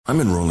I'm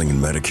enrolling in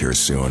Medicare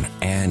soon,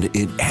 and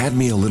it had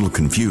me a little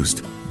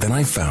confused. Then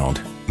I found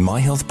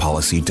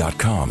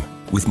myhealthpolicy.com.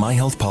 With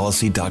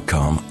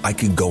myhealthpolicy.com, I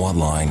could go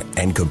online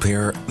and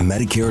compare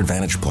Medicare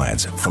Advantage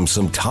plans from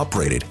some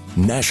top-rated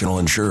national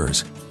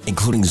insurers,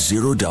 including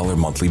 $0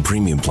 monthly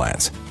premium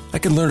plans. I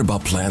can learn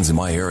about plans in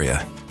my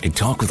area and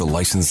talk with a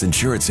licensed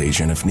insurance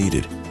agent if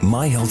needed.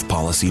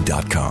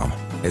 myhealthpolicy.com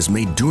has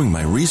made doing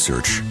my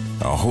research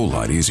a whole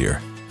lot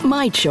easier.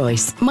 My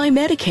choice, my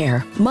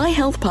Medicare,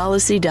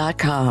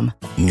 myhealthpolicy.com.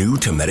 New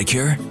to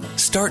Medicare?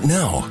 Start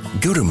now.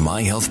 Go to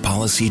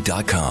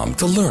myhealthpolicy.com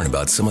to learn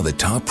about some of the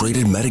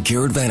top-rated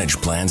Medicare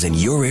Advantage plans in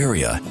your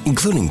area,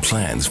 including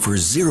plans for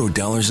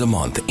 $0 a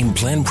month in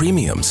plan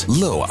premiums,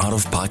 low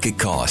out-of-pocket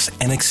costs,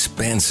 and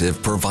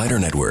expansive provider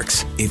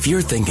networks. If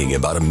you're thinking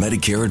about a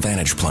Medicare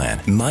Advantage plan,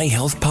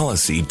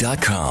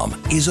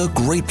 myhealthpolicy.com is a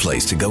great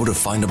place to go to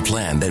find a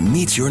plan that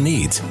meets your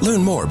needs.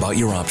 Learn more about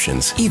your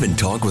options. Even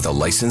talk with a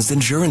licensed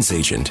insurance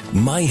agent.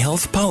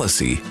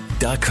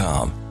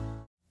 myhealthpolicy.com.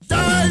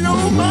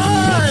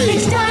 Don-O-Mite!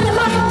 It's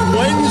Don-O-Mite!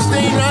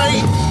 Wednesday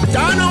night,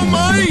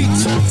 Don-O-Mite!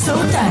 So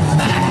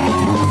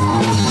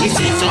Don-O-Mite! This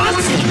is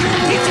awesome!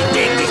 This is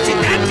this, this is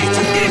that, this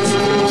is this!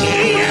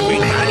 Hey,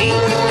 everybody!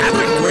 Have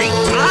a great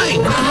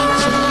time!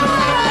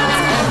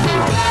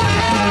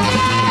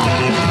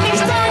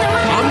 It's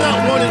Don-O-Mite! I'm not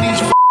one of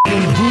these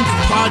f***ing goof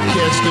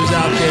podcasters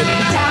out there.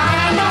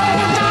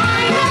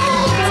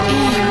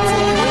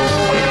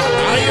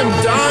 I am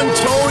Don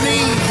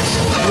Tony,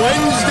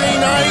 Wednesday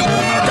night,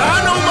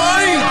 Don-O-Mite!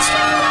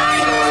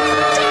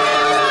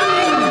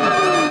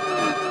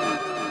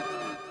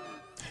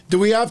 Do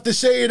we have to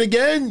say it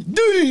again?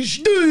 Douche,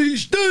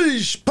 douche,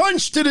 douche,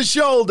 punch to the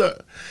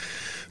shoulder.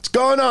 What's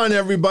going on,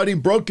 everybody?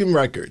 Broken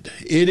record.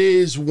 It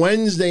is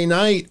Wednesday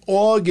night,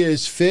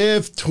 August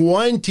 5th,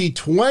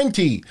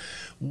 2020.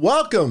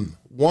 Welcome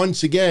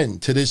once again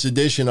to this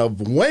edition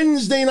of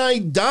Wednesday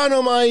Night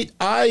Don-O-Mite.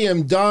 I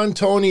am Don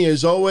Tony,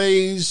 as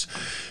always.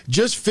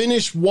 Just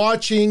finished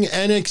watching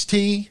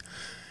NXT.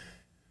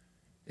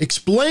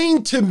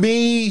 Explain to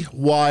me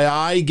why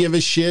I give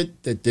a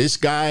shit that this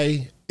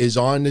guy is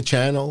on the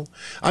channel.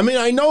 I mean,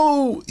 I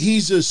know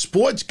he's a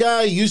sports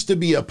guy, used to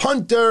be a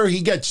punter.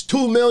 He gets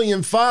 2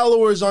 million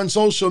followers on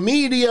social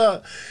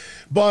media,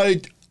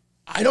 but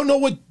I don't know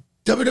what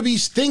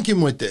WWE's thinking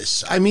with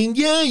this. I mean,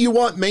 yeah, you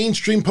want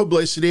mainstream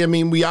publicity. I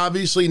mean, we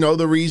obviously know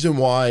the reason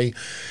why,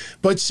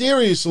 but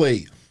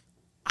seriously,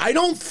 I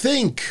don't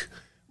think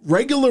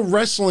regular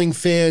wrestling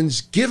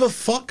fans give a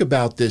fuck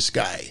about this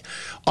guy.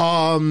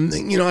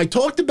 I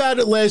talked about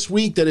it last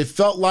week that it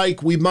felt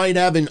like we might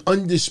have an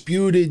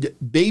undisputed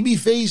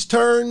babyface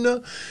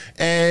turn,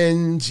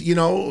 and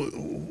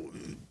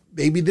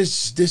maybe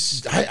this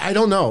I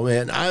don't know,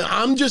 man.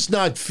 I'm just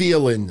not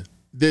feeling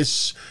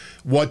this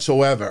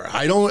whatsoever.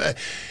 I don't.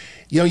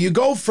 You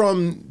go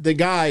from the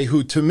guy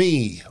who, to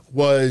me,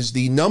 was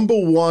the number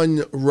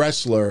one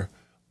wrestler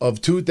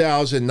of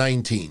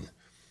 2019.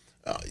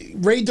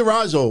 Ray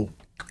Durazo,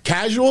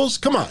 casuals,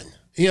 come on.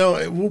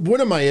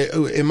 What am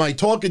I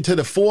talking to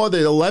the 4, the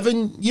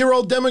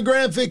 11-year-old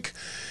demographic?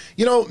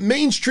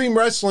 Mainstream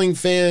wrestling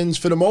fans,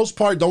 for the most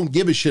part, don't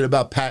give a shit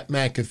about Pat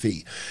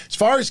McAfee. As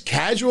far as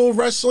casual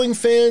wrestling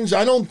fans,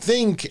 I don't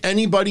think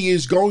anybody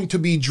is going to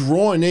be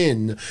drawn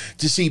in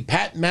to see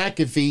Pat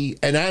McAfee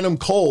and Adam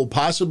Cole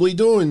possibly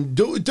doing.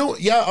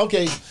 Yeah,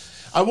 okay.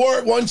 I wore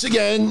it once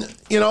again.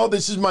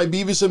 This is my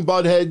Beavis and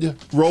Butthead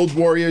Road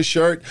Warrior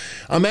shirt.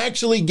 I'm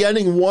actually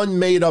getting one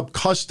made up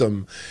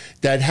custom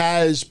that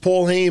has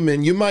Paul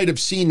Heyman. You might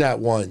have seen that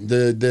one,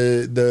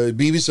 the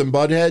Beavis and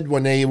Butthead,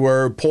 when they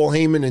were Paul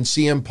Heyman and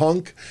CM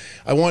Punk.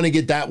 I want to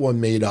get that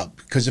one made up,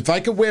 because if I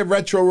could wear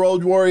retro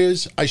Road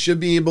Warriors, I should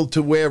be able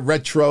to wear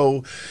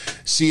retro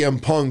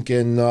CM Punk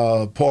and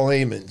Paul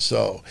Heyman.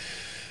 So,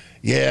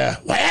 yeah,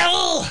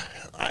 well,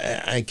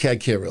 I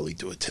can't really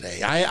do it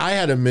today. I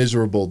had a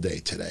miserable day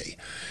today.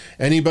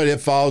 Anybody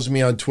that follows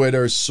me on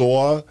Twitter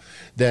saw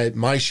that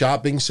my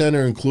shopping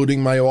center,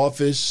 including my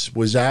office,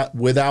 was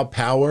without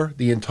power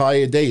the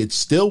entire day. It's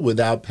still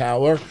without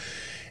power.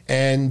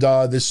 And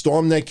the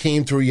storm that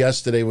came through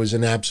yesterday was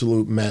an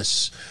absolute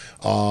mess.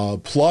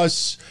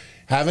 Plus,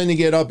 having to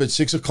get up at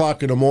 6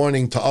 o'clock in the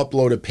morning to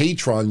upload a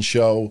Patreon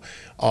show,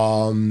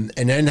 and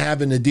then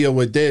having to deal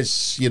with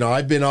this.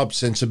 I've been up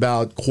since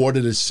about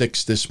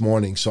 5:45 this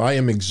morning, so I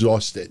am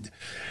exhausted.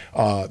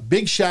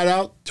 Big shout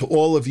out to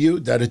all of you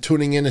that are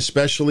tuning in,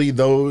 especially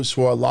those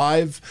who are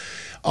live.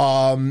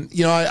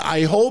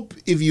 I hope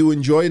if you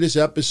enjoy this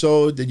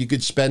episode that you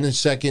could spend a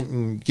second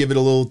and give it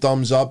a little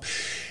thumbs up.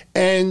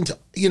 And,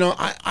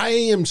 I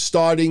am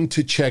starting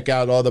to check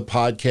out other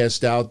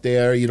podcasts out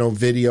there,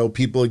 video.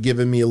 People are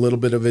giving me a little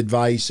bit of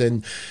advice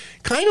and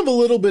kind of a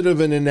little bit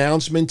of an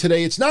announcement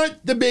today. It's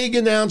not the big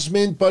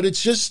announcement, but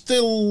it's just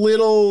a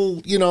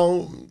little,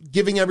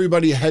 giving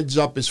everybody a heads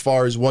up as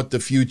far as what the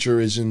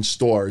future is in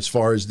store as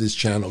far as this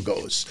channel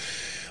goes.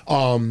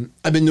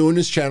 I've been doing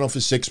this channel for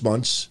 6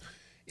 months.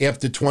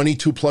 After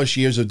 22 plus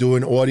years of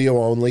doing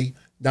audio only,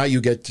 now you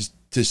get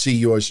to see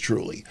yours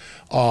truly.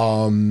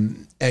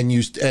 And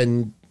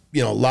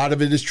a lot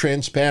of it is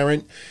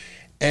transparent.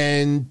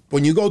 And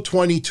when you go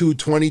 22,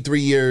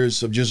 23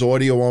 years of just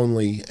audio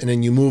only, and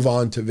then you move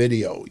on to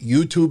video,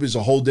 YouTube is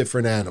a whole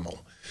different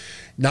animal.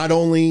 Not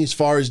only as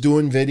far as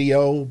doing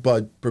video,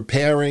 but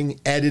preparing,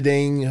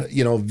 editing,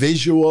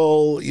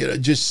 visual,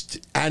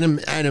 just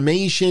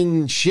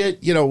animation, shit,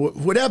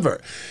 whatever.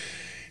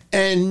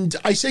 And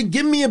I said,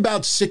 give me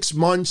about 6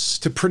 months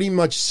to pretty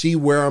much see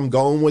where I'm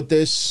going with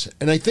this.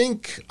 And I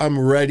think I'm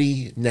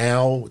ready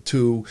now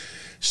to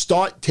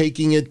start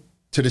taking it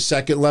to the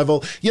second level.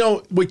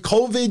 With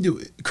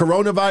COVID,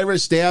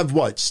 coronavirus, they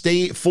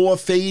have 4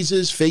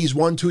 phases, phase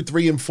 1, 2,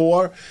 3, and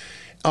 4.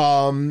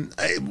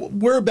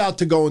 We're about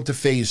to go into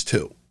phase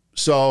 2.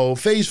 So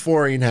phase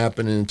 4 ain't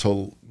happening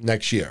until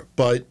next year.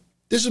 But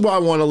this is what I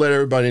want to let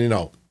everybody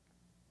know.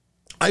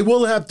 I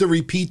will have to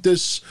repeat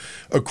this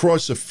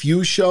across a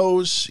few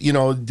shows,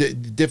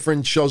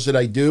 different shows that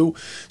I do,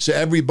 so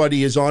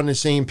everybody is on the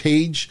same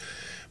page.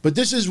 But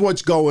this is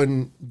what's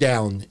going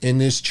down in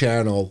this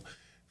channel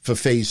for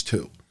phase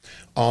 2.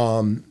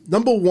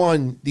 Number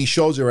one, these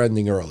shows are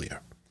ending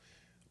earlier,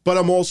 but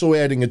I'm also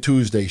adding a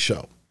Tuesday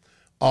show.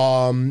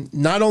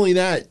 Not only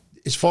that,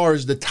 as far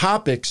as the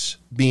topics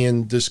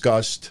being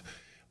discussed,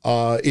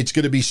 it's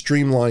going to be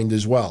streamlined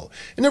as well.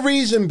 And the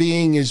reason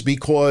being is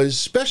because,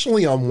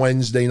 especially on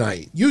Wednesday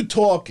night, you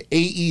talk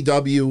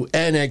AEW,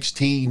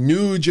 NXT,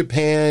 New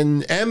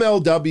Japan,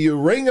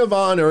 MLW, Ring of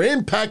Honor,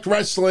 Impact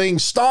Wrestling,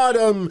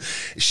 Stardom,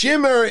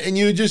 Shimmer, and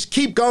you just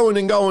keep going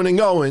and going and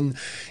going.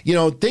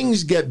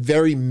 Things get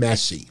very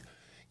messy.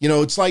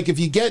 It's like if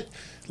you get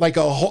like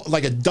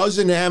a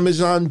dozen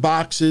Amazon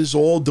boxes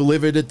all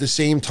delivered at the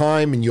same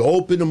time, and you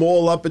open them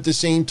all up at the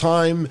same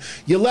time,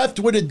 you're left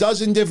with a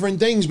dozen different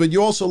things, but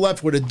you're also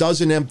left with a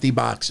dozen empty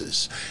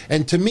boxes.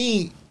 And to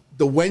me,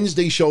 the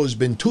Wednesday show has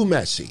been too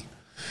messy.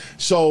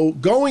 So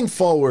going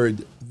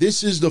forward,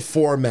 this is the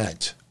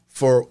format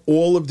for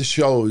all of the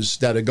shows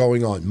that are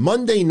going on.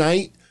 Monday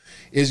night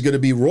is going to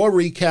be Raw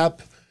recap,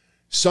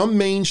 some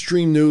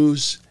mainstream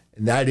news,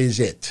 and that is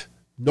it.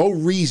 No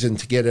reason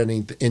to get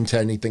into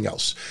anything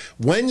else.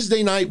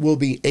 Wednesday night will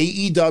be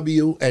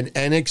AEW and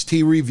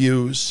NXT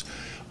reviews,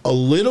 a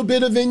little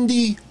bit of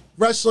indie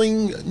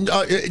wrestling,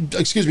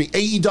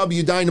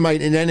 AEW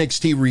Dynamite and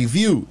NXT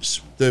reviews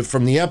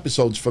from the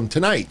episodes from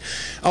tonight.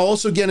 I'll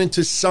also get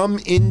into some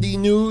indie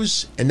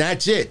news, and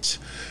that's it.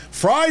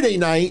 Friday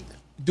night,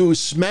 do a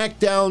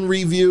SmackDown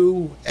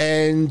review,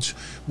 and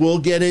we'll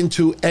get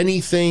into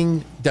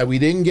anything that we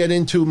didn't get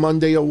into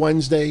Monday or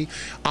Wednesday.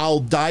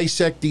 I'll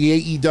dissect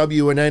the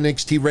AEW and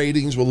NXT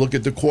ratings. We'll look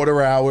at the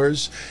quarter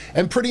hours,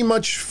 and pretty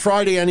much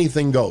Friday,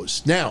 anything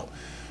goes. Now,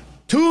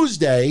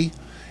 Tuesday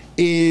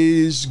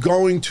is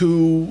going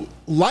to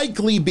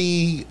likely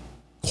be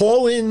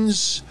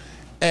call-ins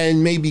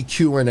and maybe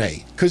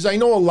Q&A, because I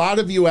know a lot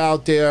of you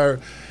out there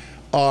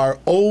are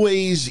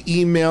always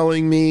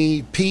emailing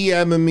me,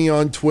 PMing me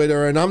on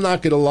Twitter, and I'm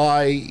not going to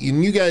lie,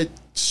 and you get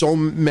so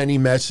many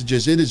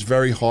messages, it is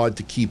very hard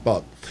to keep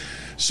up.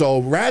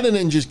 So rather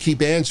than just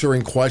keep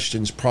answering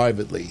questions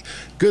privately,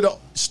 good to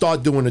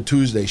start doing a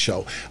Tuesday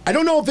show. I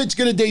don't know if it's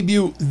going to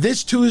debut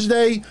this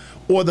Tuesday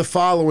or the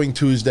following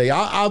Tuesday.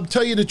 I'll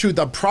tell you the truth,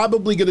 I'm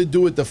probably going to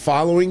do it the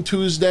following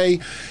Tuesday,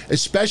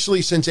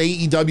 especially since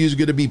AEW is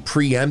going to be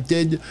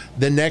preempted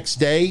the next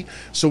day,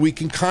 so we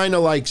can kind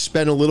of like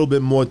spend a little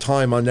bit more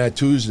time on that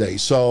Tuesday.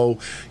 So,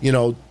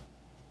 2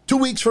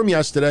 weeks from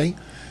yesterday,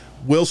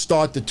 we'll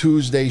start the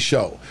Tuesday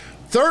show.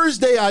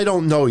 Thursday, I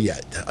don't know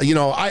yet.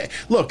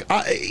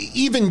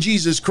 Even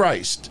Jesus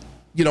Christ,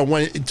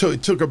 when it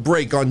took a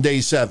break on day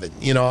 7,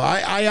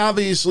 I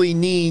obviously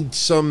need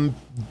some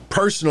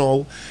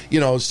personal,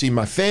 see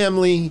my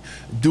family,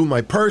 do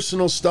my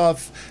personal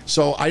stuff.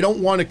 So I don't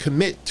want to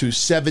commit to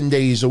 7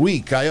 days a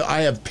week.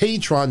 I have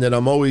Patreon that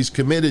I'm always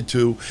committed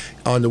to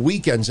on the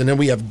weekends. And then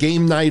we have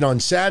game night on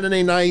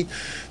Saturday night.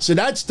 So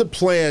that's the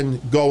plan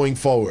going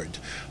forward.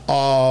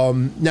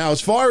 Now,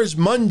 as far as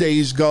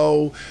Mondays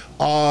go,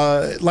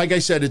 like I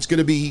said, it's going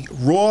to be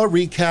Raw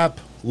recap,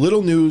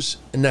 little news,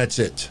 and that's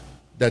it.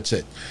 That's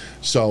it.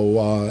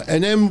 So,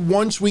 and then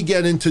once we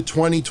get into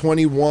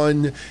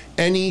 2021,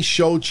 any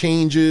show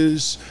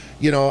changes,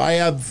 I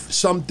have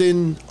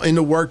something in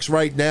the works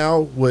right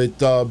now with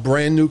a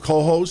brand new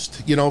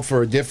co-host,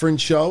 for a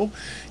different show.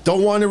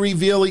 Don't want to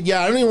reveal it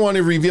yet. I don't even want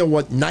to reveal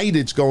what night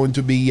it's going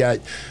to be yet,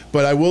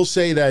 but I will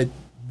say that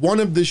one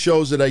of the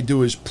shows that I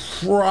do is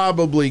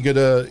probably going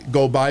to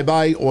go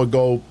bye-bye or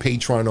go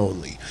Patreon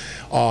only.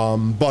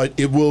 But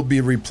it will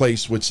be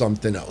replaced with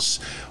something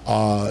else.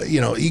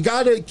 You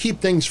got to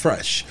keep things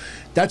fresh.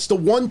 That's the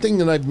one thing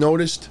that I've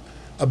noticed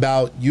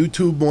about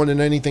YouTube more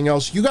than anything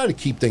else. You got to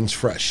keep things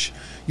fresh.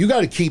 You got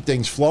to keep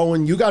things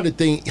flowing. You got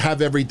to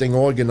have everything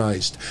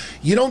organized.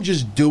 You don't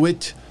just do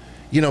it,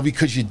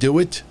 because you do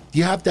it.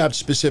 You have to have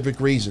specific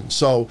reasons.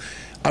 So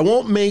I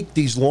won't make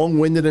these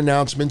long-winded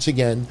announcements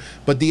again,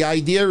 but the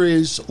idea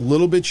is a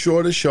little bit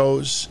shorter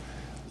shows,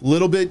 a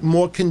little bit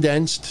more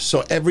condensed,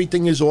 so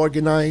everything is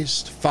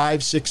organized,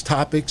 5-6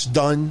 topics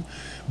done,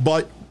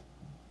 but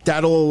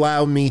that'll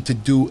allow me to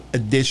do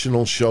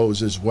additional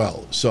shows as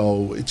well.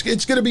 So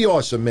it's going to be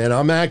awesome, man.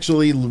 I'm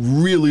actually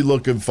really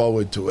looking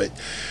forward to it.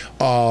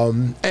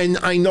 And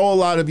I know a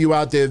lot of you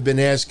out there have been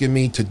asking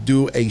me to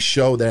do a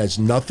show that has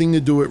nothing to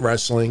do with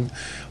wrestling.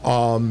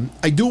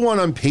 I do one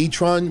on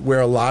Patreon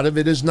where a lot of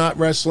it is not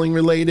wrestling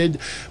related,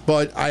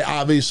 but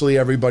obviously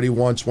everybody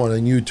wants one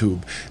on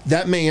YouTube.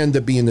 That may end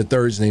up being the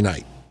Thursday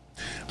night.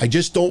 I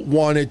just don't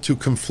want it to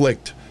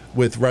conflict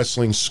with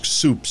Wrestling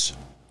Soup's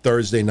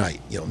Thursday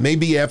night.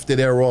 Maybe after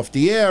they're off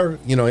the air,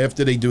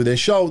 after they do their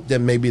show,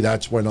 then maybe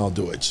that's when I'll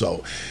do it.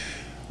 So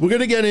we're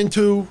going to get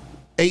into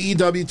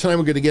AEW tonight.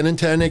 We're going to get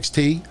into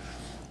NXT.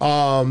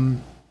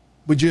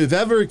 Would you have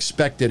ever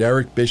expected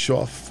Eric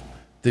Bischoff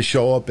to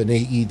show up in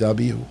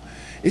AEW?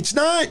 It's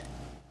not,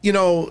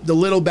 the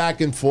little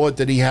back and forth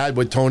that he had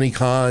with Tony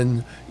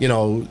Khan,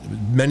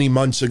 many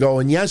months ago.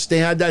 And yes, they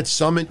had that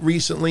summit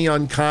recently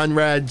on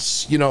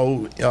Conrad's,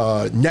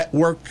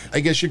 network, I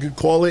guess you could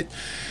call it.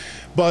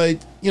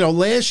 But,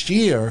 last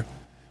year,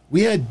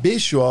 we had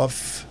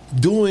Bischoff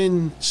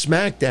doing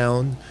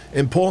SmackDown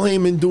and Paul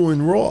Heyman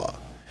doing Raw.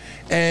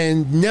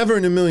 And never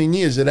in a million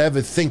years did I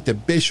ever think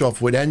that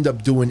Bischoff would end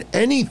up doing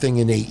anything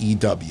in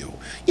AEW.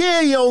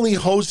 Yeah, he only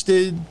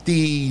hosted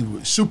the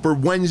Super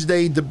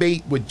Wednesday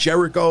debate with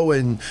Jericho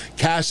and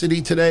Cassidy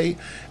today.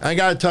 And I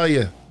got to tell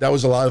you, that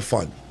was a lot of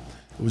fun.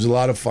 It was a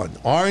lot of fun.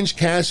 Orange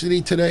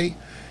Cassidy today.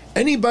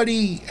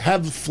 Anybody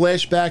have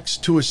flashbacks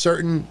to a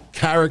certain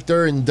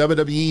character in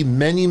WWE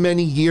many,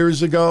 many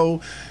years ago?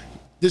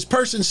 This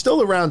person's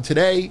still around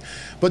today,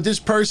 but this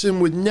person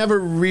would never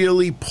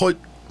really put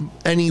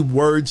any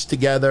words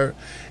together.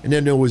 And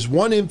then there was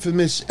one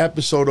infamous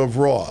episode of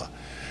Raw.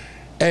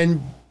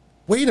 And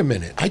wait a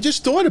minute, I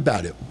just thought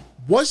about it.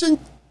 Wasn't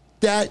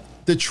that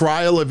the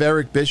trial of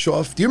Eric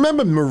Bischoff? Do you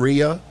remember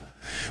Maria?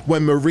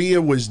 When Maria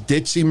was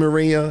Ditzy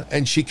Maria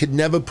and she could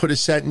never put a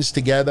sentence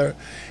together?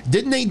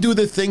 Didn't they do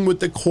the thing with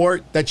the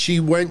court that she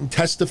went and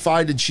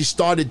testified and she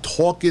started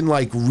talking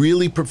like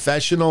really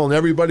professional and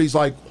everybody's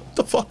like, what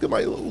the fuck am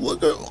I,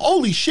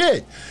 holy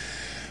shit.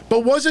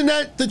 But wasn't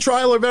that the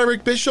trial of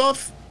Eric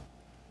Bischoff?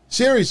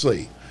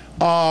 Seriously.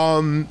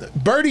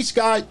 Bertie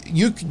Scott,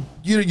 you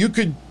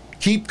could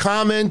keep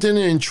commenting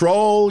and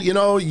troll,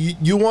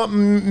 you want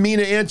me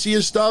to answer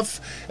your stuff,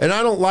 and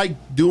I don't like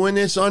doing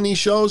this on these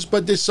shows,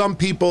 but there's some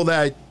people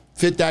that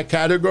fit that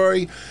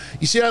category.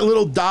 You see that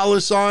little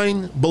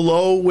 $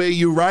 below where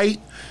you write?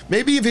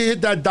 Maybe if you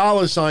hit that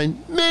 $,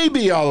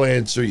 maybe I'll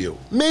answer you.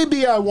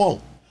 Maybe I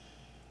won't.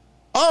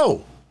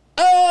 Oh,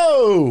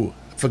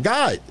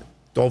 forgot.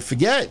 Don't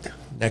forget,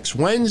 next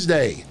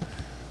Wednesday,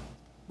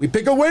 we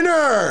pick a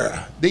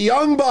winner. The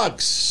Young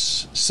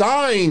Bucks,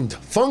 signed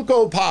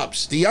Funko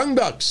Pops, the Young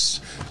Bucks.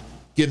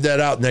 Give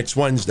that out next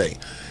Wednesday.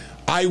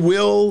 I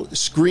will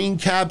screen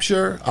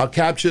capture. I'll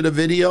capture the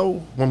video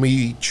when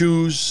we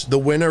choose the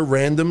winner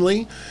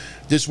randomly.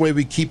 This way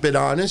we keep it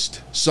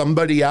honest.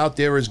 Somebody out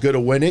there is going to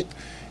win it.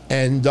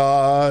 And,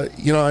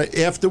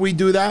 after we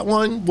do that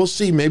one, we'll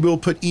see. Maybe we'll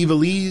put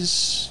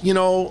Evilise,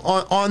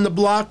 on the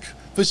block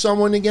for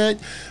someone to get.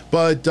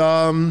 But,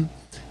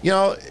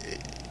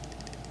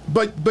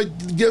 But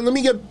let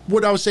me get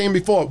what I was saying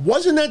before.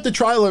 Wasn't that the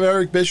trial of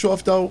Eric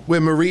Bischoff, though,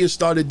 where Maria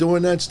started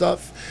doing that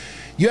stuff?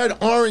 You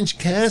had Orange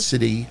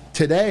Cassidy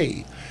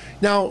today.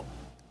 Now,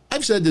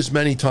 I've said this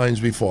many times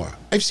before.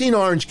 I've seen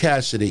Orange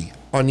Cassidy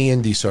on the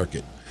indie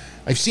circuit.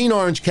 I've seen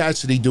Orange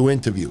Cassidy do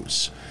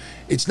interviews.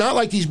 It's not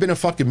like he's been a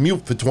fucking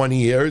mute for 20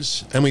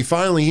 years, and we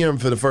finally hear him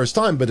for the first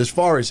time. But as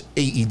far as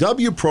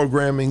AEW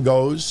programming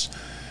goes,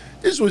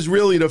 this was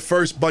really the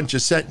first bunch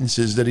of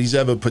sentences that he's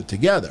ever put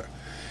together.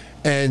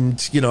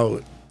 And,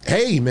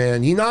 hey,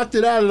 man, he knocked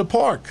it out of the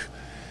park.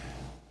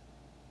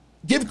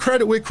 Give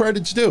credit where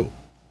credit's due.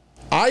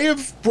 I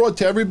have brought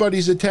to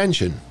everybody's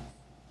attention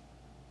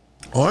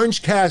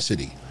Orange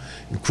Cassidy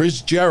and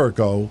Chris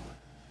Jericho,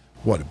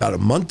 about a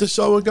month or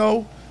so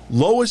ago?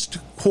 Lowest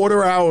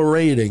quarter-hour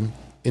rating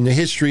in the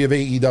history of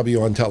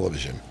AEW on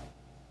television.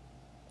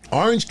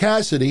 Orange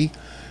Cassidy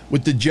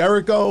with the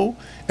Jericho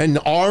and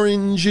the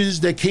oranges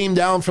that came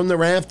down from the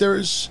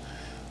rafters,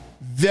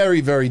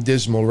 very, very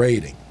dismal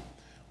rating.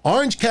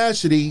 Orange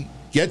Cassidy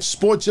gets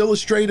Sports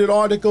Illustrated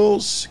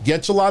articles,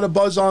 gets a lot of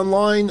buzz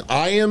online.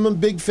 I am a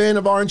big fan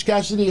of Orange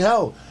Cassidy.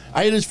 Hell,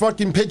 I had his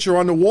fucking picture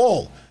on the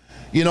wall,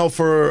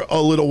 for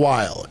a little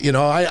while.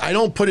 I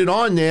don't put it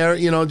on there,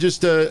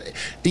 just to,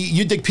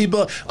 you think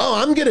people,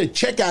 I'm going to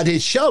check out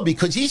his show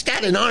because he's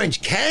got an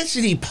Orange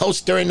Cassidy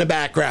poster in the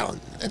background.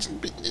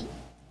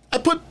 I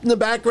put in the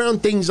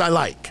background things I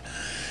like.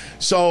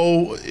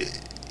 So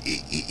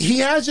he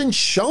hasn't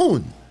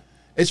shown,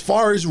 as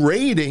far as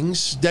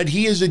ratings, that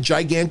he is a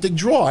gigantic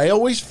draw. I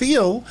always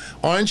feel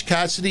Orange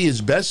Cassidy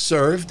is best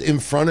served in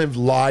front of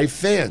live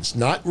fans,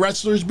 not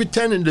wrestlers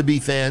pretending to be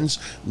fans,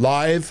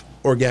 live,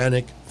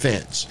 organic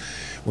fans.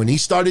 When he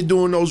started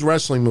doing those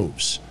wrestling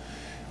moves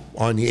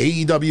on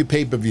the AEW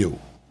pay-per-view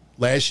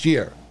last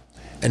year,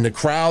 and the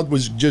crowd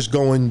was just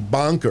going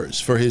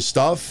bonkers for his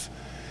stuff,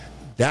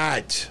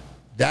 that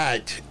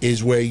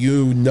is where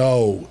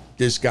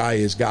this guy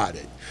has got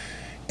it.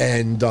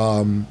 And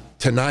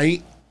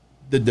tonight,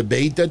 the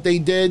debate that they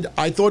did,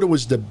 I thought it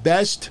was the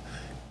best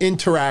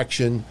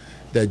interaction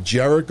that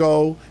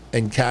Jericho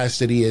and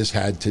Cassidy has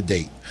had to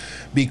date,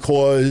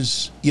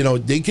 because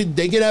they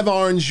could have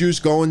orange juice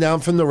going down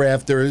from the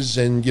rafters,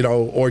 and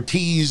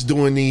Ortiz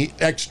doing the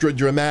extra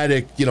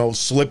dramatic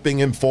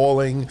slipping and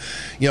falling,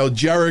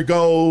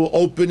 Jericho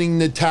opening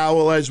the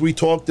towel as we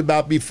talked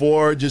about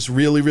before, just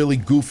really, really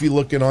goofy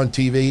looking on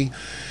TV.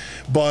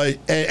 But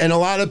and a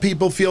lot of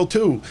people feel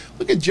too,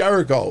 look at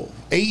Jericho,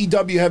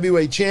 AEW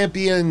heavyweight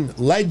champion,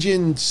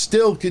 legend,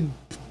 still could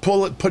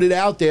put it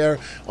out there.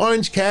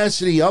 Orange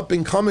Cassidy up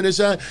and coming as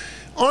a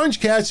Orange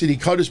Cassidy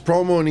cut his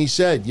promo and he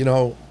said,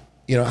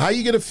 how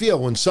you gonna feel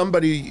when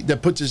somebody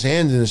that puts his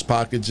hand in his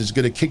pockets is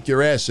gonna kick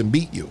your ass and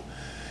beat you?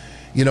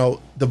 The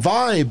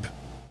vibe,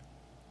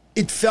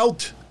 it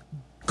felt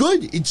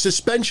good. It's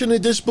suspension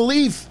of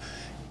disbelief.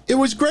 It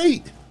was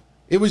great.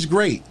 It was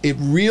great. It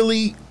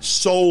really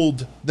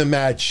sold the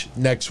match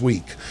next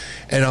week.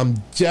 And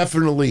I'm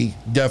definitely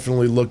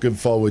looking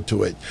forward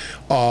to it.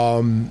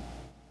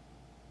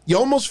 You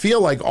almost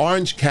feel like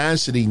Orange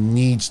Cassidy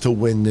needs to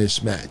win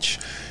this match.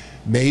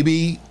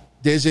 Maybe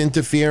there's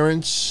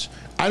interference.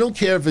 I don't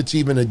care if it's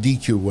even a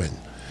DQ win.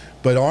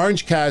 But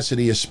Orange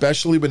Cassidy,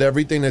 especially with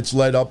everything that's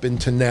led up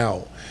into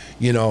now,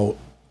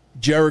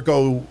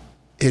 Jericho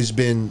has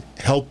been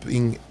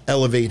helping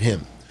elevate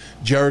him.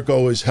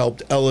 Jericho has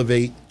helped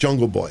elevate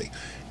Jungle Boy.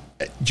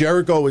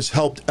 Jericho has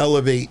helped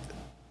elevate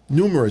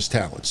numerous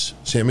talents.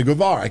 Sammy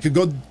Guevara. I could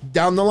go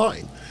down the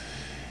line.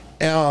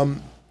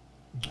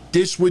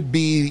 This would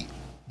be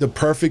the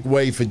perfect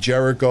way for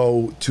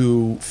Jericho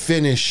to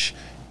finish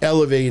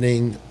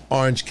elevating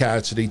Orange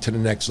Cassidy to the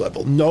next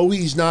level. No,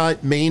 he's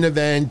not main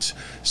event,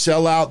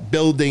 sell out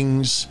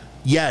buildings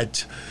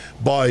yet,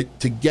 but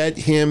to get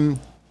him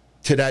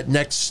to that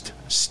next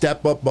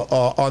step up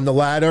on the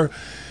ladder,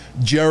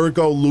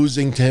 Jericho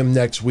losing to him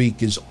next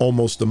week is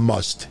almost a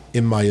must,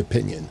 in my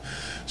opinion.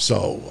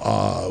 So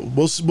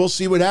we'll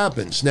see what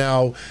happens.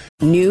 Now,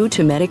 new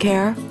to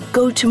Medicare?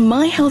 Go to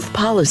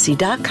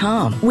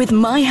myhealthpolicy.com. With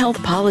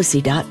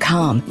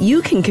myhealthpolicy.com,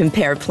 you can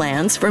compare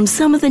plans from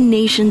some of the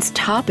nation's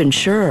top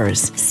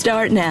insurers.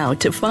 Start now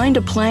to find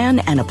a plan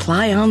and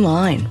apply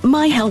online.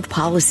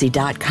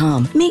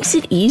 myhealthpolicy.com makes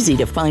it easy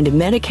to find a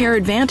Medicare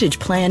Advantage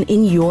plan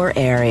in your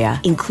area,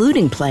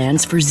 including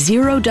plans for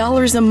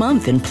 $0 a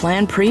month in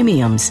plan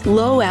premiums,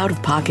 low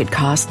out-of-pocket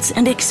costs,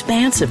 and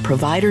expansive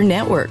provider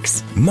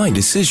networks. My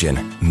decision,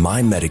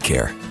 my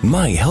Medicare,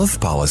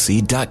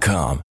 myhealthpolicy.com.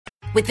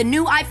 With the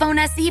new iPhone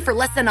SE for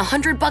less than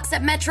 $100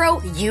 at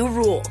Metro, you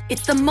rule.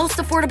 It's the most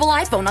affordable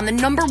iPhone on the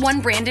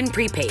 #1 brand in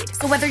prepaid.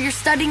 So whether you're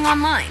studying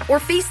online or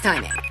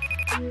FaceTiming.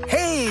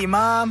 Hey,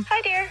 Mom.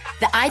 Hi, dear.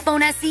 The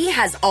iPhone SE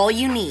has all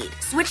you need.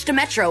 Switch to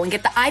Metro and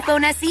get the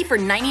iPhone SE for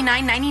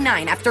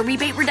 $99.99 after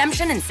rebate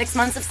redemption and 6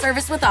 months of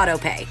service with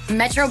AutoPay.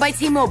 Metro by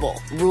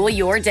T-Mobile. Rule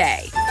your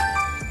day.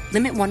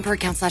 Limit 1 per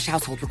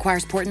account/household.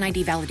 Requires port and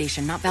ID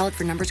validation. Not valid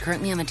for numbers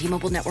currently on the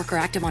T-Mobile network or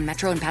active on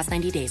Metro in past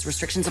 90 days.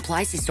 Restrictions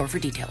apply. See store for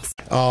details.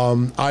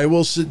 I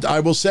will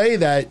say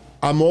that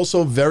I'm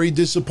also very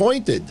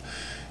disappointed.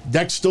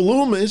 Dexter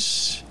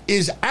Lumis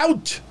is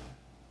out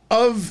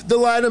of the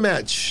ladder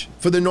match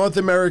for the North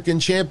American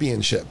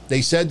Championship.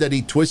 They said that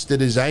he twisted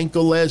his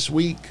ankle last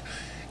week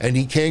and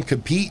he can't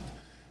compete.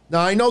 Now,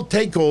 I know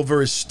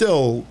TakeOver is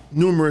still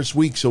numerous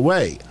weeks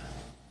away.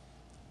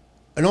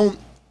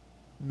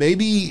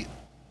 Maybe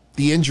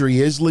the injury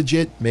is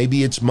legit.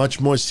 Maybe it's much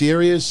more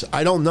serious.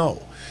 I don't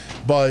know.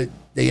 But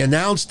they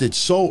announced it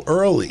so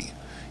early.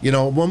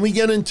 When we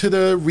get into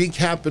the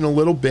recap in a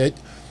little bit,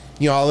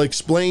 I'll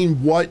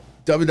explain what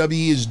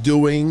WWE is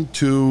doing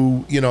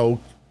to,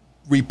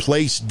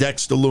 replace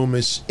Dexter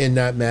Lumis in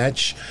that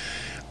match.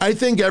 I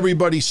think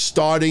everybody's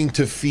starting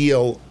to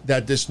feel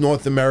that this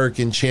North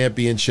American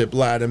Championship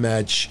ladder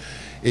match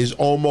is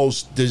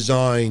almost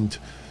designed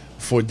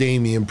for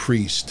Damian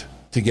Priest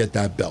to get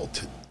that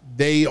belt.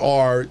 They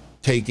are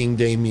taking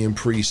Damian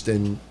Priest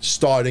and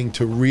starting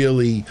to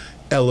really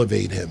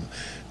elevate him.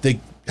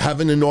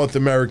 Having a North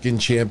American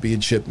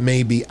Championship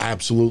may be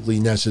absolutely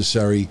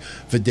necessary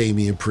for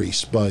Damian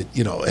Priest. But,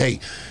 hey,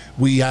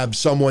 we have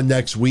someone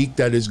next week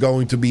that is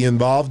going to be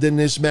involved in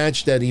this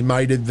match that he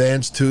might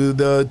advance to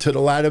the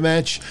ladder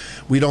match.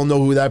 We don't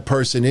know who that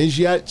person is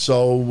yet,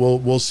 so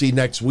we'll see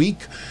next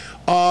week.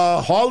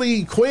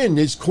 Harley Quinn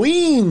is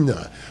queen.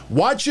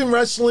 Watching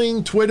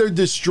wrestling Twitter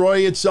destroy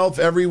itself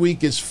every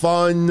week is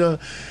fun.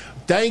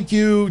 Thank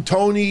you,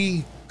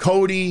 Tony,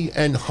 Cody,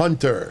 and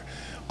Hunter.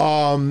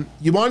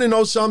 You want to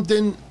know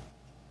something?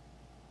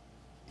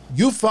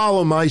 You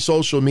follow my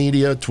social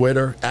media,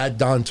 Twitter,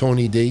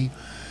 @DonTonyD.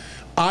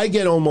 I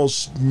get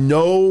almost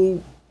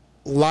no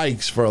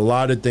likes for a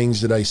lot of things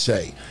that I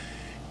say.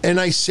 And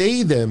I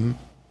say them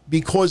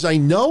because I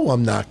know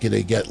I'm not going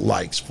to get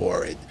likes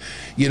for it.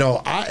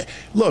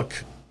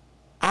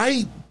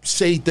 I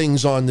say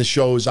things on the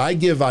shows. I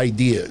give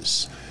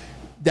ideas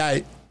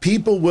that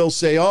people will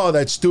say, oh,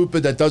 that's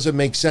stupid, that doesn't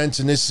make sense,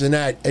 and this and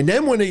that. And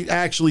then when it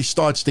actually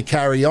starts to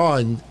carry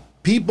on,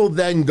 people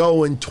then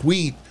go and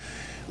tweet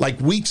like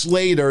weeks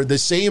later, the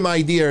same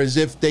idea as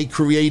if they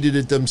created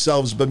it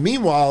themselves. But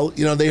meanwhile,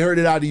 they heard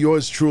it out of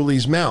yours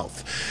truly's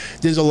mouth.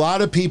 There's a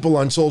lot of people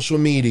on social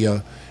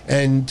media,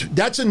 and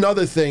that's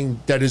another thing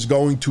that is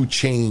going to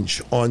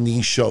change on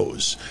these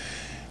shows.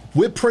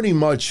 We're pretty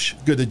much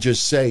going to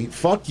just say,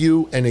 fuck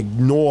you, and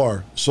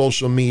ignore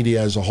social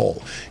media as a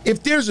whole.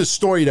 If there's a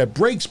story that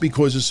breaks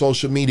because of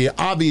social media,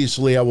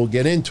 obviously I will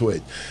get into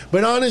it.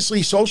 But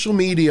honestly, social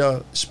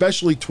media,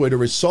 especially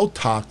Twitter, is so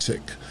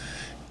toxic.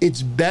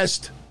 It's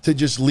best to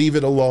just leave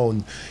it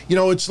alone.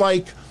 It's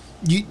like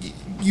you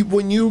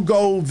when you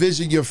go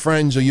visit your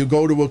friends, or you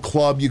go to a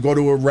club, you go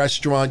to a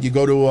restaurant, you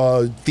go to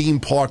a theme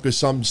park or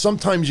something,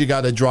 sometimes you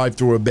got to drive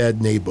through a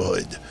bad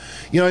neighborhood.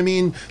 You know what I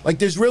mean? Like,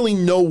 there's really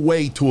no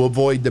way to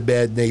avoid the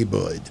bad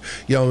neighborhood.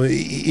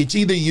 It's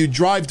either you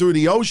drive through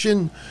the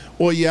ocean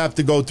or you have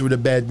to go through the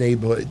bad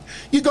neighborhood.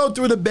 You go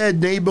through the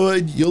bad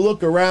neighborhood, you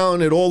look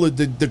around at all of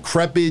the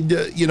decrepit,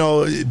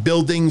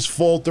 buildings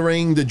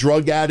faltering, the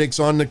drug addicts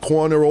on the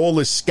corner, all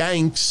the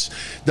skanks,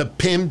 the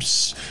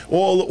pimps,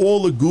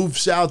 all the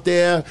goofs out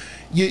there.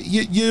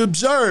 You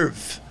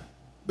observe,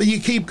 but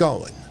you keep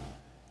going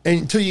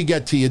until you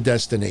get to your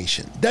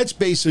destination. That's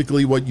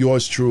basically what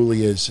yours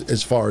truly is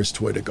as far as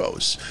Twitter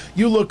goes.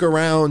 You look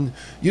around,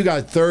 you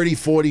got 30,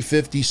 40,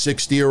 50,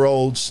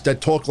 60-year-olds that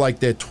talk like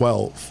they're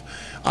 12.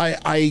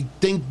 I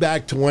think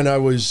back to when I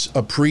was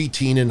a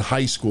preteen in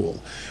high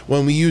school,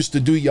 when we used to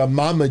do your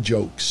mama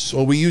jokes,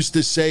 or we used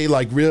to say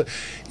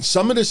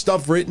some of the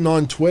stuff written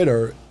on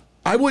Twitter,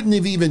 I wouldn't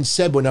have even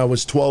said when I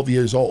was 12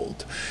 years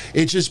old.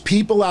 It's just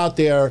people out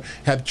there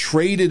have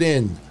traded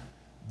in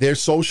their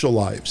social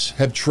lives,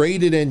 have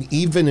traded in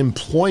even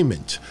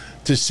employment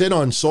to sit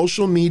on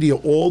social media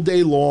all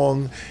day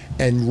long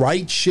and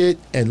write shit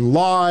and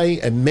lie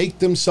and make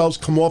themselves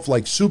come off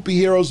like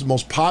superheroes, the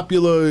most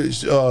popular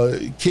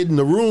kid in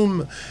the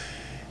room.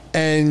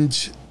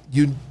 And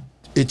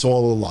it's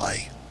all a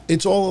lie.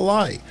 It's all a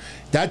lie.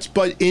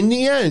 But in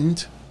the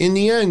end,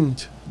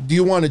 do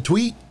you want to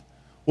tweet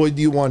or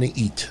do you want to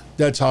eat?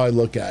 That's how I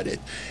look at it.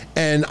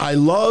 And I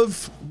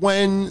love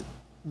when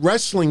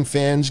wrestling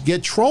fans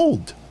get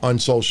trolled on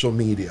social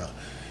media.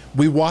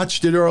 We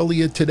watched it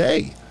earlier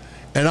today,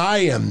 and I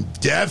am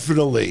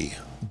definitely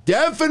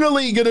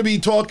going to be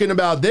talking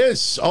about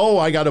this. Oh,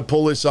 I got to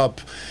pull this up.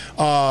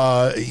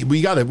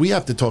 We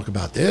have to talk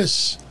about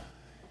this.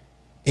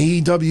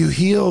 AEW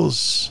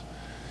heels.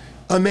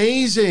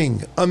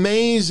 Amazing.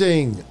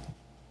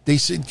 They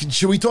said,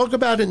 should we talk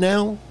about it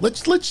now?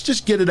 Let's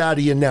just get it out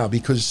of here now,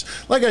 because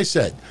like I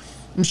said,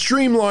 I'm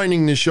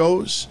streamlining the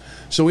shows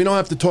so we don't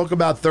have to talk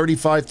about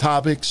 35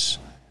 topics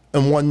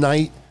in one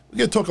night. We're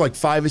going to talk like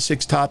 5 or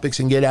 6 topics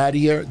and get out of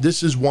here.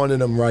 This is one of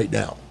them right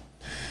now.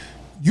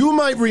 You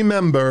might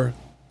remember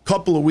a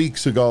couple of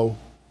weeks ago,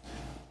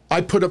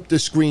 I put up the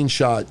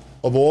screenshot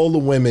of all the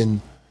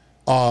women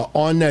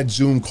on that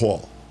Zoom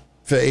call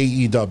for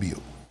AEW.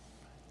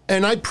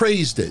 And I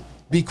praised it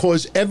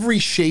because every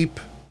shape,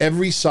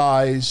 every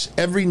size,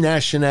 every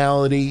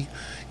nationality,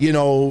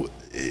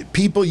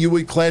 people you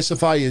would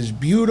classify as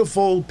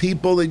beautiful,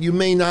 people that you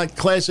may not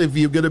classify, if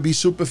you're going to be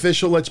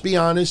superficial, let's be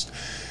honest,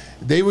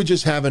 they were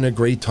just having a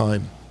great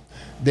time.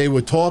 They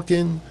were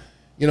talking,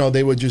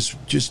 they were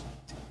just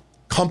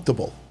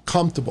comfortable.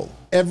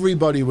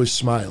 Everybody was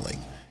smiling.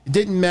 It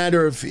didn't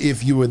matter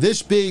if you were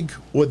this big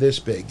or this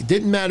big. It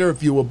didn't matter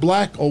if you were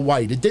black or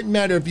white. It didn't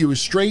matter if you were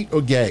straight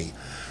or gay.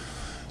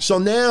 So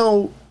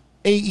now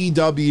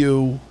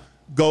AEW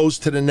goes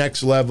to the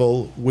next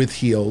level with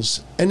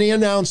heels, and they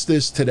announced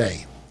this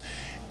today.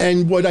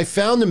 And what I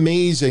found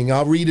amazing,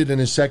 I'll read it in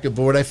a second,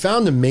 but what I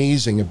found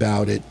amazing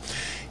about it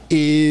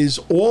is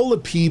all the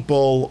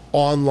people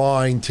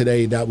online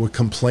today that were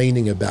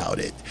complaining about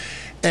it.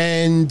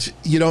 And,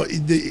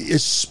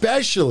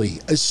 especially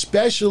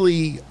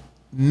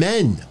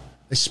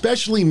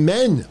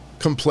men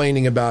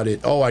complaining about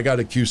it. Oh, I got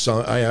to cue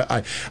some.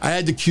 I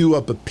had to cue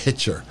up a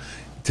picture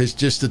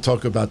just to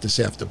talk about this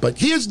after. But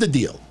here's the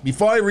deal.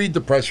 Before I read the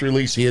press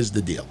release, here's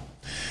the deal.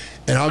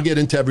 And I'll get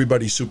into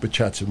everybody's super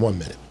chats in 1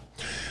 minute.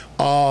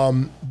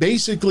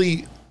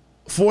 Basically,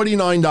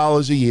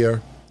 $49 a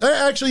year.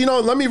 Actually,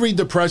 let me read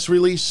the press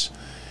release,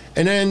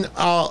 and then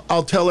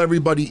I'll tell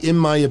everybody, in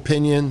my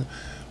opinion,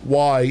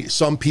 why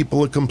some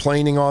people are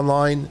complaining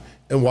online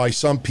and why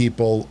some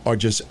people are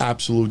just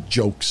absolute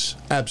jokes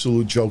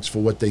for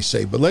what they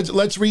say. But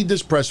let's read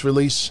this press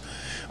release.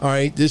 All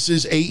right, this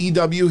is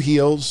AEW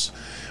Heels.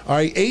 All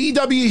right,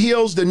 AEW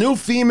Heels, the new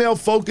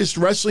female-focused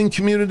wrestling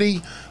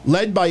community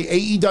led by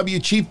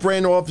AEW Chief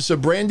Brand Officer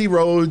Brandy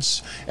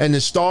Rhodes and the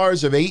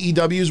stars of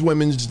AEW's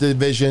women's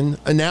division,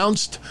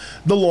 announced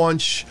the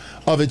launch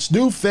of its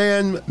new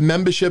fan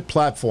membership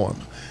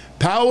platform.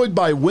 Powered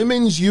by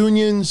Women's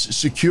Union's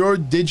secure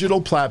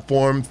digital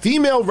platform,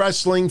 female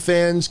wrestling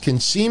fans can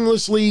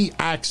seamlessly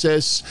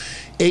access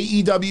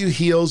AEW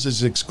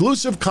Heels'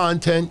 exclusive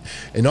content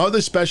and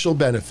other special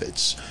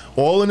benefits,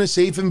 all in a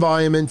safe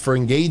environment for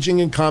engaging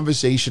in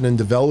conversation and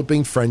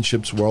developing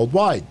friendships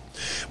worldwide.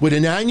 With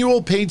an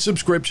annual paid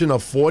subscription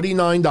of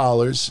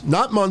 $49,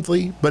 not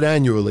monthly, but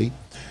annually,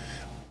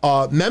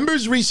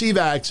 Members receive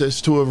access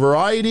to a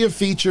variety of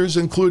features,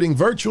 including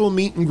virtual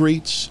meet and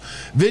greets,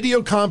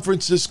 video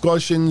conference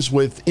discussions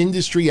with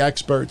industry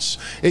experts,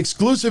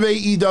 exclusive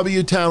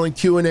AEW talent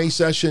Q&A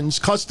sessions,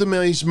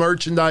 customized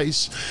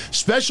merchandise,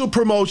 special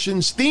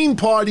promotions, theme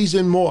parties,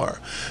 and more.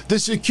 The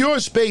secure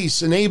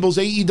space enables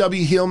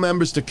AEW heel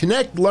members to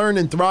connect, learn,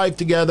 and thrive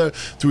together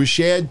through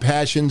shared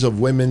passions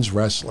of women's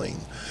wrestling.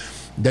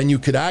 Then you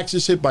could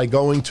access it by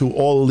going to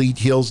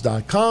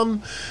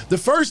alleliteheels.com. The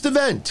first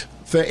event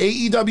for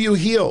AEW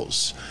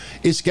Heels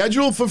is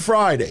scheduled for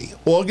Friday,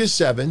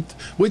 August 7th,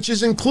 which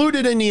is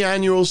included in the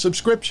annual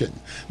subscription.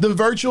 The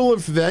virtual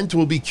event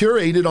will be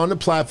curated on the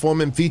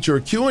platform and feature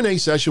a Q&A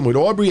session with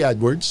Aubrey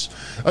Edwards,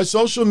 a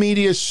social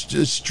media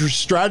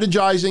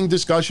strategizing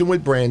discussion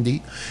with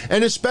Brandy,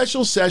 and a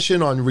special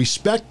session on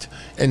respect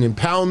and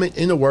empowerment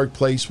in the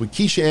workplace with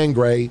Keisha Ann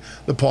Gray,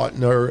 the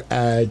partner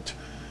at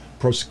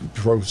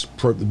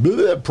whatever.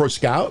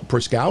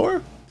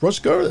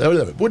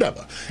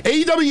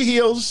 AEW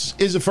Heels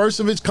is a first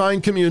of its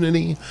kind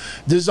community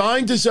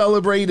designed to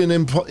celebrate and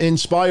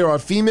inspire our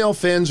female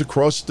fans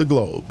across the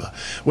globe.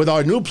 With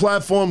our new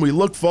platform, we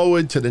look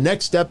forward to the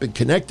next step in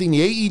connecting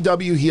the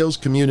AEW Heels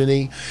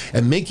community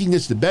and making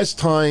this the best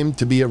time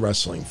to be a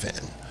wrestling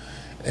fan.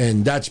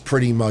 And that's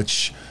pretty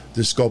much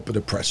the scope of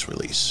the press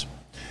release.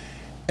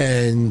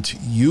 And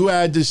you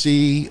had to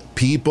see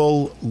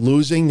people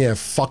losing their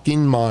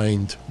fucking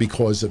mind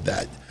because of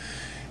that.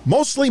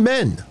 Mostly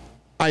men,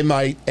 I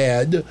might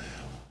add.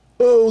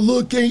 Oh,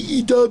 look,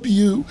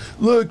 AEW.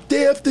 Look,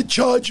 they have to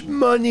charge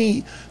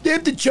money. They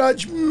have to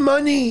charge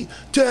money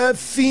to have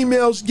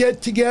females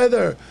get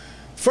together.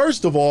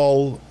 First of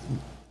all,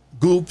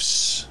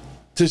 goofs,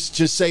 to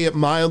just say it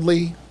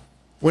mildly,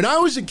 when I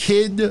was a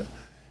kid,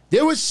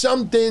 there was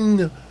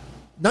something,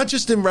 not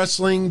just in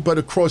wrestling, but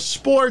across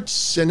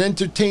sports and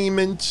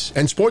entertainment,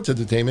 and sports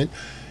entertainment,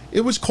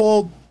 it was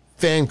called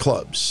fan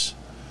clubs.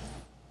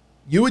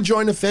 You would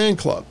join a fan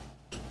club,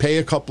 pay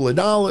a couple of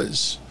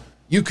dollars.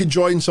 You could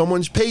join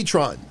someone's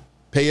Patreon,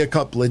 pay a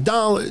couple of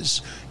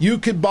dollars. You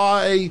could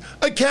buy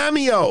a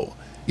cameo.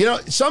 You know,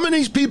 some of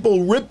these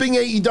people ripping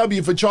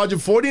AEW for charging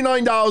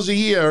 $49 a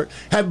year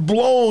have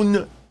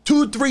blown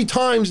 2-3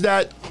 times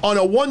that on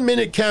a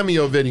 1-minute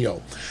cameo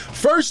video.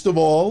 First of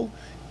all,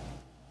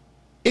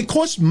 it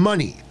costs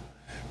money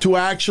to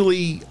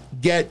actually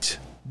get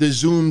the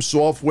Zoom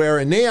software,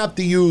 and they have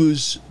to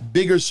use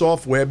bigger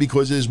software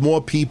because there's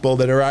more people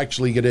that are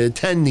actually going to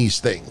attend these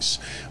things.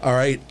 All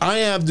right. I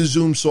have the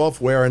Zoom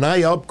software and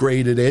I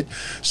upgraded it.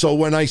 So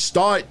when I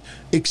start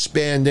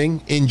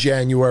expanding in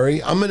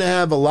January, I'm going to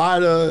have a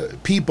lot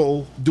of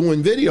people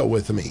doing video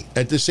with me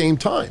at the same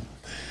time.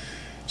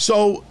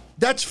 So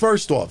that's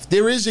first off.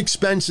 There is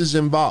expenses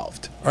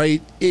involved,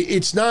 right?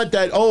 It's not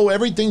that, oh,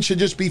 everything should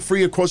just be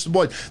free across the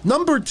board.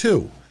 Number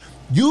two,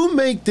 you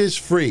make this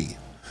free.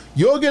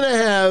 You're going to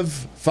have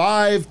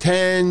 5,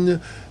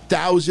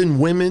 10,000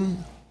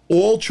 women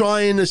all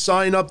trying to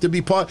sign up to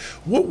be part.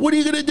 What are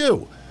you going to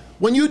do?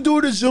 When you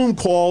do the Zoom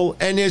call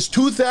and there's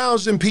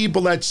 2,000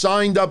 people that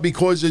signed up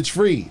because it's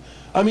free,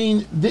 I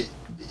mean,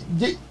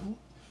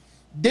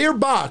 their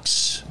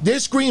box, their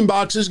screen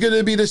box is going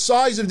to be the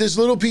size of this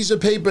little piece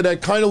of paper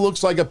that kind of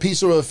looks like a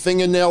piece of a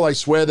fingernail. I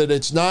swear that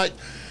it's not.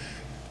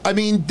 I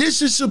mean,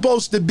 this is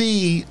supposed to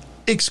be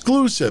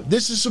exclusive.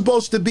 This is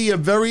supposed to be a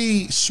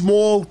very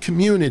small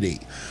community.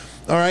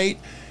 All right.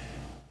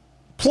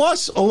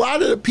 Plus, a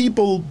lot of the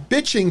people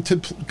bitching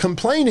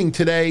complaining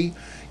today,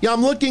 yeah,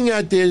 I'm looking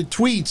at their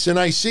tweets and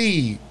I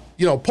see,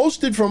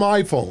 posted from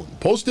iPhone.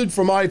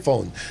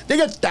 They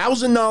got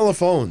 $1,000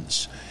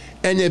 phones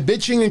and they're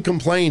bitching and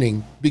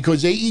complaining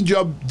because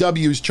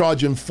AEW is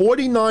charging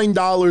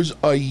 $49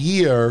 a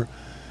year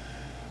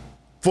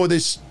for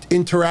this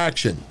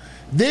interaction.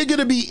 They're going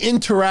to be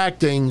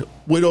interacting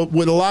with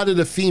a lot of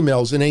the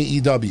females in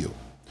AEW.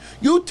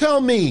 You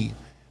tell me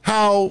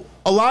how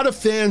a lot of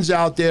fans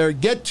out there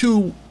get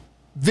to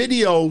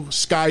video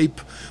Skype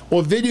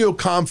or video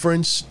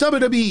conference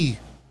WWE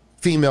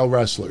female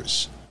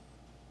wrestlers,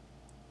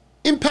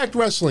 Impact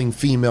Wrestling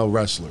female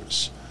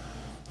wrestlers,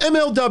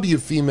 MLW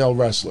female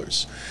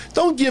wrestlers.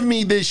 Don't give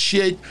me this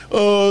shit,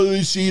 oh,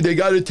 see, they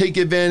got to take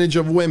advantage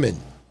of women.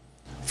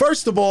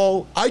 First of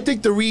all, I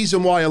think the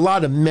reason why a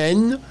lot of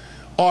men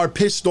are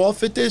pissed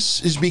off at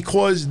this is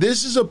because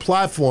this is a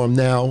platform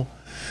now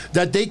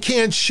that they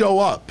can't show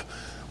up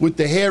with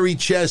the hairy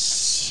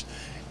chests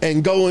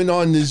and going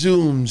on the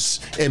Zooms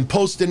and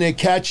posting their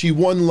catchy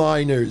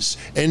one-liners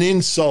and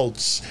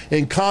insults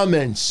and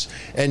comments.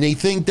 And they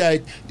think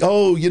that,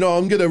 oh,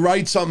 I'm going to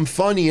write something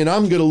funny and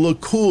I'm going to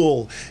look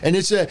cool. And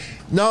it's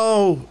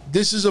no,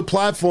 this is a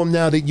platform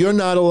now that you're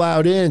not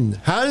allowed in.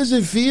 How does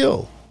it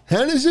feel?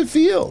 How does it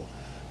feel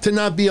to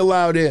not be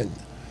allowed in?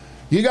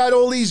 You got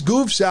all these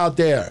goofs out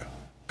there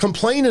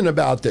complaining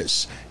about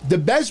this. The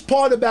best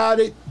part about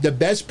it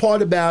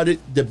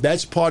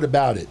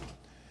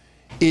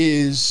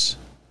is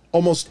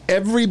almost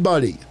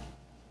everybody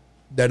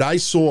that I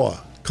saw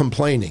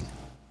complaining.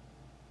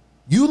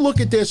 You look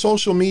at their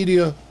social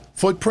media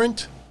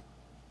footprint,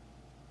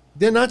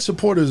 they're not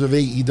supporters of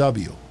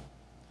AEW.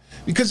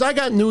 Because I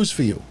got news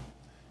for you.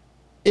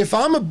 If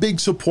I'm a big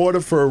supporter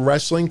for a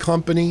wrestling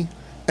company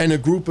and a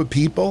group of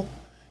people,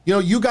 you know,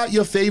 you got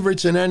your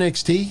favorites in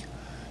NXT.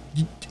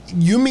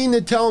 You mean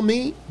to tell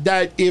me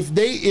that if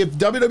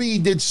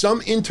WWE did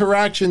some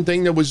interaction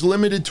thing that was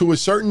limited to a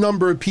certain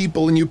number of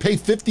people and you pay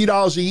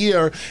 $50 a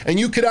year and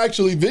you could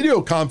actually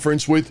video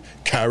conference with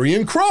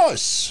Karrion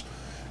Kross,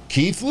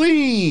 Keith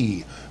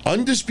Lee,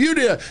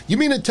 Undisputed, you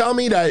mean to tell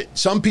me that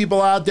some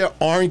people out there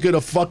aren't going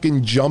to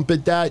fucking jump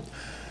at that?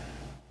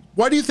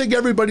 Why do you think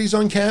everybody's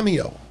on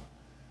Cameo?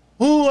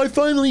 Oh, I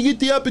finally get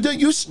the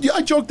opportunity.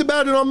 I joked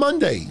about it on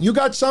Monday. You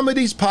got some of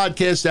these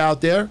podcasts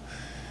out there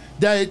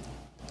that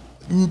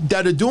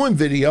are doing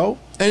video,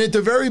 and at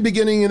the very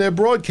beginning of their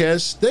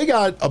broadcast, they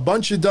got a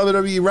bunch of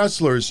WWE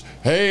wrestlers.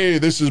 Hey,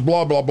 this is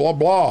blah blah blah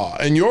blah,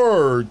 and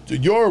you're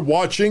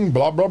watching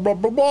blah blah blah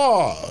blah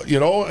blah. You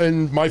know,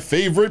 and my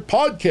favorite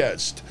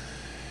podcast.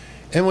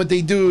 And what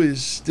they do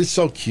is, it's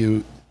so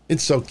cute.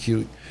 It's so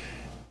cute.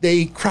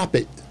 They crop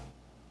it.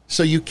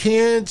 So you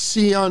can't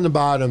see on the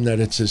bottom that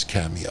it says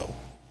Cameo.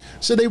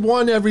 So they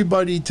want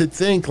everybody to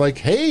think like,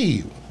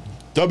 hey,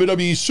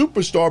 WWE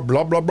superstar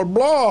blah, blah, blah,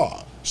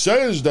 blah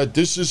says that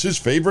this is his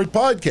favorite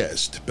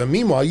podcast. But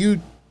meanwhile,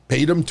 you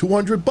paid him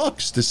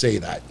 $200 to say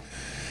that.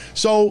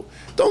 So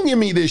don't give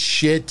me this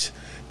shit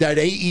that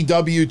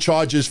AEW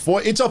charges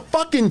for. It's a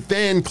fucking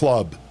fan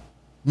club,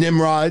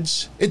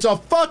 Nimrods. It's a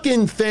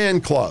fucking fan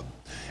club.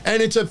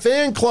 And it's a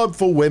fan club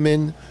for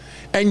women.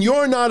 And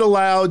you're not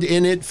allowed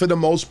in it for the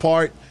most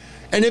part.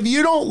 And if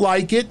you don't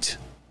like it,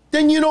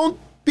 then you don't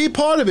be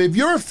part of it. If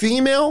you're a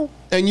female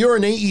and you're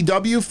an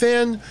AEW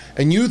fan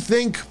and you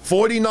think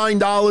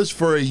 $49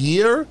 for a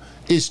year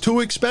is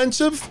too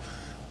expensive,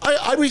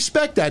 I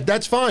respect that.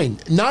 That's fine.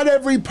 Not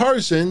every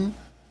person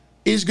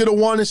is going to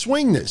want to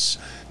swing this.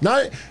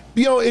 Not,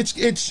 you know,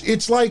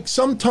 it's like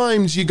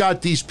sometimes you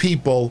got these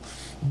people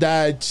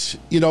that,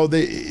 you know,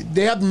 they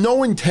have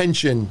no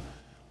intention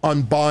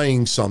on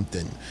buying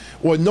something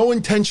or no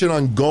intention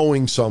on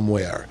going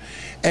somewhere.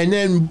 And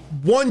then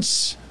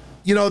once,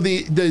 you know,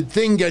 the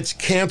thing gets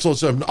canceled,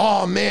 so,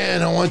 oh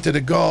man, I wanted to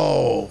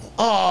go.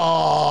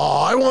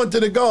 Oh, I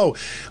wanted to go.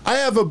 I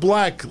have a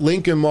black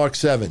Lincoln Mark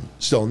 7,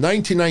 still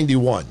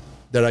 1991,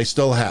 that I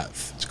still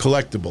have. It's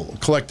collectible, a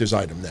collector's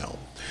item now.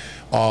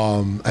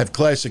 I have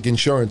classic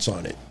insurance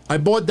on it. I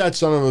bought that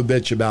son of a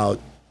bitch about,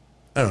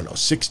 I don't know,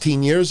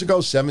 16 years ago,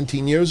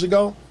 17 years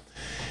ago.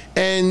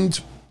 And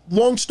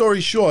long story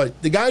short,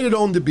 the guy that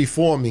owned it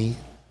before me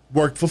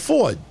worked for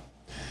Ford.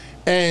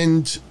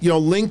 And, you know,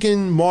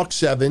 Lincoln Mark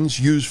 7s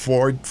use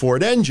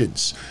Ford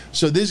engines.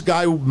 So this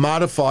guy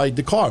modified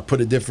the car, put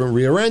a different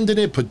rear end in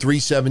it, put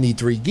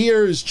 373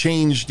 gears,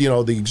 changed, you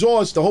know, the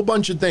exhaust, a whole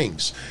bunch of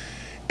things.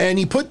 And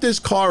he put this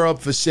car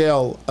up for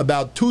sale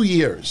about 2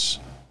 years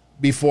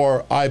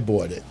before I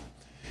bought it.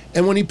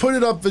 And when he put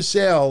it up for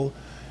sale,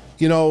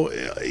 you know,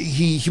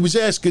 he was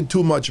asking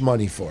too much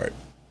money for it.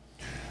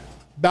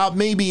 About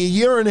maybe a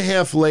year and a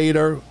half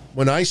later,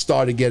 when I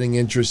started getting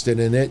interested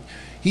in it,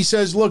 he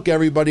says, look,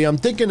 everybody, I'm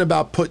thinking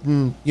about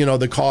putting, you know,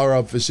 the car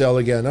up for sale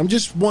again. I'm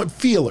just want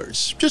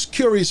feelers. Just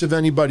curious if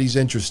anybody's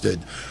interested.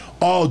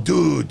 Oh,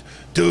 dude,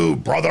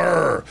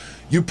 brother,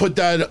 you put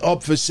that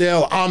up for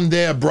sale. I'm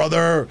there,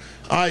 brother.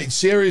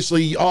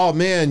 Seriously, oh,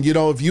 man, you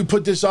know, if you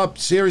put this up,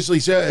 seriously,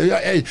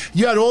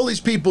 you had all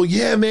these people.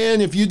 Yeah, man,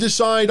 if you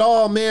decide,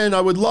 oh, man,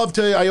 I would love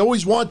to. I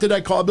always wanted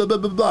that car, blah, blah,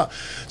 blah, blah.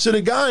 So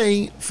the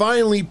guy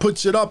finally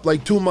puts it up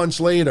like 2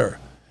 months later.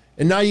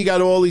 And now you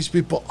got all these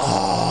people,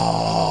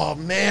 oh,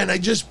 man, I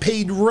just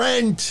paid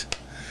rent.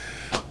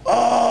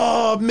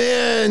 Oh,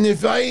 man,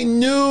 if I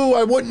knew,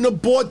 I wouldn't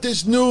have bought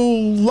this new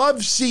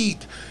love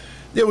seat.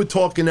 They were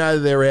talking out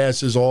of their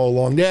asses all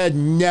along. They had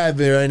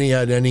never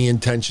had any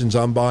intentions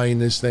on buying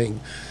this thing.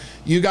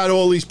 You got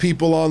all these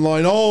people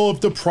online, oh,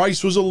 if the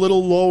price was a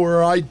little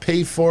lower, I'd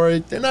pay for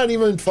it. They're not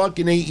even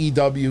fucking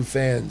AEW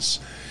fans.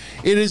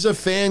 It is a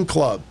fan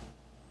club.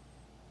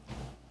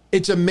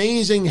 It's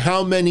amazing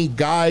how many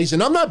guys,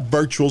 and I'm not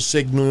virtual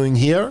signaling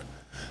here.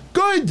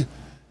 Good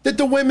that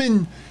the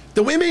women,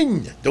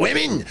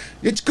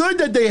 it's good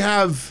that they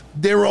have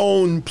their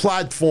own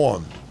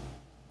platform.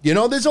 You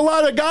know, there's a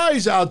lot of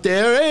guys out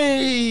there.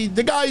 Hey,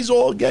 the guys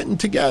all getting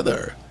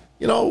together.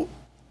 You know,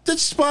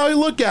 that's how I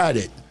look at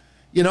it.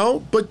 You know,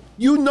 but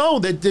you know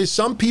that there's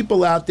some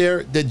people out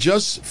there that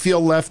just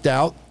feel left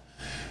out.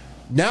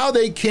 Now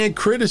they can't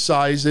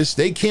criticize this.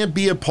 They can't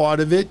be a part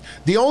of it.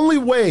 The only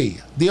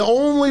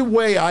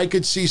way I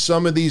could see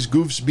some of these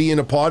goofs being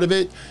a part of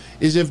it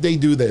is if they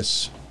do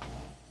this.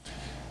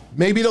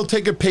 Maybe they'll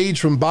take a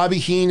page from Bobby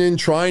Heenan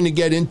trying to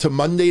get into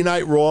Monday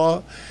Night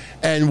Raw,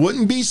 and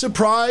wouldn't be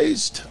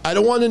surprised. I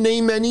don't want to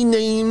name any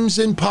names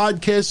in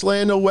podcast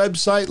land or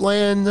website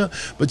land,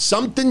 but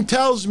something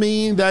tells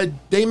me that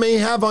they may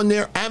have on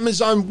their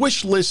Amazon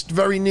wish list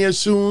very near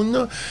soon,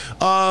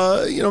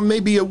 you know,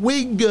 maybe a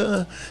wig,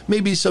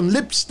 maybe some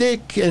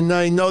lipstick, and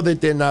I know that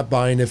they're not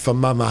buying it for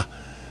mama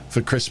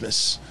for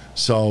Christmas.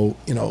 So,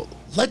 you know,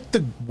 let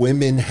the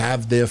women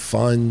have their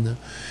fun.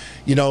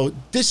 You know,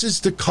 this is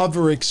to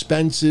cover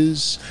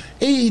expenses.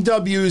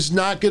 AEW is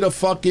not going to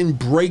fucking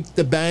break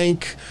the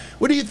bank.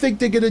 What do you think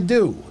they're going to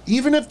do?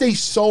 Even if they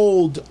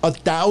sold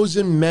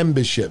 1,000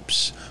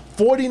 memberships,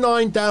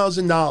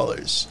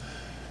 $49,000,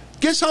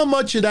 guess how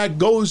much of that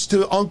goes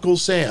to Uncle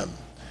Sam?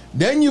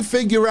 Then you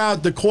figure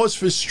out the cost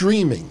for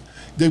streaming,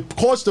 the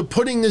cost of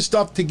putting this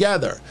stuff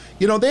together.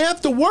 You know, they have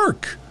to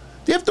work.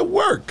 They have to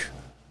work.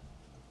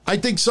 I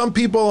think some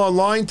people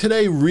online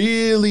today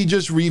really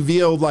just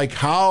revealed like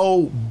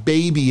how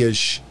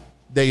babyish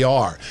they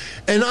are.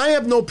 And I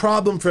have no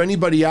problem for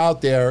anybody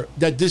out there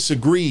that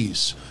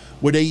disagrees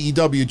with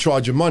AEW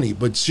charging money,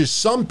 but it's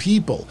just some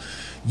people,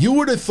 you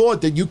would have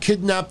thought that you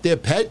kidnapped their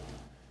pet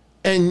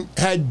and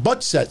had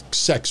butt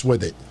sex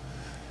with it.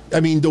 I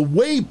mean, the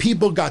way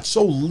people got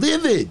so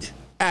livid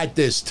at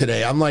this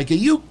today, I'm like, are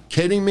you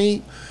kidding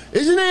me?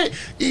 Isn't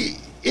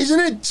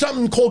it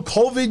something called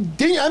COVID?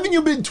 Haven't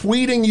you been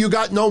tweeting you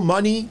got no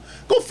money?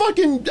 Go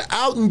fucking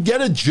out and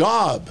get a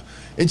job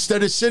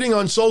instead of sitting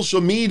on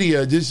social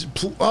media.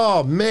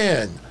 Oh,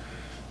 man.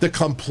 The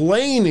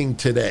complaining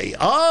today.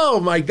 Oh,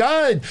 my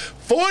God.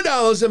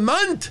 $4 a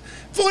month.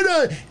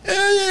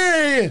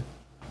 $4.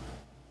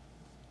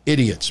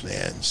 Idiots,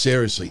 man.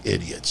 Seriously,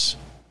 idiots.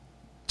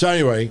 So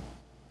anyway,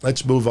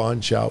 let's move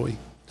on, shall we?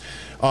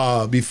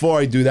 Before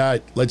I do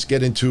that, let's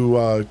get into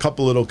a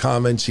couple little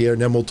comments here,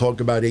 and then we'll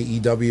talk about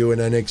AEW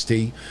and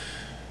NXT.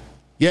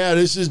 Yeah,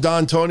 this is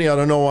Don Tony. I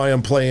don't know why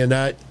I'm playing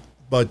that,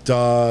 but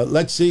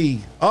let's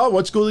see. Oh,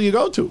 what school do you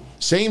go to?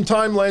 Same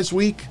time last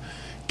week.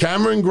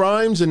 Cameron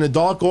Grimes and the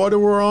Dark Order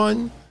were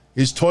on.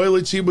 His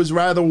toilet seat was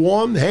rather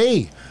warm.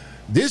 Hey,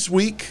 this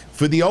week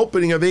for the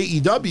opening of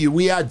AEW,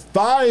 we had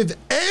 5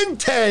 and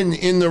 10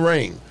 in the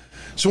ring.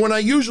 So when I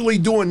usually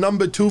do a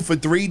number 2 for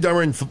 3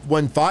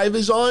 when 5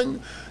 is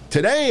on,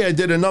 today I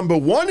did a number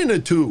 1 and a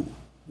 2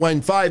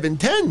 when 5 and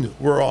 10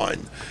 were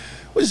on.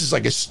 What is this,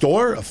 like a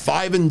store, a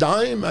 5 and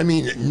dime? I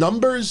mean,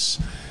 numbers.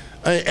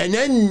 And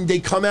then they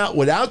come out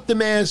without the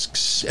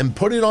masks and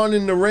put it on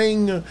in the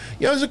ring. You know,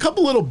 there's a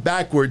couple little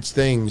backwards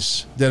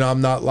things that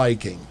I'm not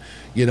liking.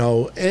 You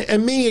know,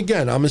 and me,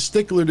 again, I'm a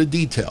stickler to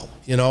detail,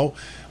 you know.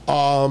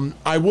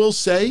 I will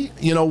say,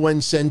 you know,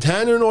 when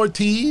Santana and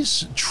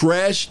Ortiz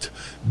trashed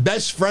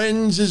Best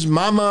Friends'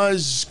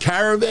 Mama's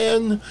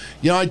Caravan,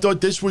 you know, I thought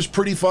this was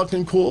pretty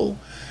fucking cool.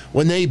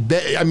 When they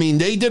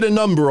did a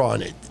number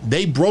on it.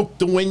 They broke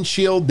the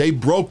windshield, they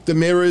broke the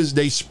mirrors,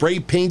 they spray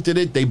painted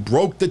it, they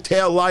broke the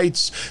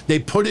taillights, they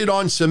put it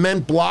on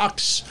cement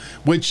blocks,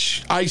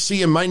 which I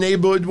see in my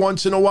neighborhood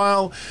once in a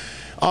while.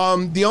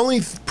 The only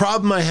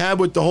problem I have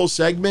with the whole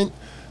segment,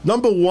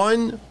 number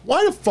one,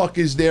 why the fuck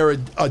is there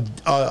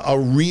a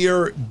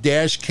rear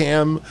dash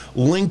cam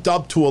linked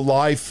up to a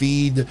live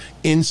feed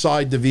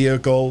inside the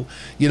vehicle?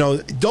 You know,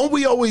 don't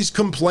we always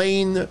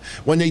complain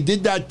when they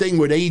did that thing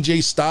with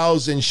AJ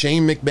Styles and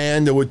Shane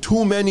McMahon, there were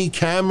too many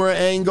camera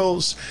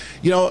angles?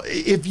 You know,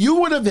 if you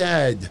would have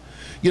had,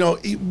 you know,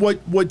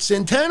 what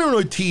Santana and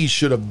Ortiz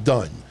should have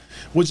done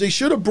was they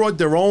should have brought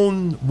their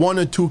own 1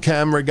 or 2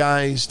 camera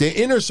guys, their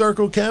inner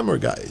circle camera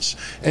guys,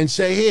 and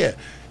say, here,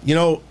 you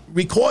know,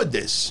 record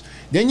this.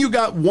 Then you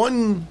got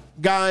one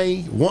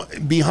guy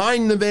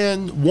behind the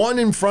van, one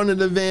in front of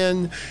the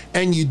van,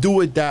 and you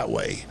do it that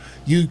way.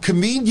 You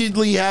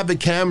conveniently have a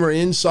camera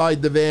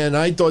inside the van.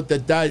 I thought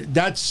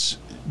that's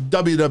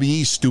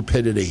WWE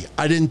stupidity.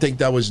 I didn't think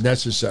that was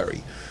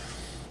necessary.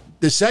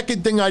 The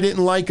second thing I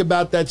didn't like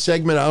about that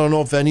segment, I don't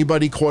know if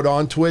anybody caught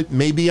on to it.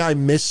 Maybe I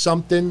missed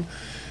something.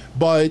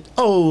 But,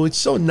 oh, it's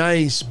so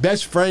nice.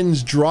 Best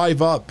friends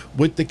drive up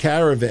with the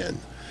caravan.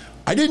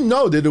 I didn't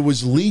know that it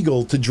was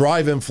legal to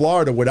drive in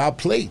Florida without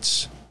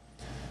plates.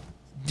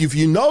 If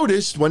you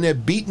noticed, when they're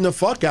beating the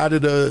fuck out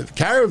of the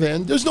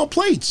caravan, there's no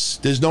plates.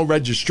 There's no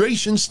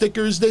registration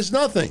stickers. There's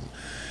nothing.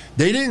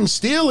 They didn't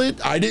steal it.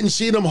 I didn't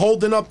see them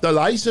holding up the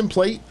license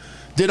plate.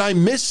 Did I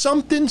miss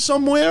something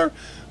somewhere?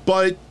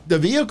 But the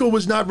vehicle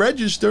was not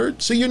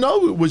registered. So you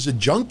know it was a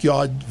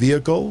junkyard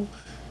vehicle.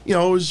 You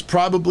know, it was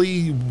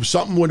probably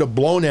something with a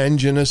blown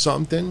engine or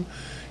something.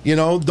 You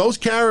know, those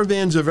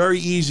caravans are very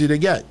easy to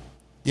get.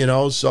 You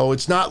know, so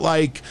it's not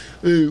like,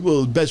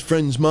 well, best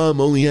friend's mom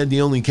only had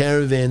the only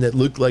caravan that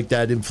looked like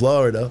that in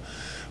Florida.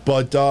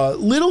 But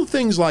little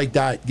things like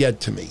that get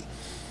to me.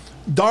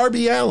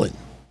 Darby Allin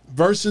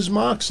versus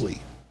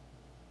Moxley.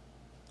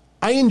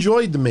 I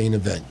enjoyed the main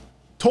event.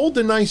 Told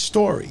a nice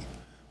story.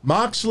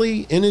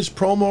 Moxley, in his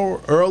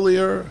promo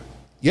earlier,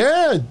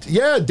 yeah,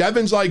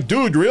 Devin's like,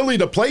 dude, really,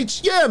 the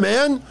plates? Yeah,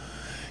 man.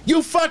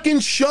 You fucking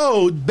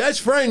showed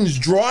best friends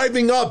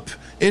driving up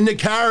in the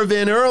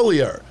caravan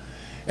earlier.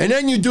 And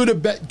then you do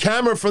the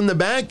camera from the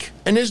back,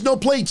 and there's no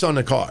plates on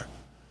the car.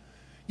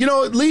 You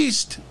know, at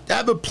least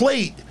have a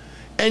plate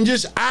and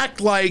just act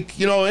like,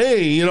 you know,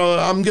 hey, you know,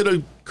 I'm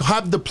going to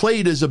have the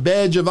plate as a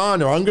badge of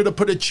honor. I'm going to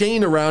put a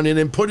chain around it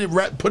and put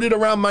it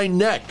around my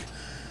neck.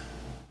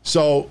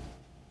 So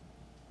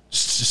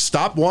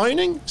stop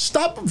whining,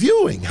 stop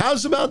viewing.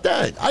 How's about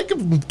that? I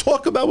can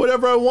talk about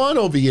whatever I want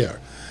over here.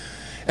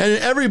 And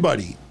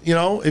everybody, you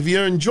know, if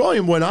you're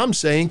enjoying what I'm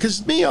saying,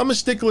 because me, I'm a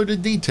stickler to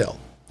detail,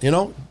 you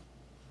know,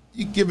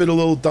 you give it a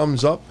little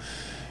thumbs up.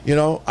 You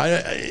know,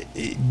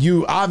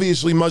 you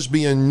obviously must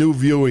be a new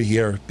viewer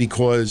here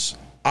because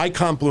I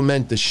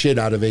compliment the shit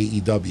out of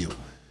AEW,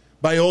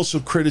 but I also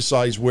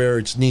criticize where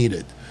it's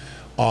needed.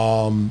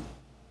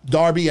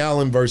 Darby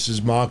Allin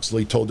versus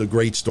Moxley told a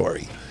great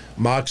story.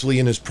 Moxley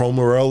in his promo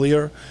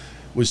earlier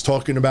was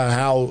talking about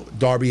how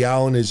Darby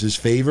Allin is his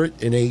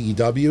favorite in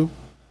AEW.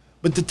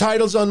 But the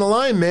title's on the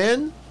line,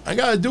 man. I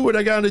got to do what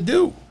I got to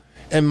do.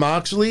 And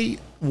Moxley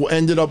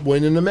ended up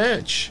winning the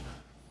match.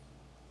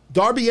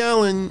 Darby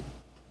Allin,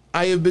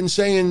 I have been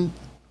saying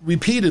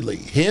repeatedly,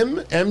 him,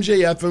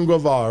 MJF, and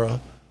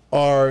Guevara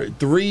are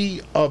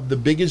three of the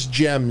biggest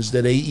gems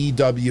that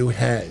AEW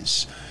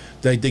has.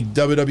 That I think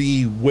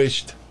WWE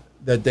wished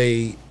that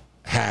they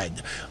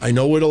had. I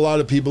know what a lot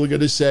of people are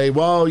going to say.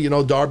 Well, you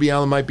know, Darby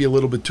Allin might be a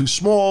little bit too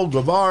small.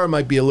 Guevara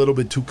might be a little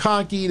bit too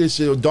cocky.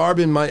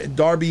 Darby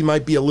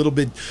might be a little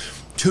bit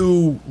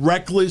too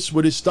reckless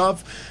with his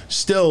stuff.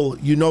 Still,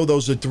 you know,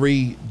 those are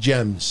three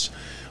gems.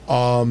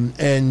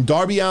 And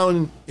Darby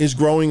Allin is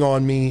growing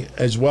on me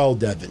as well,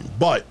 Devin.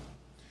 But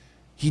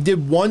he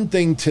did one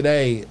thing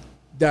today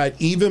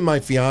that even my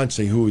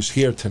fiance, who is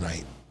here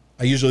tonight,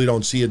 I usually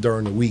don't see her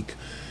during the week,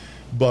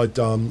 but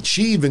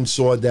she even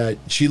saw that.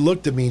 She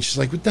looked at me and she's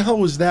like, what the hell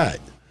was that?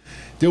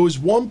 There was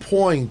one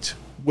point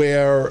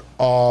where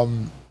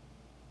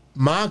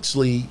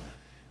Moxley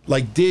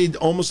did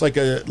almost like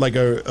a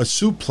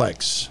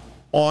suplex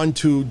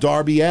onto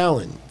Darby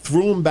Allin,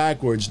 threw him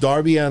backwards.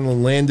 Darby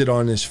Allin landed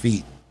on his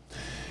feet.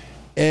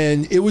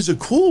 And it was a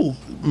cool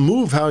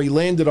move how he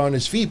landed on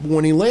his feet. But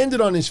when he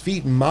landed on his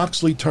feet and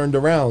Moxley turned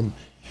around,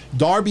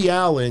 Darby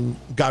Allin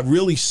got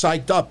really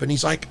psyched up and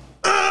he's like,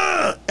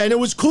 ah! And it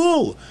was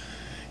cool.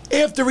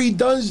 After he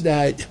does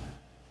that,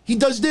 he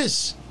does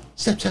this.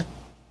 Step, step,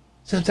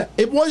 step, step.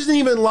 It wasn't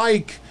even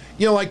like,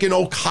 you know, like an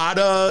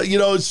Okada, you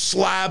know,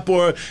 slap,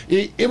 or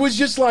it was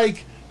just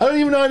like, I don't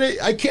even know how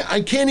to,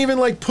 I can't even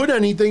like put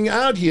anything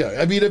out here.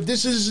 I mean, if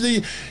this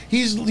is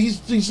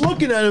he's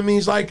looking at him and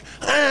he's like,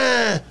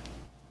 ah.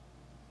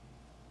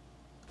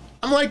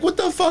 I'm like, what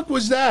the fuck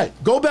was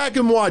that? Go back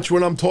and watch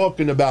what I'm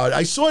talking about.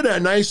 I saw that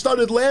and I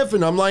started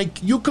laughing. I'm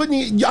like, I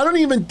don't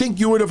even think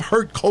you would have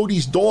hurt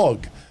Cody's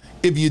dog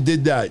if you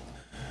did that.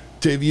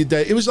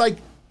 It was like,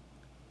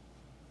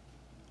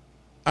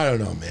 I don't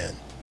know, man.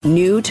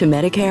 New to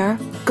Medicare?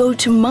 Go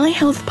to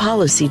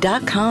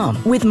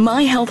myhealthpolicy.com. With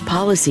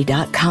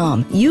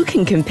myhealthpolicy.com, you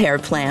can compare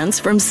plans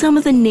from some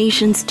of the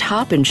nation's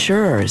top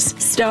insurers.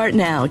 Start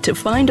now to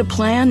find a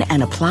plan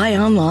and apply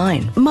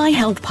online.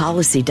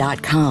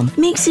 myhealthpolicy.com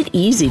makes it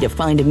easy to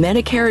find a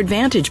Medicare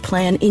Advantage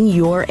plan in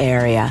your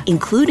area,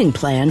 including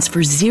plans for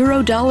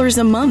 $0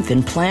 a month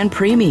in plan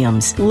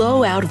premiums,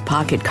 low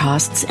out-of-pocket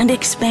costs, and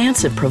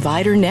expansive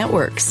provider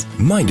networks.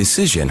 My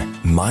decision,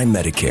 my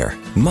Medicare.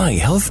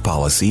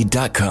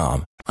 myhealthpolicy.com.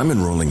 I'm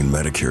enrolling in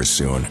Medicare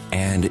soon,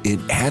 and it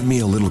had me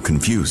a little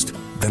confused.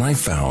 Then I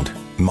found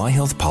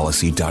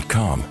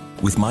myhealthpolicy.com.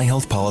 With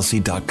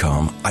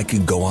myhealthpolicy.com, I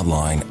could go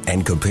online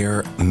and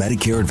compare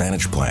Medicare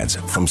Advantage plans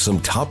from some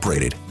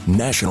top-rated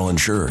national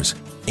insurers,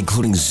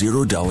 including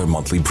 $0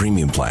 monthly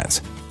premium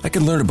plans. I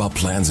can learn about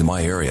plans in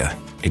my area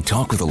and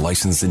talk with a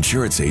licensed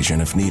insurance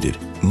agent if needed.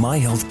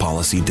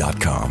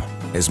 myhealthpolicy.com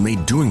has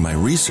made doing my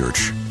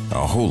research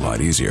a whole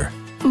lot easier.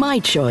 My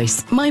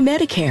choice, my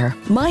Medicare,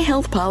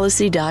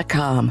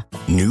 myhealthpolicy.com.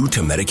 New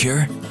to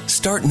Medicare?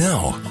 Start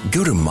now.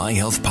 Go to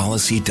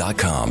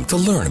myhealthpolicy.com to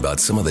learn about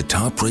some of the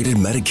top-rated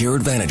Medicare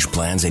Advantage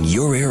plans in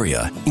your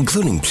area,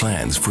 including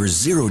plans for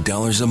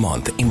 $0 a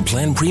month in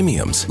plan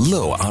premiums,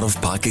 low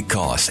out-of-pocket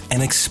costs,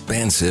 and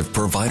expansive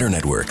provider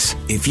networks.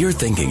 If you're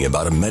thinking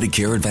about a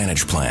Medicare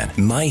Advantage plan,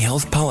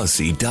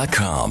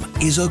 myhealthpolicy.com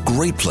is a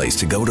great place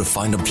to go to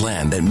find a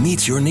plan that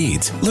meets your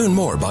needs. Learn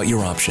more about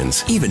your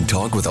options. Even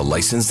talk with a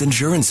licensed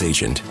insurance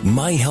agent.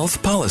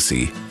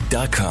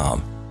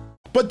 myhealthpolicy.com.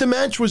 But the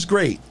match was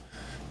great.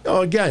 You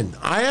know, again,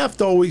 I have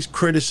to always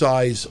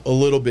criticize a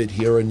little bit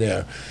here and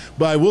there.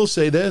 But I will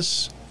say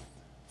this,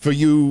 for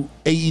you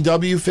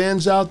AEW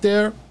fans out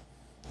there,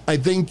 I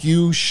think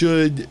you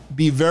should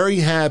be very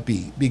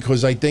happy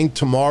because I think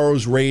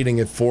tomorrow's rating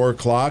at 4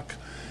 o'clock,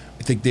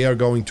 I think they are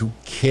going to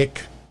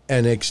kick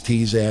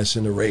NXT's ass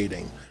in the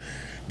rating.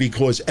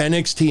 Because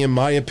NXT, in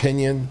my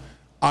opinion,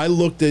 I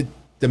looked at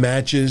the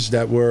matches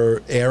that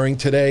were airing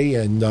today,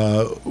 and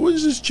what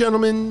does this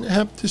gentleman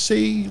have to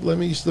say? Let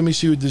me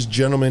see what this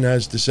gentleman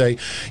has to say.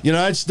 You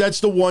know,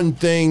 that's the one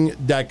thing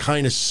that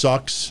kind of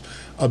sucks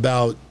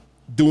about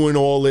doing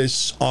all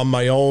this on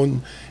my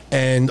own.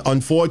 And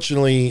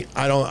unfortunately,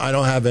 I don't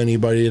have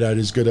anybody that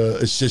is going to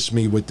assist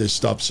me with this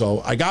stuff, so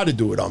I got to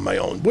do it on my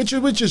own, which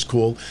is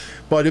cool.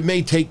 But it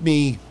may take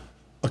me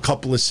a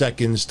couple of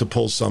seconds to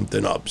pull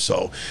something up.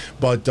 So,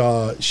 but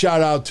shout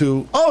out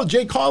to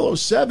J.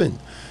 Carlos 7.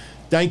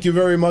 Thank you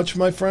very much,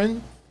 my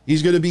friend.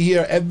 He's going to be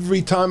here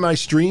every time I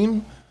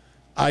stream.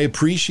 I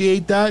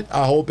appreciate that.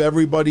 I hope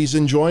everybody's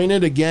enjoying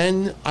it.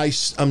 Again,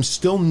 I'm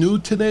still new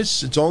to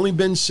this. It's only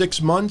been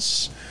 6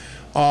 months.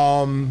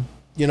 You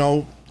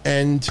know,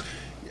 and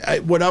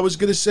what I was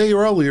going to say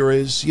earlier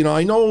is, you know,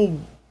 I know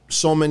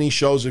so many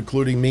shows,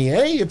 including me,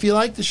 hey, if you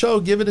like the show,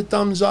 give it a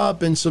thumbs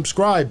up and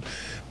subscribe.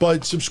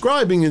 But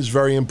subscribing is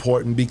very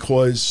important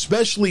because,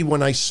 especially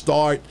when I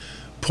start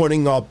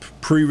putting up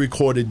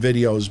pre-recorded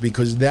videos,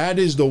 because that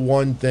is the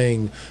one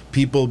thing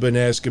people have been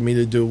asking me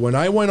to do. When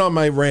I went on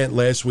my rant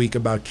last week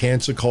about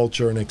cancer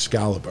culture and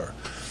Excalibur,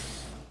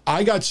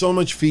 I got so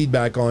much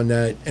feedback on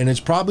that, and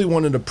it's probably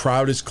one of the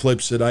proudest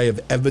clips that I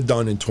have ever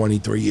done in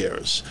 23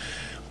 years.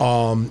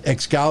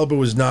 Excalibur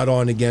was not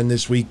on again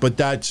this week, but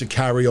that's a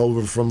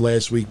carryover from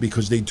last week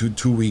because they do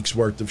 2 weeks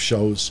worth of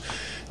shows.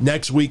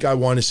 Next week, I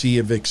want to see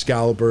if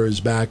Excalibur is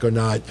back or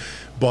not.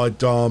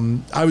 But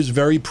I was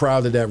very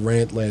proud of that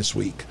rant last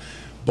week.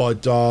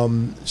 But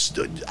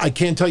I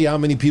can't tell you how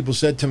many people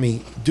said to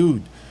me,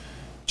 dude,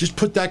 just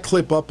put that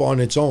clip up on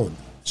its own.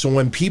 So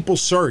when people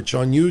search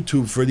on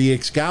YouTube for the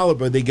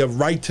Excalibur, they get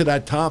right to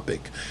that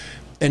topic.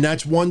 And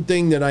that's one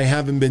thing that I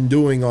haven't been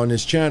doing on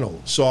this channel.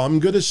 So I'm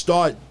going to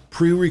start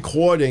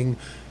pre-recording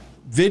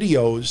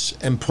videos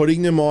and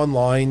putting them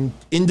online,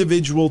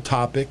 individual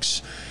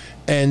topics.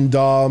 And,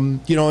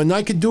 and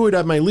I could do it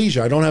at my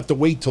leisure. I don't have to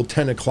wait till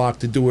 10 o'clock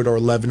to do it or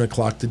 11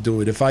 o'clock to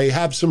do it. If I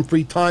have some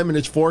free time and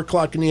it's 4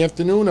 o'clock in the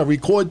afternoon, I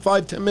record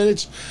 5-10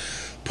 minutes,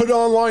 put it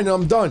online, and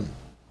I'm done.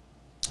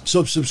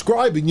 So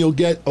subscribing, you'll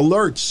get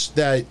alerts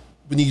that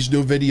when these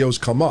new videos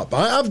come up.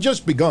 I've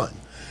just begun,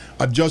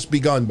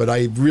 but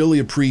I really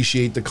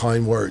appreciate the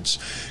kind words.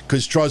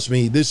 Because trust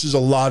me, this is a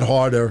lot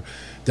harder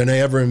than I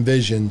ever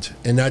envisioned.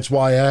 And that's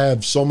why I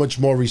have so much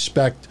more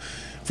respect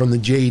from the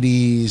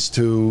JDs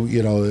to,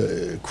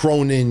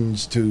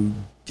 Cronins to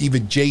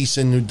even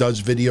Jason, who does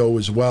video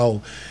as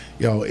well.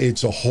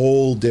 It's a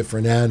whole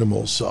different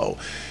animal. So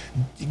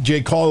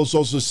Jay Carlos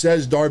also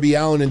says Darby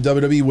Allin and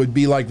WWE would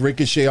be like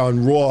Ricochet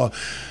on Raw.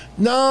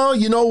 No,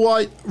 you know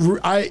what?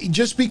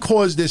 Just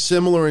because they're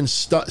similar in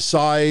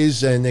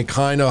size and they're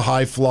kind of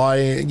high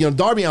flying.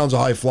 Darby Allin's a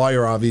high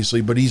flyer,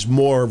 obviously, but he's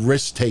more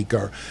risk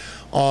taker.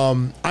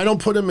 I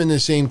don't put him in the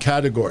same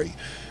category.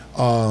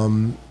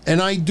 And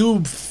I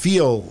do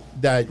feel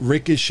that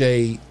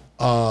Ricochet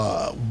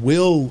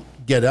will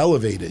get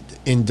elevated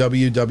in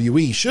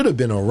WWE. Should have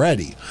been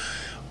already.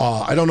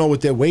 I don't know what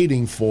they're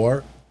waiting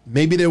for.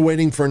 Maybe they're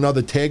waiting for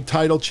another tag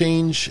title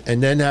change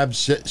and then have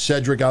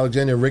Cedric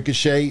Alexander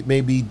Ricochet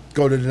maybe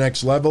go to the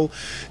next level.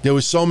 There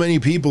was so many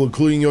people,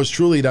 including yours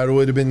truly, that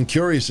would have been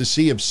curious to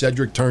see if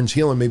Cedric turns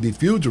heel and maybe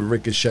feuds with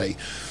Ricochet.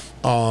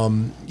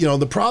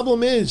 The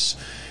problem is,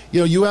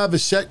 you have a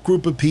set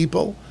group of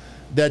people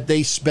that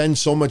they spend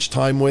so much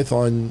time with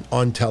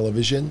on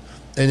television,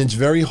 and it's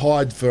very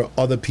hard for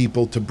other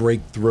people to break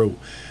through.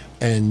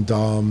 And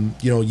and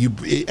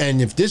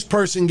if this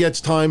person gets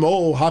time,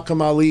 how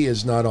come Ali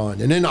is not on?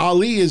 And then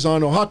Ali is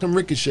on, how come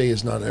Ricochet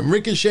is not on? And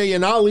Ricochet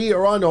and Ali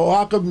are on,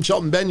 how come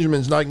Shelton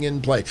Benjamin's not getting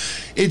play?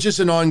 It's just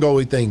an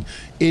ongoing thing.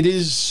 It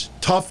is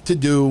tough to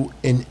do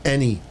in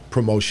any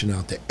promotion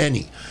out there,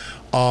 any.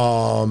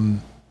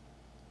 And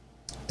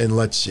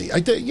let's see.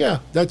 I think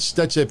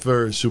that's it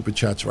for Super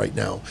Chats right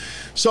now.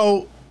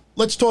 So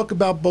let's talk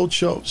about both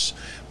shows.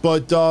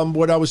 But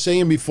what I was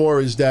saying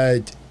before is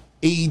that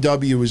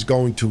AEW is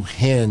going to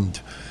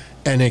hand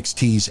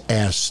NXT's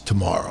ass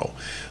tomorrow.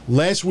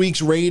 Last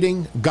week's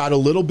rating got a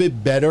little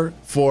bit better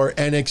for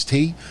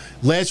NXT.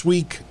 Last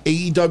week,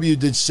 AEW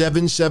did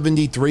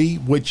 773,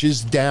 which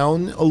is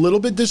down. A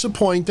little bit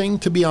disappointing,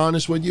 to be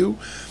honest with you.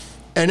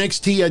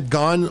 NXT had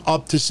gone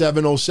up to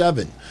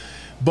 707.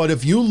 But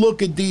if you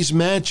look at these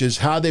matches,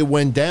 how they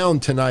went down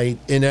tonight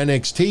in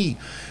NXT,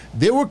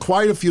 there were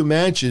quite a few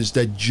matches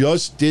that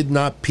just did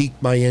not pique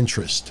my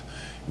interest.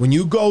 When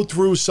you go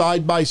through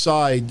side by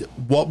side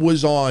what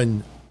was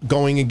on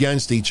going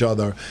against each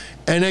other,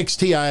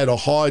 NXT, I had a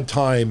hard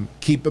time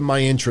keeping my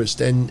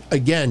interest. And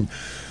again,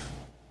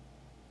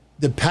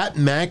 the Pat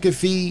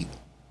McAfee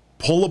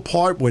pull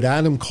apart with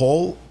Adam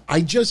Cole,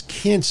 I just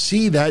can't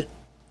see that,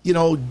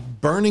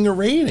 burning a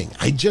rating.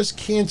 I just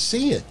can't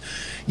see it.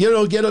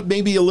 Get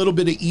maybe a little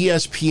bit of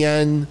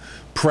ESPN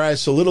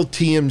press, a little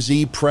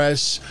TMZ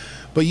press.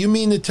 But you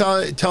mean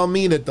to tell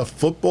me that the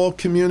football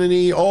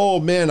community, oh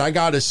man, I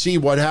got to see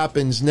what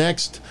happens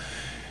next?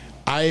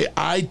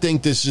 I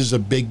think this is a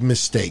big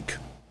mistake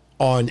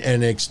on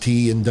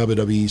NXT and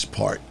WWE's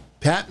part.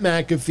 Pat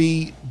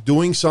McAfee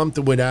doing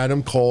something with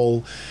Adam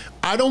Cole.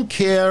 I don't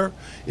care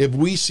if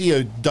we see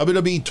a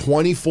WWE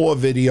 24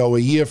 video a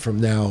year from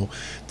now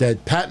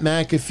that Pat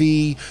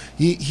McAfee,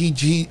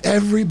 he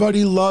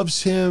everybody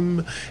loves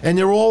him and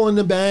they're all in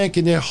the back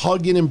and they're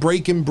hugging and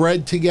breaking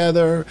bread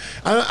together.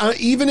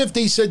 Even if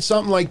they said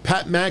something like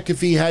Pat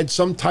McAfee had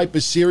some type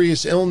of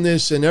serious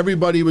illness and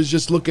everybody was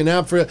just looking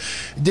out for it,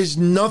 there's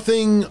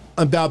nothing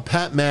about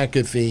Pat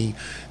McAfee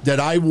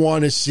that I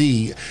want to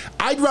see.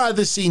 I'd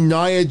rather see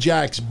Nia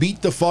Jax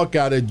beat the fuck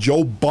out of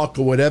Joe Buck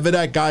or whatever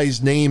that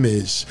guy's name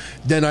is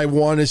than I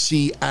want to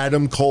see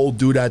Adam Cole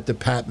do that to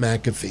Pat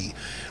McAfee.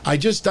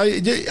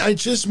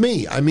 It's just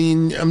me. I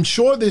mean, I'm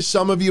sure there's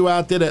some of you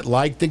out there that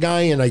like the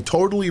guy, and I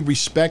totally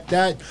respect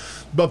that.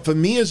 But for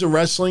me as a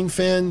wrestling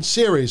fan,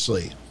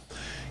 seriously,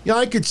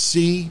 I could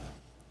see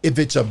if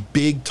it's a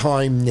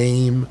big-time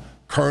name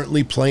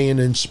currently playing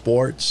in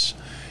sports,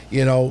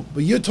 but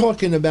you're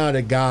talking about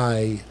a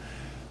guy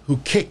who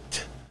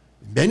kicked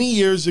many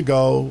years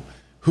ago,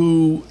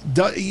 who,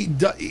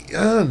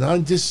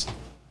 just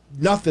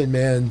nothing,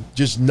 man,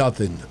 just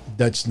nothing.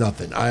 That's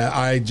nothing.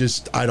 I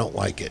don't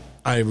like it.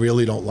 I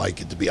really don't like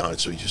it, to be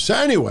honest with you. So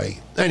anyway,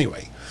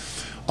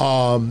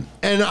 and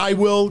I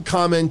will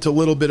comment a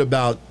little bit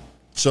about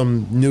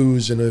some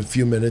news in a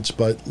few minutes,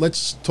 but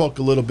let's talk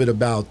a little bit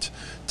about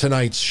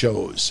tonight's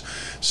shows.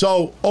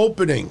 So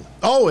opening.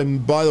 Oh,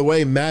 and by the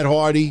way, Matt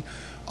Hardy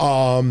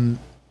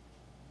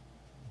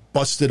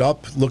busted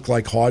up, looked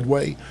like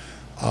Hardway.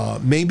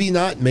 Maybe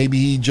not. Maybe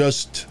he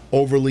just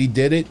overly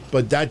did it.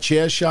 But that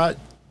chair shot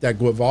that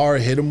Guevara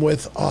hit him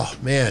with, oh,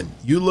 man,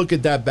 you look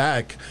at that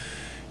back,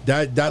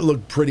 that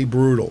looked pretty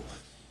brutal.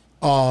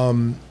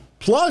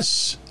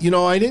 Plus,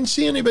 I didn't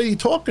see anybody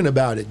talking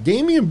about it.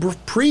 Damian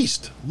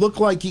Priest looked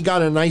like he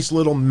got a nice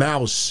little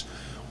mouse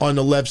on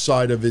the left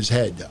side of his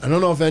head. I don't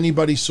know if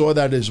anybody saw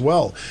that as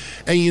well.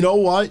 And you know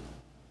what?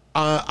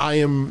 I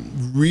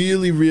am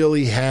really,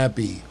 really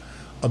happy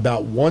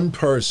about one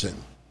person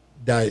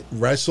that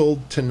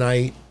wrestled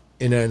tonight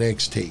in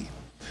NXT.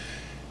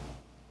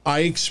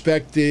 I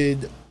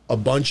expected a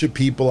bunch of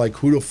people like,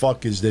 who the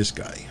fuck is this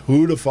guy?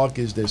 Who the fuck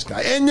is this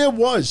guy? And there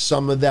was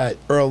some of that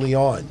early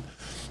on.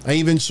 I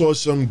even saw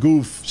some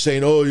goof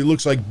saying, oh, he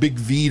looks like Big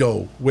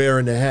Vito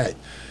wearing a hat.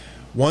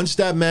 Once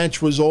that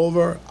match was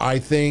over, I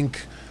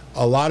think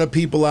a lot of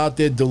people out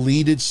there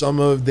deleted some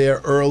of their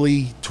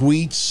early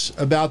tweets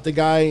about the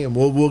guy, and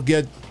we'll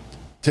get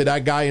to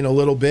that guy in a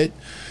little bit.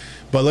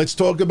 But let's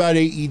talk about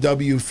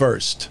AEW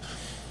first.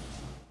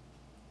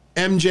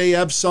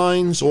 MJF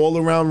signs all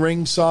around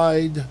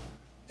ringside.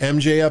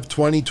 MJF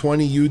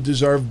 2020, you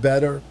deserve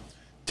better.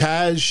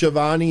 Taz,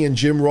 Shivani, and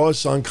Jim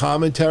Ross on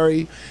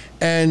commentary.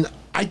 And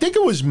I think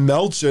it was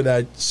Meltzer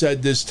that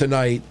said this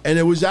tonight, and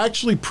it was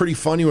actually pretty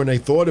funny when I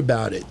thought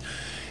about it.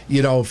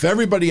 If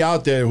everybody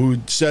out there who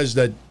says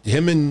that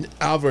him and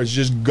Alvarez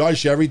just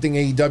gush everything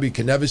AEW,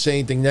 can never say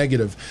anything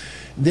negative,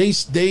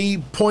 they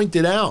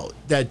pointed out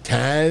that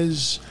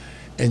Taz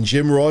and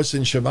Jim Ross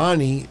and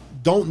Shivani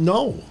don't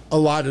know a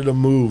lot of the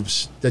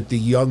moves that the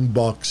Young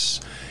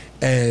Bucks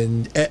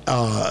and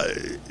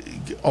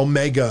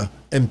Omega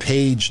and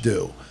Page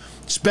do,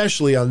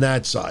 especially on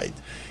that side.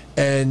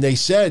 And they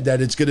said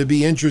that it's going to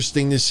be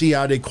interesting to see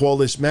how they call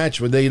this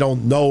match where they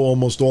don't know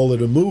almost all of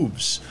the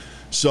moves.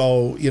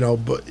 So,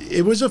 but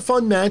it was a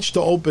fun match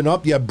to open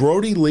up. You have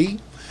Brody Lee,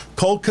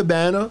 Colt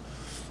Cabana,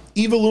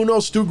 Evil Uno,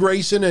 Stu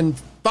Grayson, and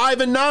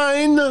 5 and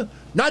 9,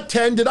 not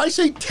 10. Did I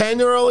say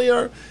 10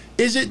 earlier?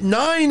 Is it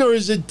 9 or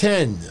is it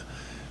 10?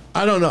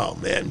 I don't know,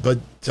 man. But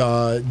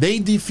they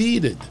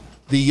defeated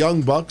the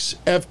Young Bucks,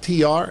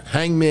 FTR,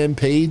 Hangman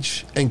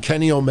Page, and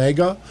Kenny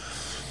Omega.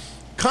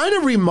 Kind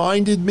of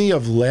reminded me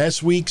of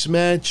last week's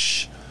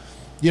match.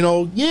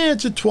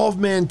 It's a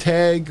 12-man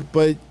tag,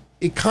 but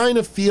it kind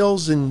of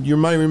feels, and you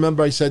might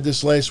remember I said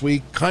this last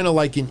week, kind of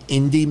like an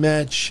indie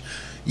match.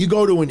 You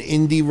go to an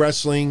indie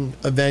wrestling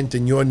event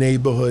in your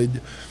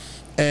neighborhood,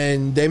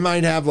 and they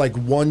might have like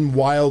one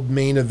wild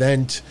main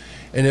event,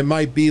 and it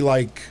might be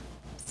like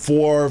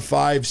 4,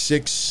 5,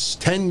 6,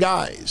 10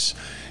 guys,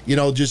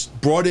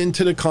 just brought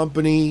into the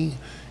company,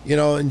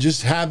 and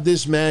just have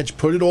this match,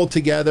 put it all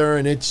together,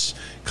 and it's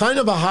kind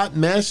of a hot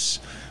mess,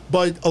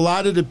 but a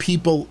lot of the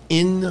people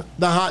in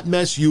the hot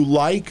mess you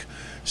like,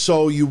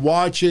 so you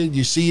watch it,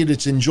 you see it,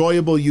 it's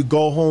enjoyable, you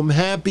go home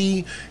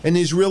happy, and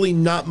there's really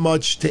not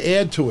much to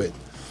add to it.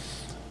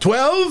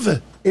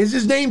 12? Is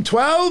his name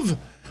 12?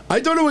 I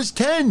thought it was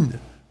 10,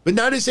 but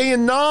now they're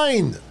saying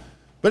 9.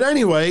 But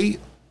anyway,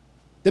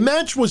 the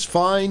match was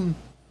fine.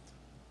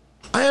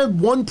 I had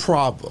one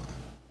problem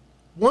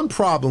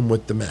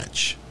with the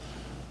match.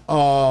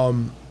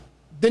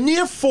 The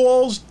near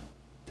falls,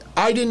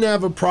 I didn't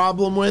have a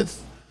problem with.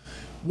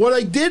 What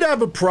I did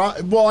have a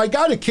problem, I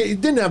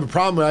didn't have a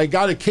problem with it. I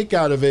got a kick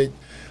out of it.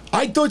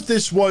 I thought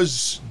this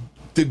was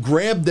the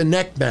grab the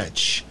neck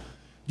match.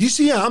 You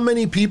see how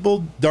many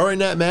people during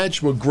that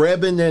match were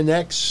grabbing their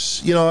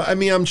necks?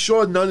 I'm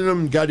sure none of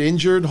them got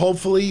injured,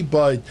 hopefully,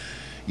 but,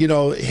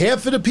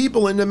 half of the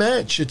people in the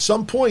match at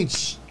some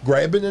points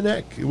grabbing the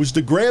neck. It was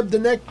the grab the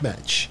neck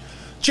match.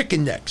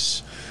 Chicken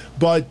necks.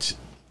 But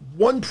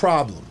one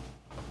problem.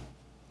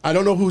 I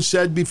don't know who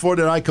said before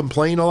that I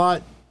complain a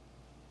lot.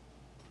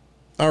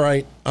 All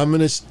right, I'm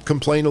going to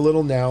complain a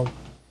little now.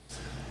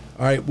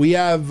 All right, we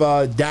have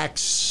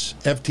Dax,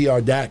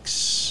 FTR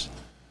Dax.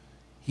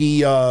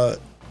 He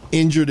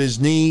injured his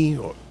knee.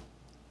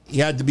 He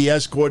had to be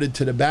escorted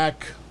to the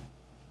back.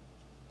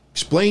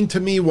 Explain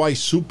to me why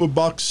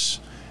Superbucks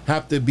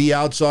have to be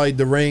outside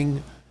the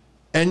ring,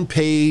 and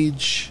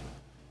Page,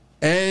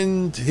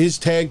 and his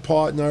tag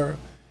partner,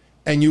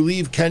 and you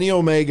leave Kenny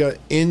Omega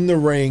in the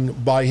ring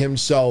by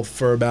himself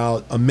for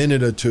about a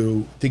minute or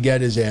two to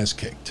get his ass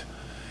kicked.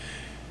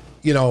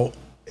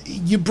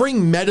 You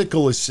bring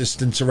medical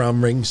assistants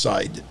around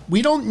ringside.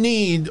 We don't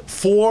need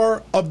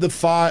 3 of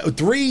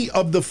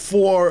the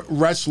 4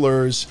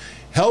 wrestlers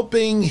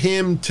helping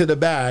him to the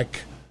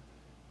back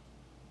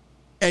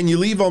and you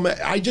leave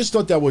Omega. I just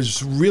thought that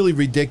was really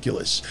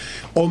ridiculous.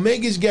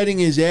 Omega's getting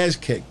his ass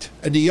kicked,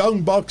 and the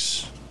Young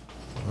Bucks,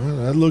 well,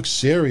 that looks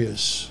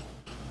serious.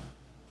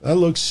 That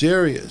looks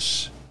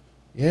serious.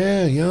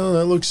 Yeah,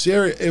 that looks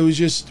serious. It was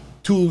just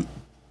too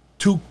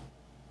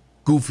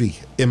goofy,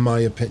 in my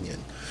opinion.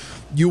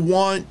 You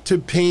want to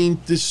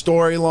paint the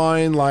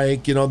storyline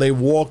like, they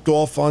walked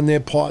off on their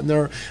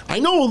partner. I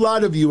know a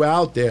lot of you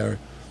out there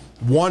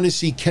want to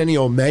see Kenny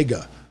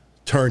Omega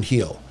turn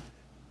heel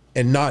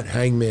and not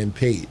Hangman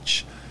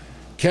Page.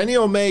 Kenny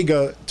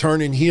Omega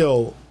turning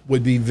heel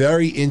would be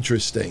very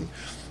interesting,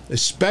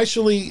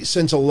 especially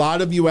since a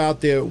lot of you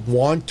out there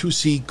want to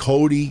see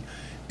Cody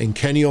and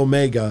Kenny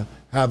Omega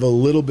have a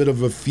little bit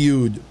of a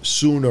feud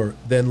sooner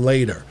than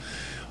later.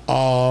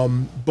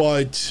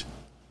 But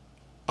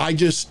I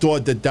just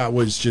thought that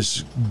was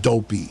just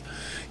dopey.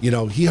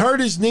 He hurt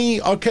his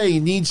knee. Okay, he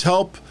needs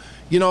help.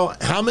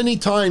 How many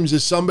times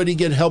does somebody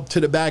get help to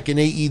the back in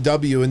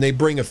AEW and they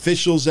bring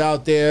officials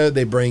out there,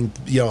 they bring,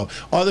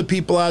 other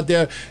people out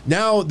there.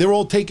 Now they're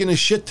all taking a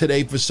shit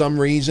today for some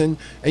reason,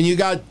 and you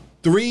got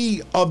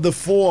 3 of the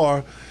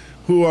 4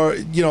 who are,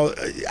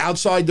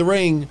 outside the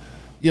ring,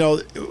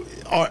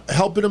 are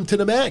helping them to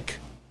the back.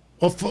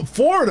 Or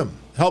 4 of them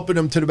helping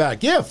him to the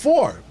back. Yeah,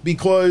 4,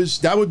 because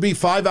that would be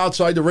 5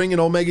 outside the ring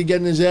and Omega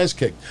getting his ass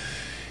kicked.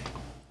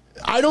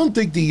 I don't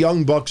think the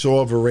Young Bucks are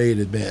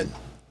overrated, man.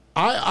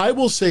 I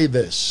will say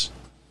this.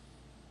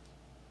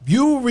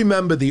 You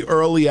remember the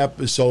early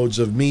episodes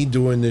of me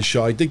doing this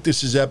show. I think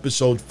this is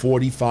episode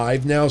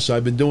 45 now, so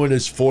I've been doing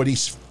this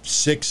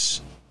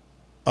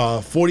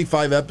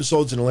 45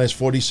 episodes in the last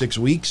 46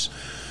 weeks.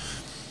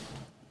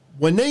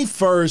 When they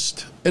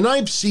first, and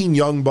I've seen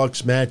Young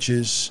Bucks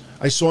matches.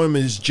 I saw them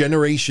as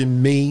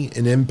Generation Me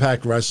in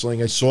Impact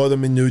Wrestling. I saw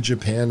them in New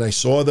Japan. I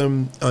saw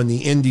them on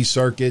the indie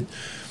circuit.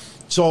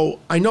 So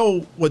I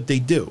know what they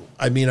do.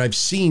 I mean, I've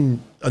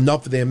seen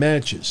enough of their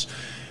matches.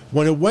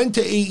 When it went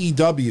to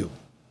AEW,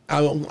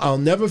 I'll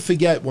never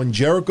forget when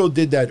Jericho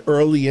did that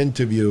early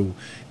interview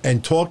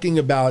and talking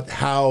about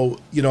how,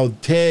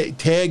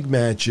 tag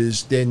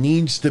matches, there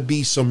needs to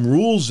be some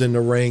rules in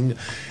the ring,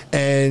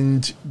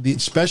 and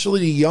especially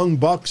the Young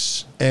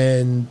Bucks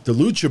and the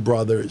Lucha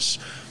Brothers,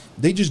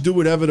 they just do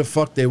whatever the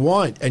fuck they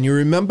want. And you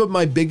remember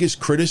my biggest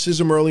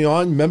criticism early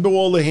on? Remember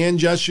all the hand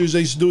gestures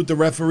they used to do with the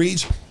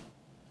referees?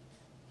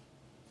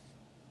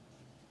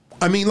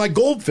 I mean, like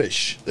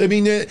goldfish. I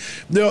mean,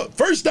 the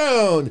first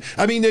down.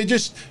 I mean,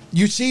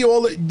 you see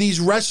all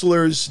these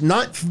wrestlers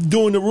not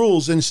doing the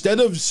rules. Instead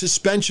of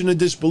suspension of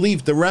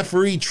disbelief, the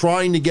referee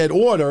trying to get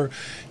order,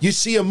 you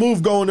see a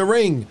move go in the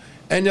ring,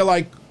 and they're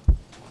like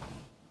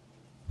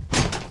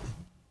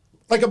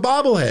a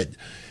bobblehead.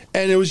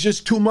 And it was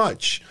just too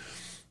much.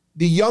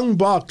 The Young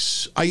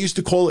Bucks, I used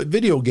to call it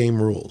video game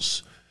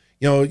rules.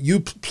 You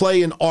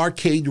play an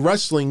arcade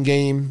wrestling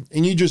game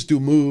and you just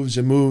do moves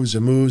and moves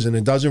and moves, and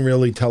it doesn't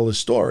really tell a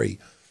story.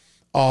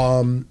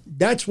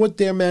 That's what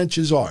their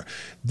matches are.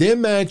 Their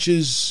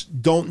matches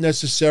don't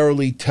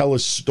necessarily tell a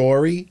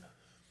story,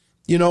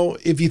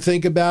 if you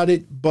think about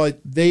it, but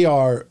they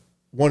are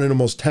one of the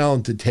most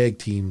talented tag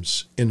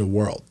teams in the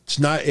world. It's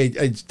not,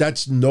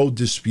 that's no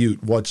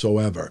dispute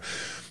whatsoever.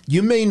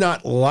 You may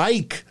not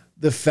like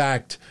the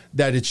fact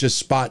that it's just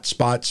spot,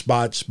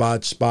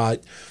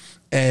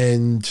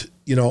 and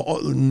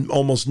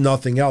almost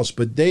nothing else,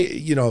 but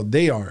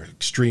they are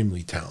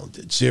extremely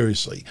talented,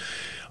 seriously.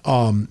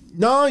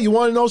 No, you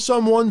want to know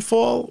something, one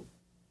fall?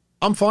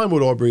 I'm fine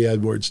with Aubrey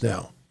Edwards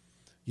now.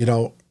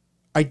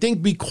 I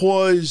think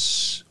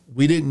because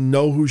we didn't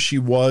know who she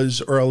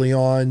was early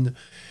on,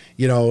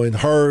 and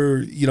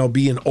her,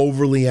 being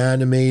overly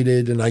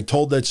animated. And I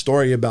told that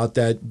story about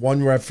that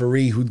one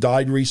referee who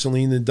died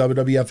recently in the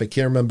WWF. I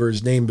can't remember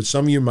his name, but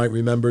some of you might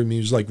remember him. He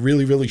was like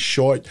really, really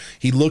short.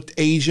 He looked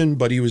Asian,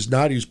 but he was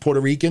not. He was Puerto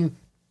Rican.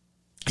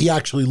 He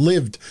actually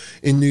lived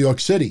in New York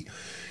City.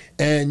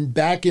 And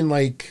back in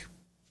like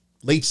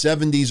late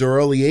 70s or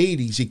early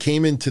 80s, he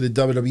came into the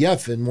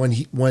WWF. And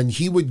when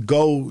he would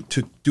go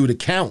to do the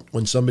count,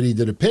 when somebody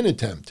did a pin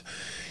attempt,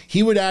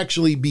 he would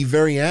actually be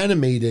very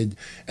animated,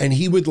 and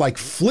he would like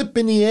flip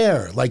in the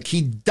air, like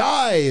he'd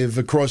dive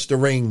across the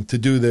ring to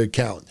do the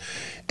count.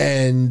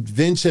 And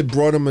Vince had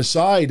brought him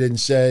aside and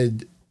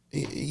said,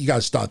 you got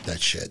to stop that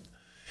shit.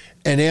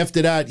 And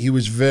after that, he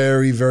was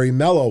very, very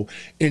mellow.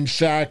 In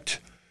fact,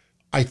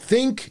 I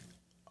think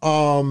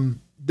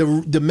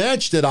the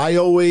match that I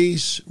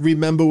always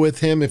remember with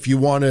him, if you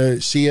want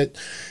to see it,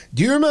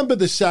 do you remember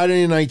the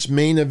Saturday Night's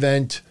Main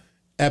Event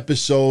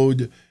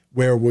episode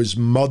where it was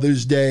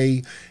Mother's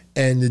Day?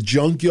 And the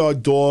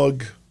Junkyard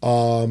Dog,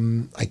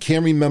 I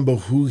can't remember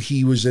who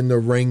he was in the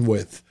ring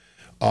with.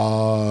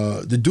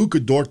 The Duke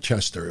of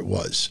Dorchester it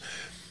was.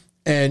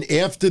 And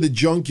after the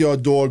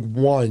Junkyard Dog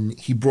won,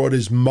 he brought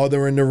his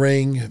mother in the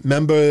ring.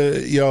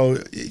 Remember,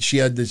 she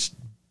had this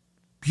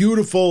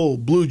beautiful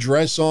blue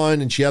dress on,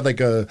 and she had like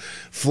a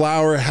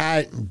flower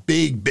hat and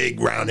big,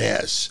 big round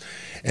ass.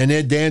 And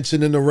they're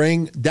dancing in the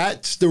ring.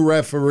 That's the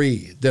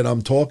referee that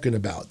I'm talking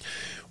about.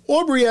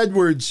 Aubrey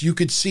Edwards, you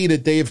could see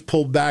that they have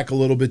pulled back a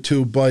little bit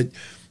too, but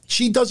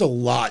she does a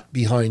lot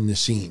behind the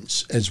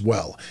scenes as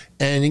well.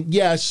 And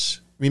yes,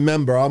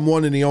 remember, I'm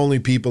one of the only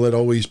people that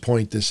always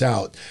point this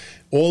out.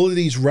 All of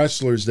these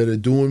wrestlers that are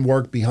doing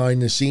work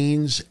behind the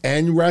scenes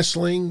and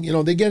wrestling, you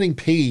know, they're getting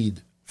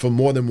paid for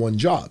more than one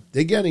job.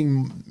 They're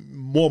getting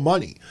more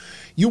money.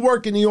 You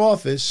work in the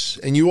office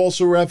and you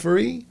also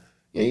referee,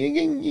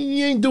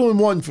 you ain't doing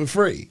one for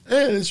free.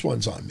 This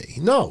one's on me.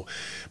 No.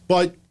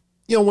 But,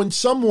 you know, when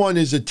someone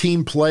is a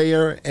team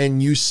player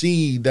and you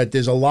see that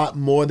there's a lot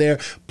more there,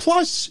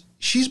 plus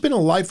she's been a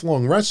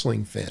lifelong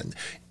wrestling fan.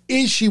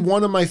 Is she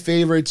one of my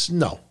favorites?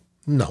 No,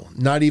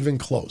 not even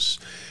close.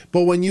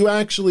 But when you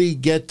actually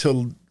get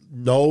to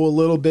know a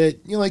little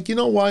bit, you're like, you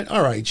know what?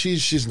 All right,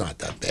 she's not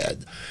that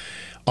bad.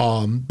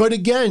 But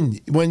again,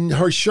 when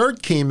her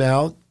shirt came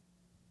out,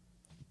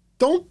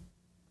 don't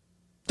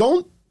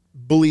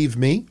believe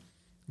me.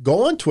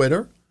 Go on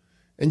Twitter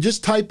and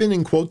just type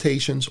in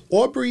quotations,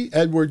 Aubrey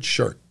Edwards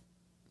shirt.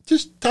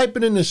 Just type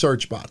it in the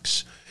search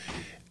box.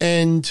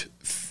 And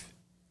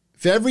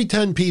for every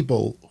 10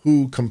 people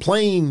who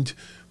complained,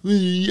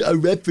 a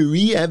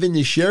referee having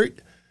a shirt,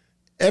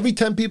 every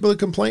 10 people that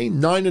complained,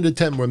 9 of the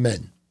 10 were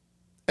men.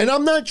 And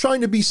I'm not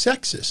trying to be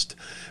sexist,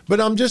 but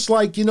I'm just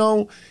like, you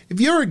know, if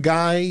you're a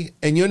guy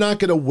and you're not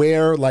going to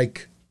wear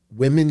like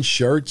women's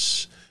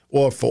shirts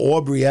or for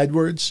Aubrey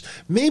Edwards,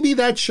 maybe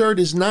that shirt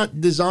is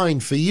not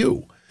designed for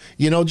you.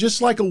 You know,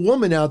 just like a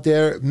woman out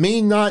there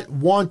may not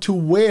want to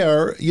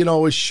wear, you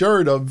know, a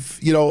shirt of,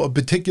 you know, a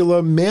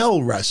particular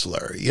male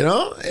wrestler, you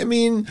know? I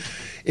mean,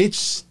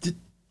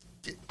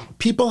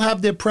 people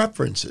have their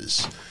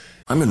preferences.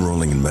 I'm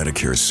enrolling in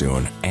Medicare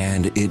soon,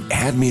 and it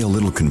had me a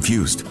little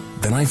confused.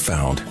 Then I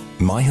found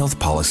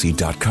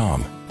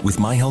myhealthpolicy.com. With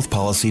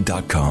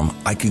myhealthpolicy.com,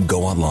 I could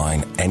go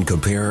online and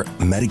compare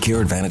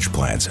Medicare Advantage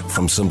plans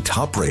from some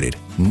top-rated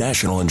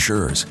national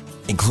insurers,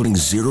 including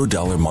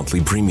 $0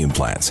 monthly premium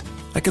plans.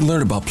 I can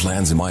learn about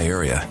plans in my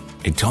area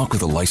and talk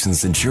with a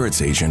licensed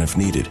insurance agent if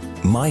needed.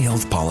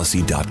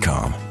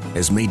 myhealthpolicy.com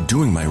has made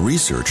doing my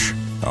research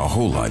a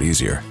whole lot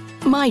easier.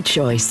 My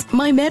choice,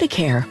 my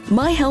Medicare,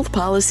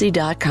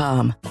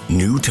 myhealthpolicy.com.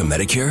 New to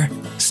Medicare?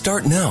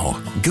 Start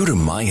now. Go to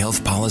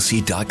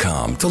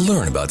myhealthpolicy.com to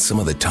learn about some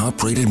of the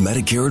top-rated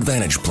Medicare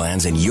Advantage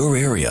plans in your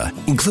area,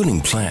 including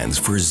plans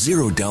for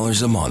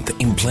 $0 a month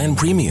in plan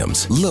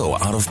premiums, low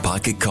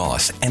out-of-pocket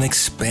costs, and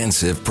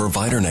expansive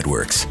provider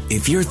networks.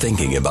 If you're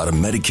thinking about a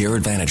Medicare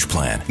Advantage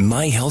plan,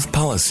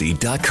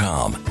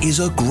 myhealthpolicy.com is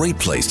a great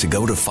place to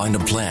go to find a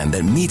plan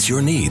that meets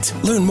your needs.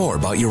 Learn more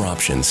about your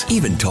options.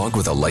 Even talk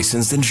with a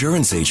licensed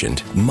insurance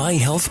agent.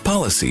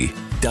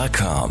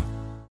 myhealthpolicy.com.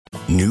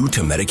 New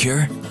to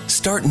Medicare?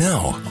 Start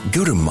now.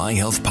 Go to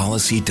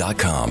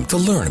myhealthpolicy.com to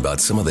learn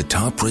about some of the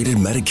top-rated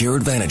Medicare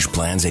Advantage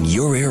plans in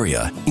your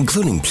area,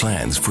 including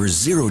plans for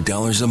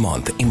 $0 a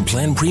month in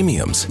plan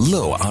premiums,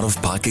 low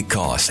out-of-pocket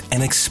costs,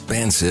 and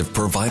expansive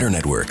provider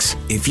networks.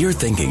 If you're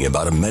thinking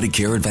about a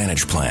Medicare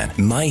Advantage plan,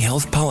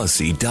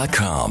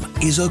 myhealthpolicy.com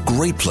is a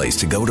great place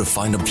to go to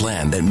find a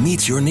plan that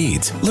meets your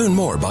needs. Learn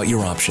more about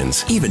your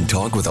options. Even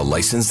talk with a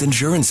licensed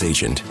insurance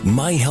agent.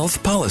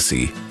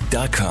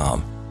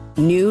 myhealthpolicy.com.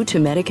 New to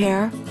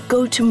Medicare?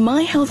 Go to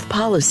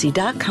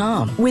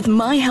myhealthpolicy.com. With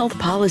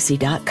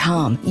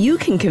myhealthpolicy.com, you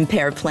can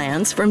compare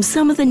plans from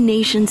some of the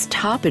nation's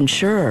top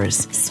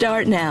insurers.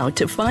 Start now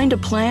to find a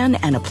plan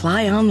and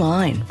apply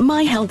online.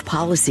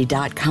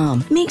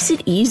 myhealthpolicy.com makes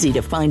it easy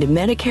to find a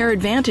Medicare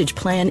Advantage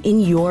plan in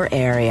your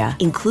area,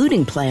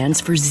 including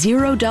plans for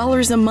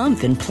 $0 a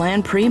month in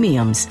plan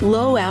premiums,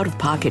 low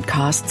out-of-pocket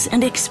costs,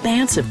 and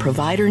expansive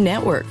provider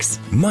networks.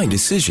 My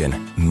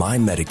decision, my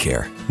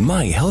Medicare.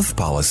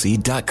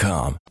 myhealthpolicy.com.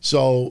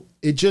 So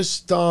it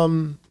just, I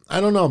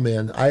don't know,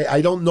 man.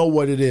 I don't know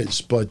what it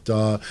is, but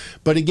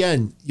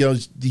again, you know,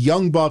 the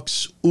Young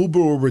Bucks,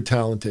 uber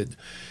talented,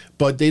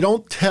 but they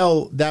don't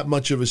tell that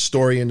much of a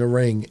story in the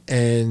ring.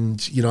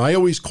 And, you know, I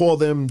always call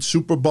them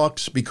Super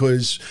Bucks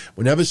because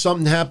whenever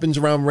something happens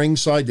around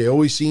ringside, they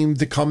always seem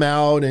to come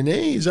out and,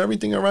 hey, is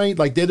everything all right?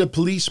 Like they're the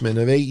policemen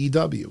of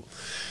AEW.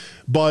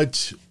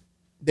 But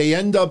they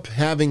end up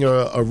having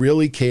a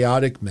really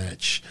chaotic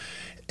match.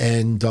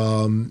 And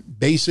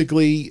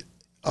basically,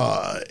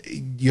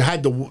 you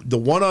had the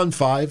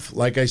 1-on-5,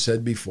 like I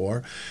said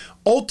before.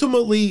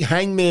 Ultimately,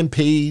 Hangman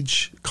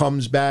Page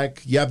comes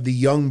back. You have the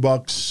Young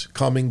Bucks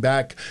coming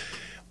back.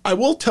 I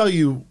will tell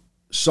you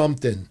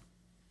something.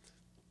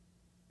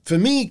 For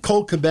me,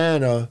 Colt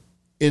Cabana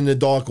in the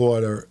Dark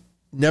Order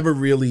never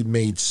really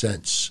made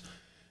sense.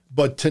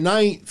 But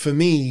tonight, for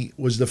me,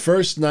 was the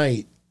first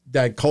night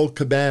that Colt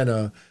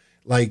Cabana,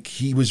 like,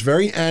 he was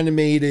very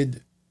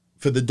animated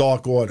for the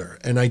Dark Order,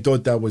 and I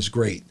thought that was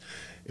great.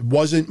 It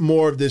wasn't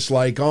more of this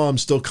like, oh, I'm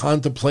still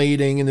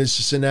contemplating and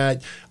this and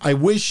that. I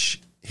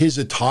wish his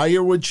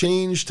attire would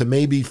change to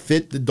maybe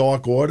fit the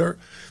Dark Order,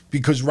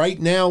 because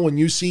right now when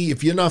you see,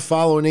 if you're not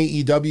following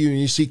AEW and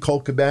you see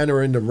Colt Cabana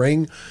in the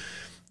ring,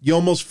 you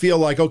almost feel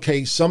like,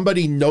 okay,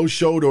 somebody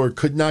no-showed or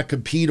could not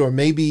compete, or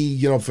maybe,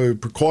 you know, for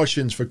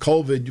precautions for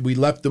COVID, we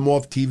left them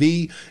off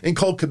TV and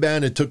Colt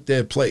Cabana took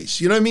their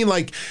place. You know what I mean?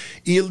 Like,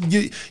 you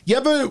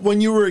ever, when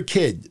you were a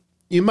kid,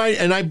 You might,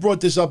 and I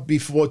brought this up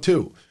before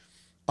too.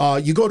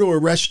 You go to a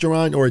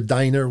restaurant or a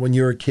diner when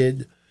you're a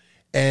kid,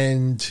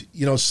 and,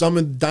 you know, some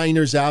of the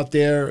diners out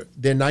there,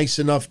 they're nice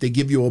enough. They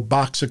give you a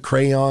box of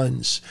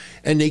crayons,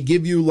 and they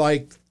give you,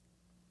 like,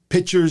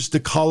 pictures to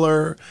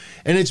color.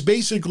 And it's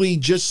basically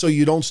just so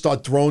you don't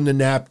start throwing the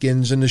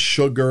napkins and the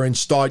sugar and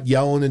start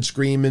yelling and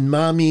screaming,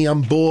 Mommy,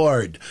 I'm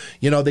bored.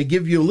 You know, they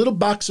give you a little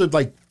box of,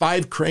 like,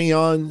 5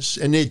 crayons,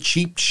 and they're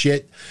cheap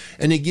shit.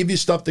 And they give you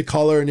stuff to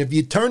color. And if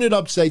you turn it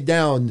upside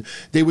down,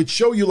 they would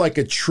show you, like,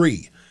 a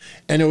tree.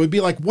 And it would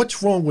be like,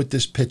 what's wrong with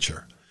this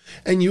picture?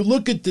 And you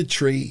look at the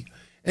tree,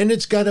 and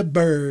it's got a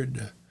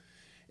bird,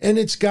 and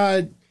it's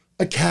got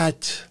a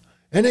cat,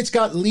 and it's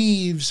got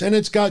leaves, and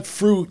it's got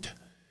fruit,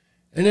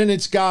 and then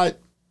it's got,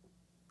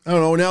 I don't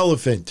know, an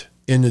elephant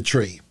in the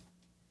tree.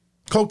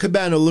 Colt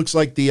Cabana looks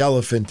like the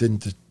elephant in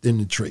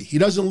the tree. He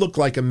doesn't look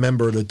like a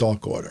member of the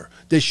Dark Order.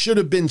 There should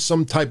have been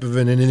some type of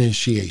an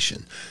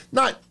initiation.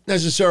 Not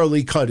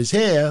necessarily cut his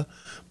hair,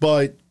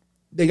 but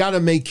they got to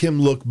make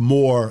him look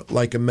more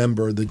like a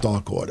member of the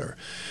Dark Order.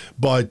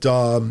 But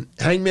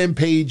Hangman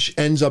Page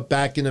ends up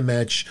back in the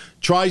match,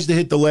 tries to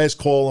hit the last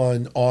call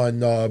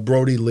on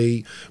Brody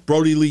Lee.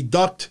 Brody Lee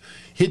ducked,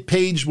 hit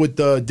Page with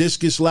the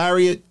discus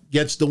lariat,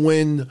 gets the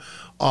win.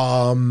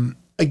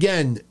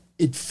 Again,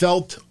 it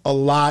felt a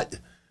lot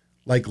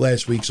like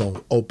last week's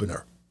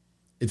opener.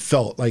 It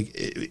felt like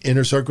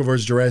Inner Circle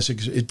versus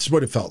Jurassic. It's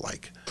what it felt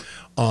like.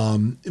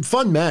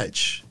 Fun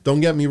match,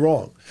 don't get me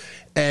wrong.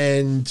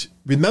 And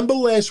remember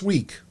last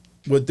week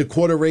with the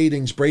quarter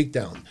ratings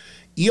breakdown,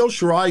 Io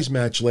Shirai's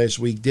match last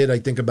week did, I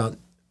think, about,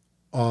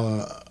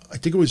 I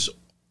think it was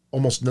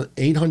almost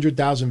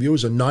 800,000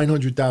 viewers or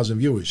 900,000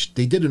 viewers.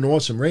 They did an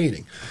awesome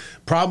rating.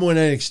 Problem with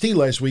NXT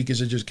last week is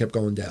it just kept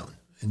going down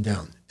and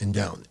down and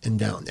down and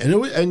down.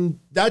 And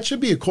that should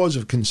be a cause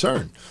of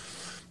concern.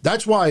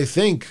 That's why I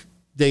think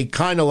they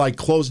kind of like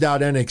closed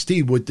out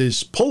NXT with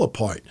this pull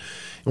apart.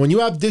 And when you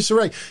have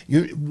disarray,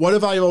 what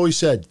have I always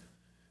said?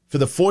 For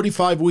the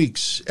 45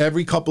 weeks,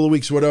 every couple of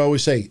weeks, what do I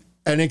always say?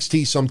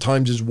 NXT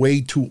sometimes is way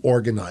too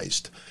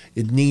organized.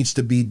 It needs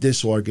to be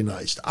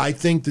disorganized. I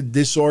think the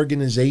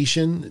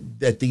disorganization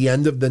at the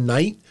end of the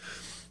night,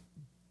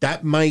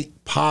 that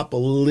might pop a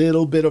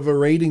little bit of a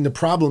rating. The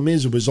problem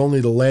is it was only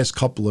the last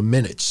couple of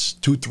minutes,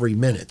 2-3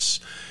 minutes.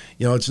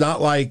 You know, it's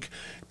not like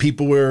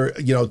people were,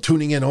 you know,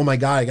 tuning in, oh my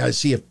God, I got to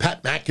see if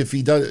Pat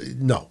McAfee does.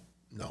 No.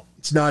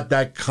 It's not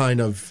that kind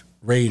of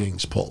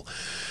ratings pull.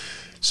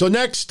 So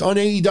next on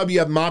AEW, you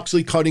have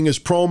Moxley cutting his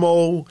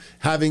promo,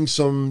 having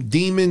some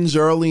demons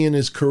early in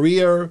his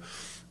career,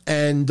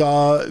 and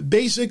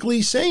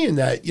basically saying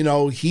that, you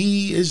know,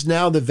 he is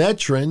now the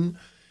veteran,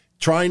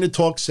 trying to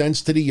talk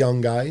sense to the young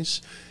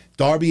guys.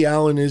 Darby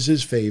Allin is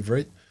his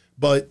favorite,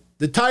 but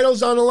the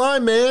title's on the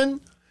line,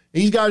 man.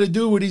 He's got to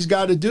do what he's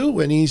got to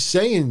do, and he's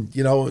saying,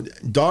 you know,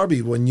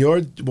 Darby, when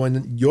you're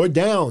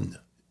down,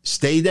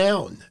 stay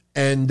down,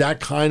 and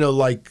that kind of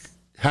like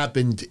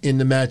happened in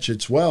the match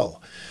as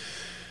well.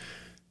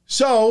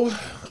 So,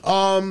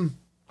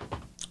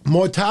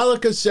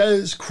 Mortalica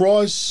says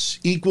Cross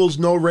equals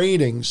no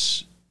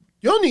ratings.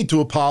 You don't need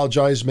to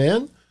apologize,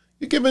 man.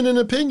 You're giving an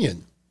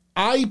opinion.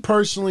 I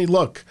personally,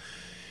 look,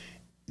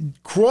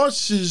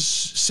 Cross's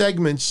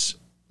segments,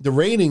 the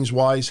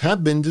ratings-wise,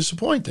 have been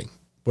disappointing,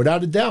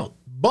 without a doubt.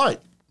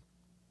 But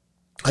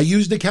I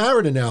use the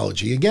carrot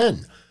analogy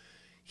again.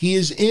 He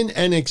is in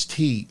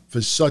NXT for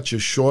such a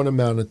short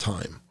amount of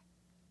time.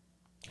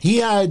 He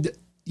had,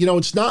 you know,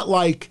 it's not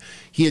like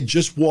he had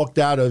just walked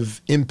out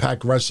of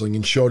Impact Wrestling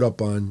and showed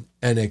up on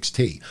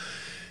NXT.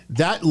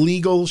 That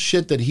legal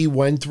shit that he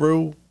went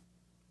through,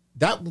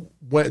 that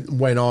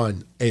went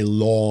on a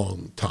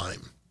long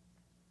time.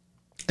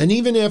 And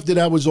even after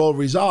that was all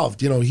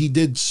resolved, you know, he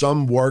did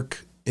some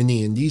work in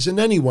the Indies and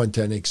then he went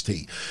to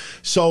NXT.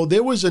 So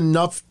there was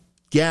enough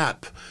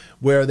gap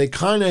where they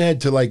kind of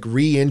had to like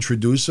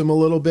reintroduce him a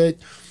little bit.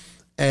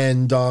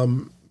 And,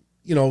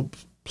 you know,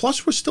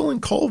 plus we're still in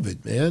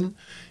COVID, man.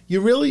 You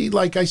really,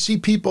 like, I see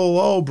people,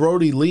 oh,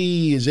 Brody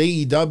Lee, his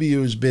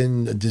AEW has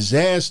been a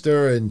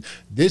disaster, and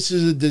this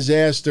is a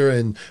disaster,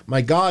 and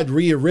my God,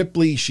 Rhea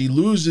Ripley, she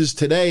loses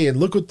today, and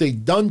look what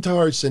they've done to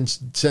her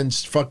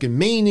since fucking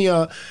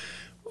Mania.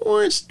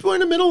 We're in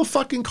the middle of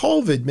fucking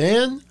COVID,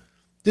 man.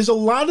 There's a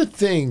lot of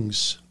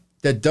things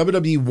that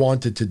WWE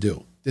wanted to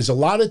do. There's a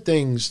lot of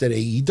things that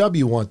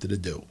AEW wanted to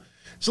do.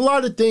 There's a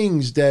lot of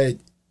things that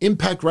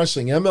Impact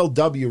Wrestling,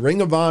 MLW, Ring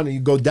of Honor,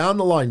 you go down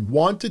the line,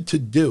 wanted to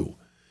do.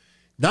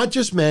 Not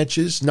just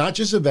matches, not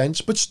just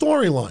events, but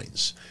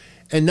storylines.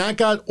 And that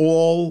got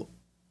all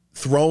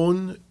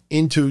thrown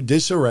into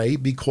disarray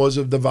because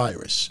of the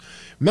virus.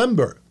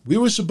 Remember, we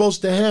were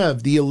supposed to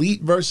have the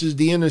Elite versus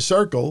the Inner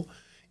Circle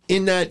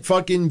in that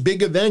fucking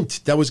big event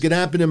that was going to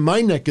happen in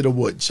my neck of the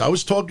woods. I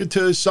was talking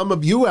to some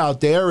of you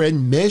out there,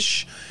 and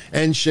Mish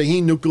and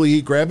Shaheen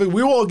Nuclear Gravity.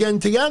 We were all getting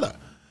together.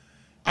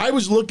 I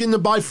was looking to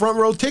buy front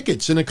row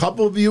tickets, and a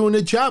couple of you in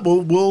the chat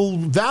will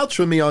vouch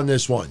for me on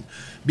this one,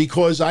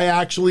 because I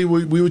actually,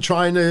 we were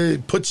trying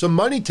to put some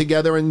money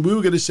together, and we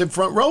were going to sit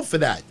front row for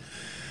that.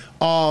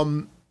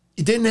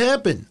 It didn't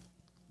happen.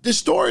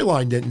 this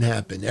storyline didn't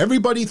happen.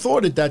 Everybody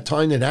thought at that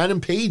time that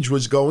Adam Page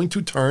was going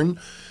to turn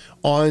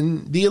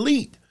on the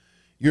Elite.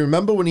 You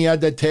remember when he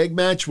had that tag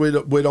match with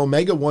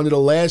Omega, one of the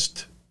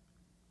last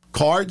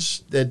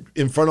cards that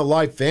in front of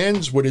live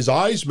fans with his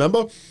eyes,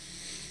 remember?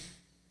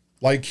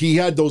 Like he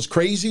had those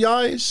crazy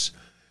eyes.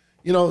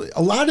 You know,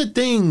 a lot of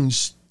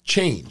things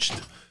changed.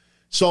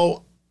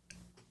 So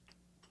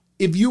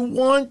if you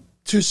want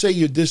to say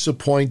you're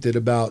disappointed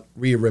about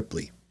Rhea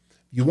Ripley,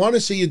 you want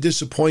to say you're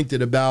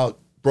disappointed about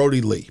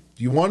Brody Lee,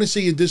 you want to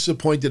say you're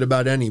disappointed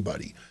about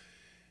anybody,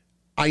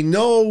 I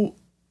know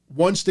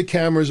once the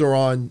cameras are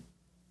on,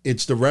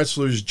 it's the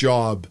wrestler's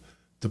job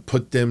to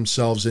put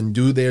themselves and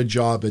do their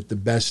job at the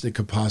best it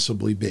could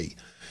possibly be.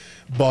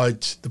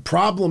 But the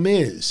problem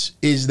is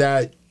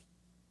that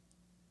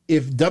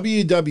if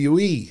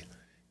WWE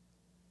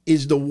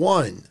is the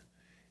one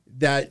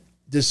that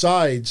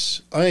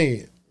decides,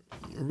 hey,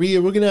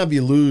 Rhea, we're going to have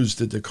you lose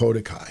to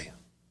Dakota Kai,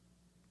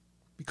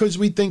 because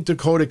we think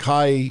Dakota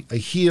Kai, a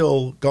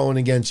heel going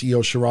against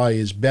Io Shirai,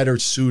 is better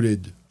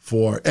suited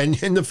for. And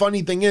the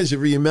funny thing is, if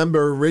you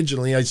remember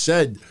originally, I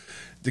said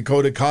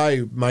Dakota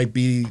Kai might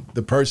be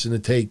the person to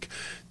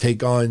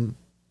take on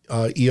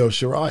Io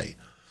Shirai.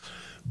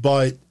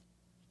 But,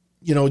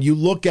 you know, you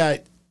look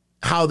at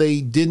how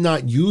they did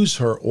not use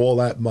her all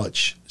that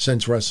much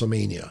since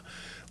WrestleMania.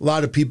 A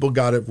lot of people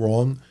got it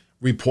wrong,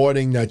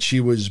 reporting that she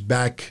was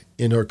back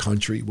in her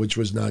country, which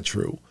was not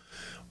true.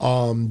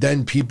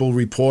 Then people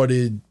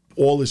reported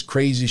all this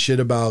crazy shit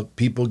about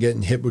people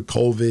getting hit with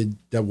COVID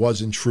that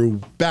wasn't true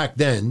back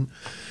then.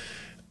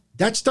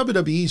 That's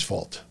WWE's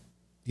fault.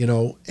 You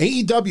know,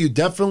 AEW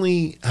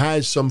definitely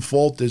has some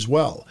fault as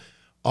well.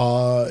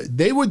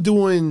 They were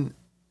doing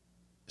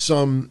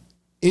some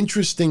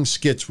interesting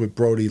skits with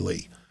Brody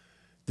Lee.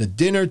 The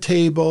dinner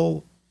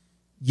table.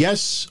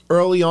 Yes,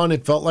 early on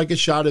it felt like a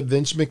shot at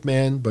Vince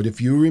McMahon, but if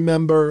you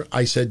remember,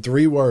 I said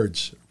 3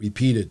 words,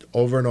 repeated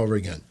over and over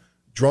again.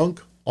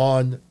 Drunk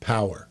on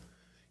power.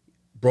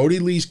 Brody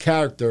Lee's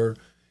character,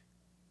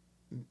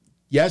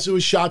 yes, it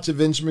was shots at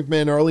Vince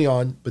McMahon early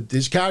on, but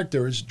this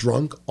character is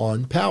drunk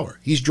on power.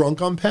 He's drunk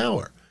on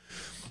power.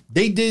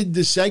 They did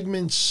the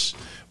segments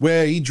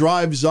where he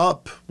drives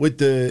up with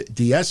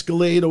the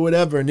Escalade or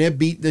whatever, and they're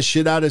beating the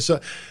shit out of some.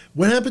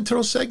 What happened to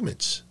those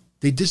segments?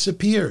 They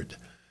disappeared.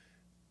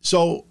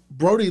 So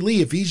Brody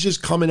Lee, if he's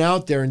just coming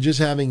out there and just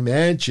having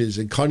matches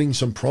and cutting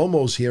some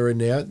promos here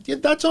and there, yeah,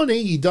 that's on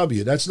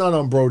AEW. That's not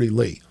on Brody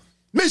Lee.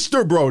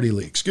 Mr. Brody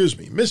Lee,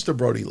 Mr.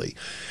 Brody Lee.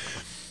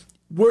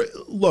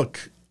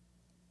 Look,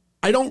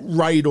 I don't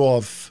write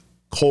off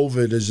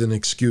COVID as an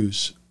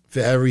excuse for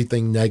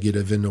everything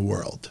negative in the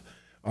world.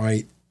 All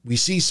right? We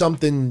see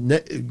something,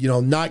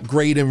 not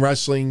great in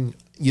wrestling.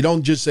 You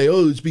don't just say,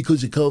 oh, it's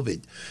because of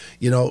COVID.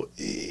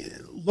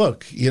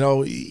 Look,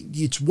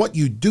 it's what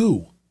you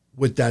do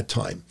with that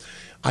time.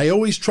 I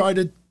always try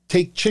to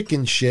take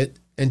chicken shit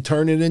and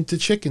turn it into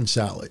chicken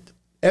salad.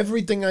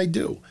 Everything I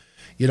do.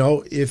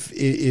 If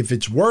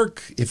it's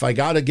work, if I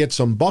got to get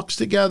some bucks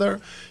together,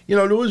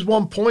 there was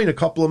one point a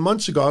couple of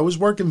months ago, I was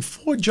working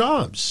 4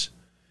 jobs.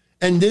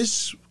 And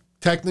this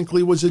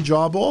technically was a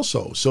job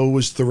also. So it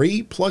was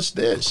 3 plus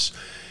this.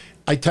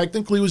 I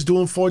technically was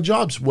doing 4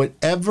 jobs.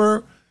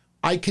 Whatever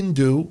I can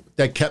do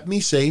that kept me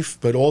safe,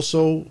 but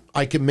also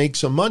I can make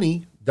some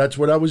money, that's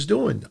what I was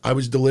doing. I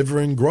was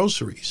delivering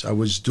groceries. I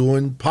was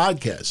doing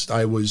podcasts.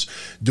 I was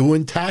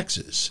doing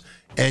taxes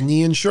and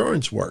the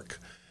insurance work.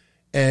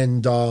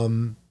 And,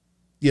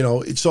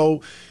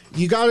 so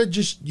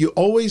you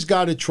always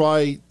got to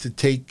try to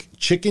take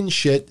chicken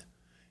shit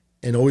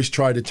and always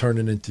try to turn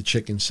it into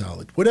chicken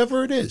salad,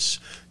 whatever it is.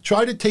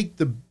 Try to take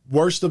the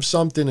worst of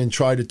something and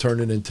try to turn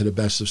it into the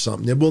best of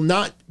something. It will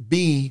not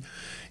be,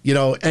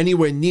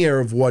 anywhere near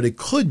of what it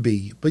could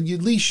be, but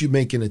at least you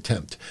make an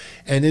attempt.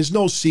 And there's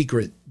no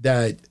secret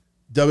that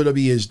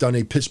WWE has done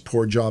a piss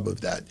poor job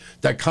of that.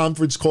 That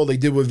conference call they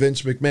did with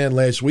Vince McMahon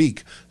last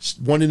week,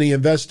 one of the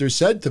investors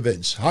said to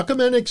Vince, how come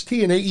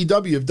NXT and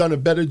AEW have done a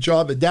better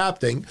job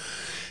adapting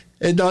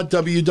and not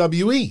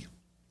WWE?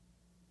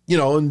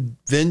 And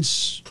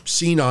Vince,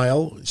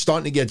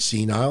 starting to get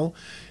senile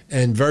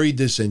and very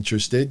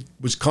disinterested,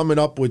 was coming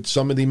up with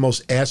some of the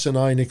most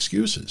asinine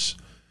excuses.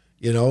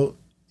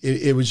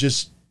 It was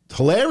just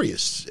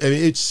hilarious. I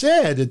mean, it's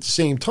sad at the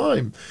same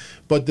time.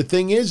 But the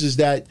thing is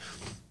that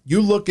you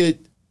look at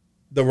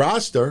the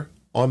roster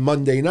on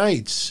Monday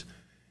nights,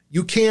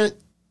 you can't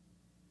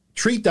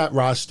treat that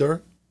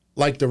roster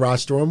like the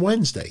roster on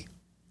Wednesday.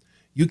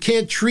 You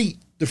can't treat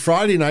the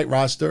Friday night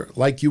roster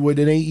like you would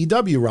an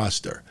AEW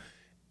roster.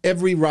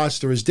 Every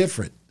roster is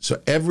different.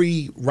 So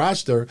every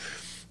roster,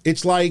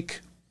 it's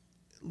like,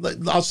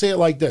 I'll say it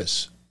like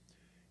this.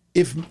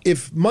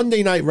 If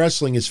Monday Night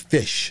Wrestling is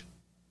fish,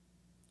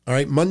 all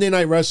right, Monday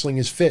Night Wrestling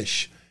is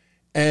fish,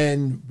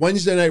 and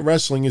Wednesday Night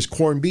Wrestling is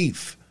corned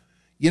beef,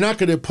 you're not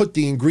going to put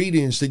the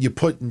ingredients that you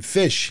put in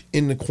fish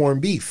in the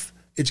corned beef.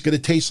 It's going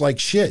to taste like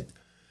shit.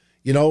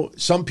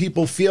 Some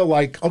people feel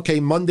like, okay,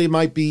 Monday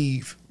might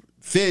be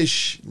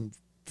fish,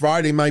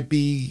 Friday might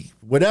be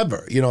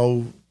whatever,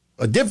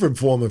 a different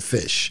form of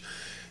fish.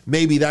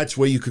 maybe that's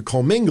where you could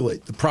commingle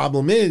it. The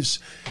problem is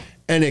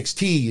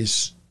NXT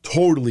is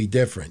totally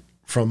different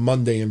from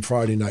Monday and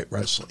Friday Night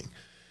Wrestling.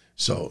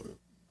 So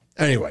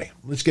anyway,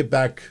 let's get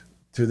back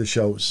to the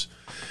shows.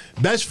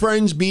 Best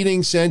Friends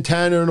beating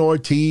Santana and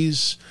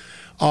Ortiz.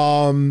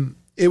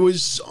 It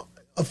was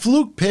a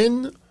fluke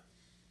pin.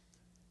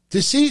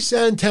 To see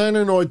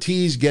Santana and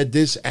Ortiz get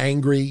this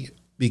angry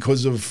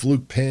because of a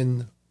fluke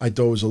pin, I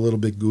thought was a little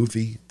bit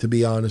goofy, to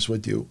be honest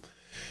with you.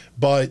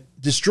 But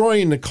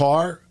destroying the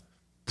car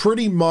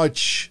pretty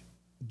much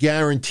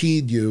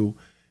guaranteed you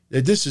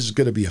that this is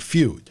going to be a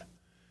feud.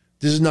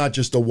 This is not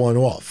just a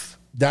one-off.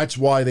 That's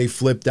why they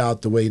flipped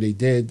out the way they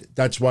did.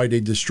 That's why they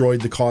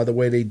destroyed the car the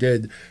way they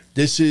did.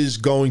 This is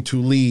going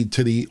to lead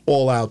to the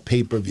all-out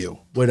pay-per-view,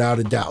 without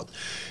a doubt.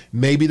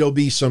 Maybe there'll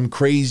be some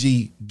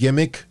crazy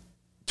gimmick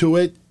to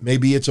it.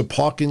 Maybe it's a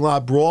parking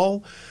lot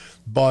brawl.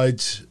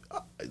 But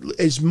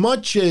as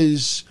much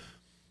as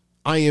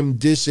I am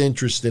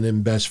disinterested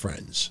in Best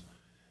Friends,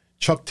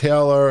 Chuck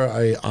Taylor,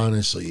 I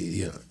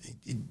honestly,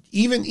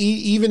 even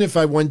if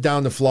I went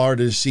down to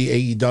Florida to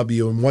see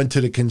AEW and went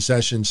to the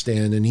concession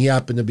stand and he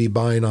happened to be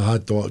buying a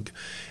hot dog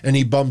and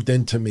he bumped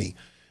into me,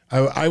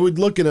 I would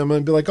look at him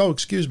and be like, oh,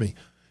 excuse me.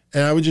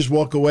 And I would just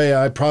walk away.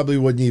 I probably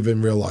wouldn't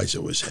even realize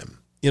it was him.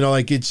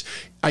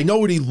 I know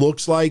what he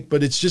looks like,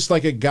 but it's just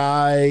like a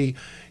guy,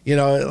 I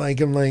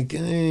really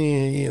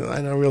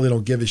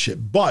don't give a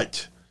shit.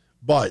 But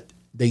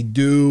they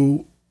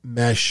do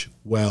mesh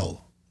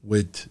well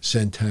with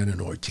Santana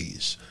and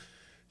Ortiz.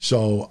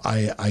 So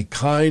I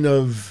kind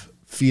of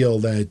feel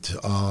that,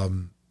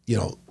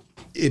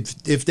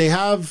 if they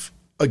have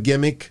a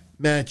gimmick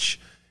match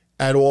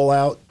at All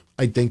Out,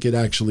 I think it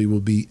actually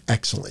will be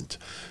excellent.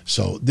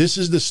 So this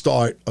is the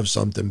start of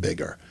something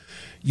bigger.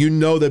 You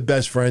know that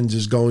Best Friends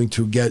is going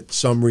to get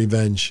some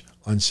revenge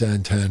on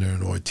Santana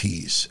and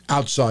Ortiz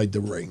outside the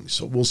ring.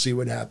 So we'll see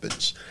what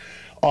happens.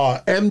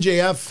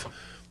 MJF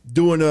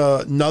doing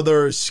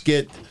another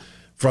skit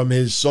from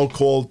his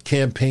so-called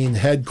campaign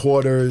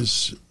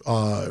headquarters,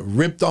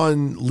 ripped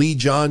on Lee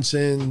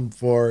Johnson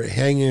for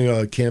hanging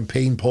a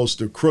campaign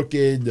poster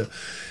crooked.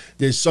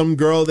 There's some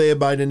girl there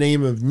by the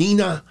name of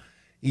Nina.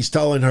 He's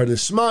telling her to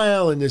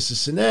smile and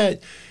this and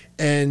that.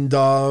 And,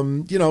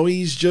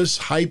 he's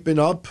just hyping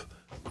up,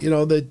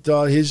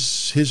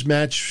 that his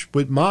match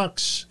with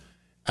Mox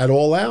at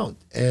All Out.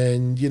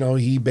 And,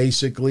 he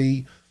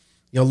basically,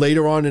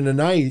 later on in the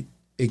night,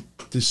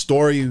 the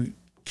story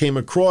came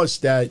across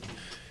that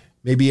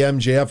maybe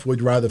MJF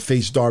would rather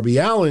face Darby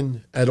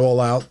Allin at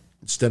All Out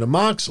instead of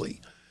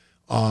Moxley.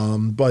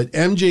 But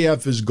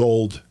MJF is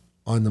gold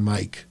on the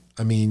mic.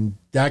 I mean,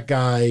 that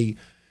guy,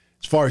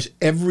 as far as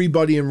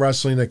everybody in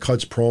wrestling that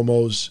cuts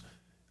promos,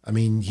 I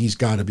mean, he's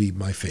got to be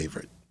my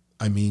favorite.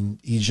 I mean,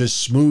 he's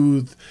just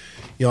smooth.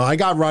 I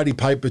got Roddy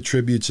Piper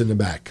tributes in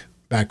the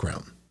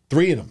background.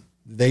 3 of them.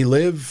 They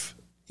live,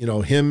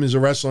 him as a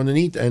wrestler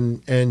underneath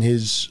and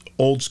his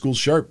old school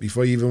shirt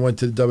before he even went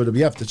to the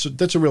WWF.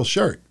 That's a real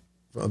shirt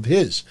of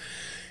his.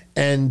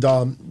 And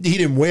he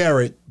didn't wear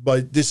it,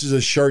 but this is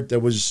a shirt that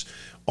was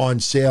on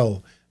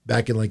sale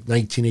back in like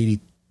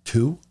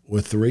 1982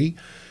 or 3.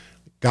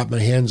 Got my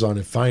hands on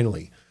it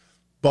finally.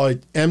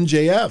 But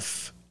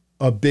MJF,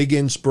 a big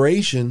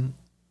inspiration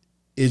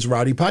is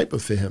Roddy Piper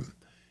for him.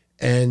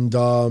 And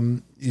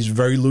he's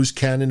very loose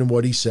cannon in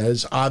what he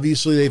says.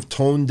 Obviously, they've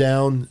toned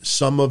down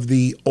some of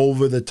the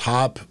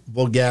over-the-top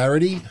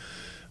vulgarity.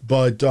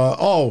 But,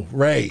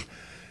 Ray,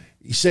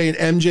 you saying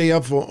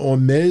MJF or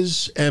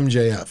Miz?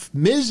 MJF.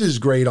 Miz is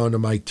great on the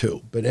mic,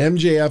 too. But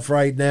MJF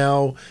right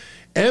now,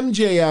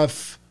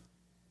 MJF,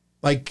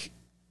 like,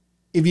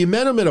 if you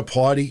met him at a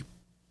party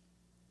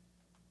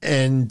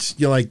and,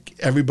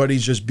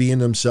 everybody's just being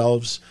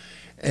themselves,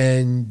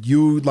 and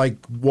you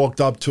walked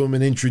up to him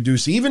and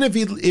introduced, even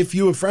if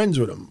you were friends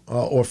with him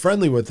or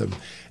friendly with him,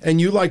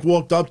 and you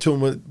walked up to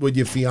him with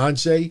your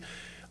fiance,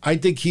 I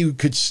think he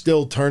could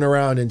still turn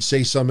around and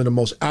say some of the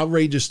most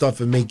outrageous stuff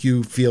and make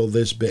you feel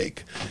this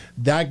big.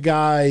 That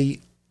guy,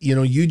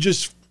 you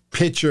just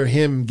picture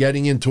him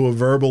getting into a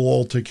verbal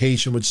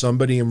altercation with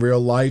somebody in real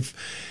life,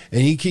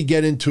 and he could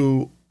get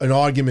into an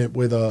argument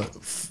with a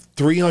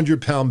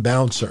 300-pound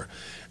bouncer,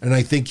 and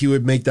I think he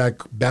would make that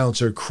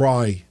bouncer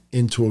cry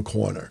into a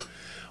corner.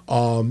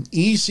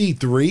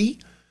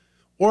 EC3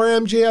 or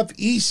MJF,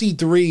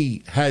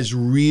 EC3 has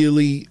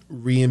really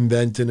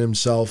reinvented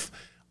himself.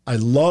 I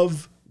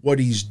love what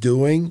he's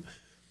doing.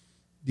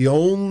 The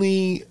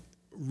only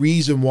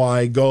reason why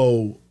I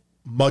go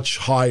much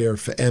higher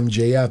for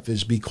MJF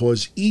is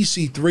because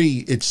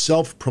EC3, it's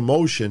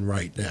self-promotion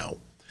right now.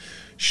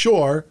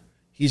 Sure,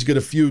 he's going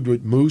to feud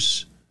with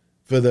Moose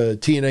for the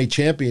TNA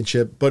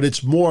Championship, but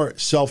it's more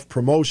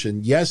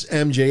self-promotion. Yes,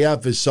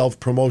 MJF is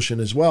self-promotion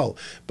as well,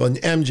 but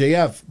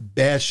MJF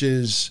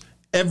bashes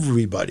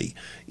everybody.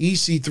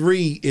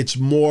 EC3, it's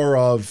more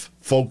of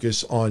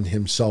focus on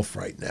himself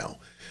right now.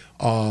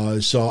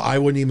 So I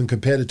wouldn't even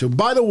compare the two.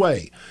 By the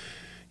way,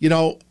 I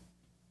don't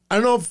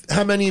know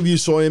how many of you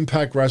saw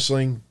Impact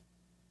Wrestling.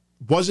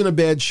 Wasn't a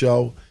bad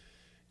show.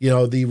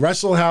 The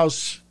Wrestle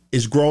House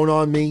is growing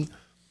on me.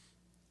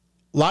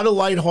 A lot of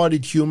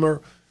lighthearted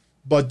humor,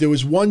 but there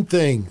was one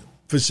thing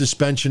for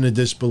suspension of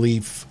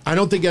disbelief. I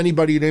don't think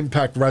anybody at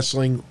Impact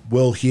Wrestling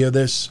will hear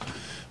this,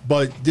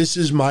 but this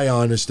is my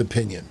honest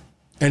opinion.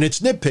 And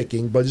it's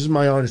nitpicking, but this is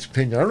my honest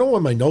opinion. I don't know why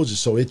my nose is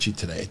so itchy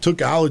today. I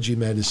took allergy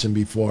medicine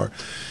before.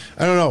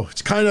 I don't know.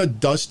 It's kind of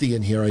dusty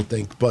in here, I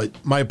think, but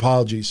my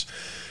apologies.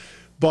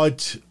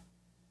 But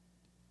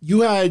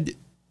you had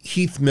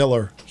Heath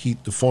Miller,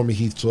 the former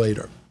Heath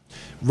Slater,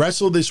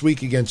 wrestle this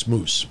week against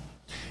Moose.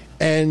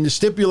 And the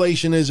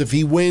stipulation is if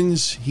he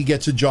wins, he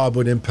gets a job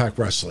with Impact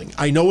Wrestling.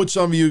 I know what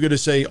some of you are going to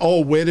say,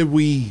 oh, where did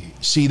we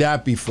see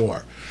that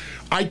before?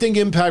 I think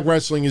Impact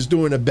Wrestling is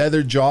doing a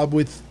better job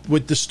with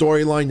the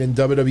storyline than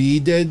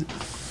WWE did.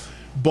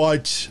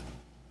 But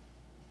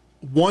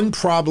one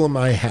problem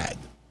I had,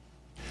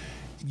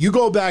 you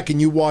go back and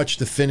you watch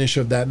the finish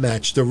of that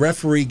match, the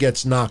referee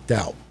gets knocked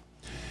out.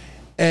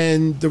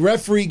 And the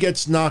referee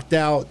gets knocked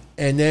out,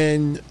 and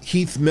then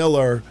Heath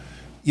Miller,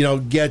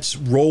 gets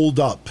rolled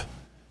up.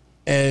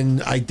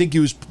 And I think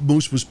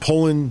Moose was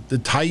pulling the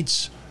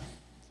tights.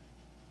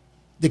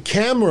 The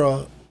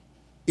camera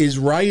is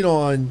right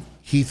on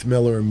Heath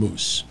Miller and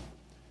Moose.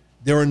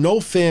 There are no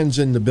fans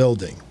in the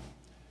building.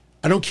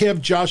 I don't care if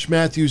Josh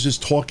Matthews is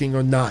talking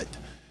or not,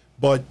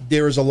 but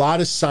there is a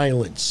lot of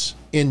silence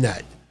in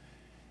that.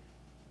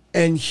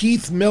 And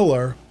Heath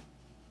Miller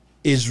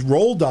is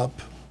rolled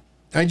up.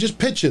 And just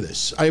picture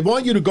this. I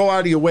want you to go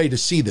out of your way to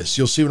see this.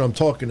 You'll see what I'm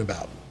talking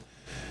about.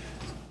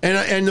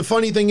 And the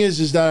funny thing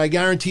is that I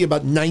guarantee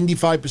about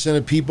 95%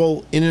 of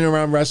people in and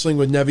around wrestling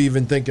would never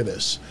even think of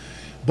this.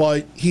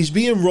 But he's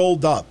being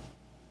rolled up,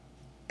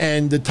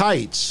 and the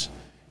tights,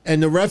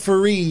 and the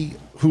referee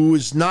who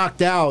is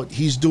knocked out,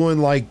 he's doing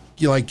like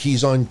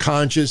he's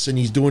unconscious, and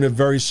he's doing it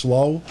very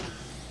slow.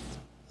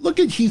 Look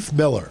at Heath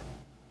Miller.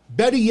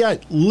 Better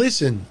yet,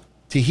 listen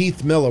to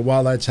Heath Miller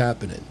while that's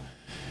happening.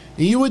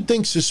 And you would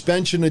think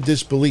suspension of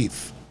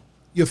disbelief.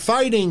 You're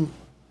fighting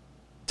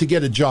to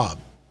get a job.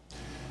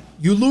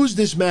 You lose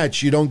this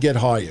match, you don't get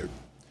hired.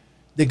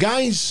 The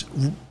guy's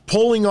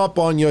pulling up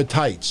on your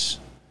tights.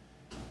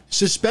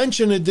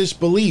 Suspension of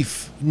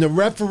disbelief. And the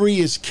referee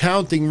is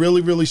counting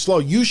really, really slow.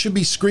 You should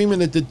be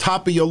screaming at the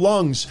top of your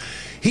lungs.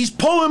 He's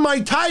pulling my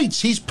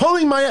tights. He's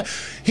pulling my...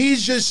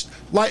 He's just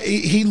like...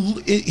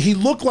 He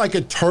looked like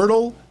a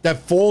turtle that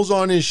falls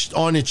on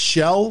its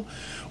shell,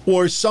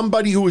 or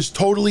somebody who is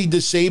totally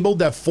disabled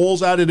that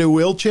falls out of their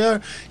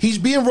wheelchair. He's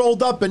being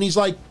rolled up, and he's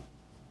like...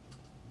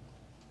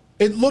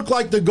 It looked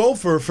like the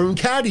gopher from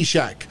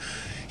Caddyshack.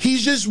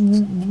 He's just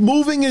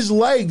moving his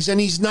legs, and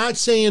he's not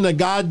saying a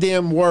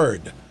goddamn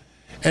word.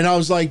 And I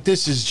was like,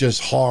 this is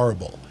just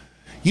horrible.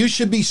 You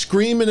should be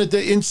screaming at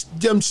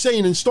I'm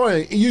saying in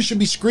story, you should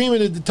be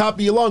screaming at the top of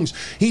your lungs.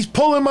 He's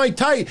pulling my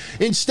tight.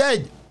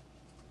 Instead,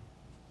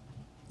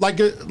 like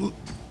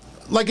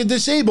a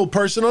disabled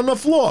person on the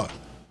floor.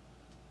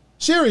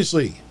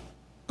 Seriously.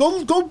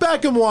 Go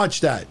back and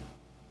watch that.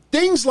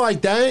 Things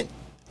like that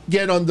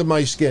get under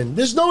my skin.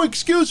 There's no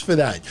excuse for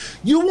that.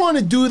 You want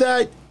to do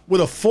that with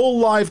a full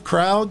live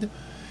crowd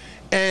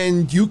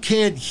and you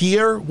can't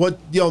hear what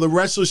the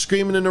wrestlers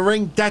screaming in the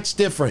ring? That's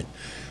different.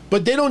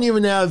 But they don't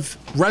even have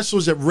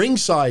wrestlers at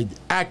ringside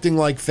acting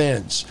like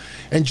fans.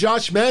 And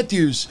Josh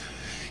Matthews,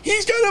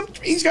 he's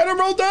got him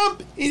rolled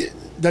up.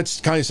 That's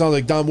kind of sounds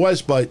like Don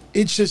West, but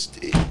it's just,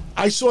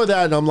 I saw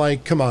that and I'm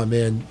like, come on,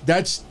 man.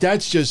 That's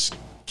just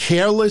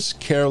careless.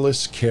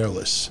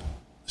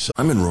 So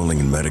I'm enrolling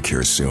in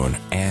Medicare soon,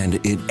 and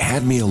it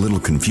had me a little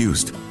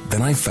confused.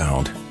 Then I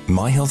found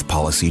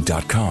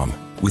myhealthpolicy.com.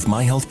 With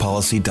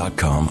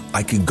myhealthpolicy.com,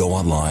 I could go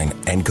online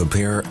and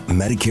compare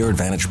Medicare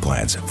Advantage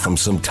plans from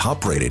some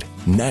top-rated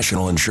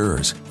national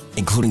insurers,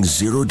 including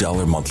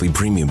 $0 monthly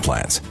premium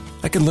plans.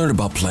 I can learn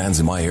about plans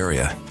in my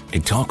area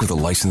and talk with a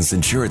licensed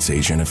insurance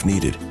agent if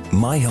needed.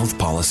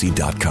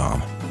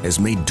 myhealthpolicy.com has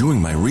made doing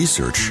my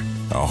research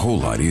a whole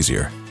lot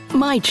easier.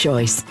 My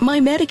choice,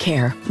 my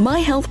Medicare,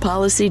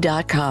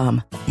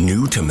 myhealthpolicy.com.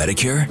 New to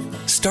Medicare?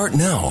 Start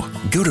now.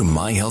 Go to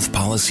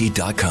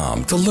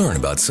myhealthpolicy.com to learn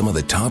about some of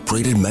the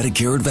top-rated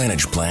Medicare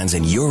Advantage plans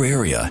in your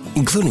area,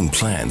 including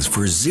plans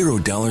for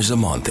 $0 a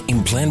month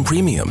in plan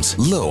premiums,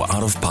 low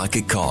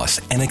out-of-pocket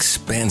costs, and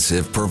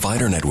expansive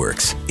provider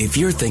networks. If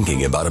you're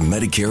thinking about a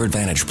Medicare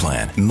Advantage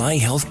plan,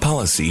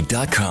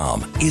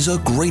 myhealthpolicy.com is a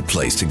great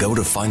place to go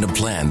to find a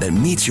plan that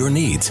meets your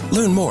needs.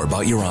 Learn more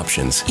about your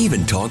options.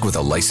 Even talk with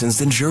a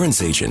licensed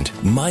insurance agent.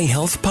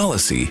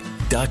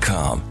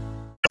 myhealthpolicy.com.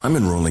 I'm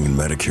enrolling in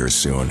Medicare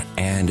soon,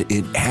 and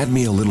it had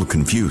me a little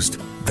confused.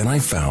 Then I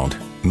found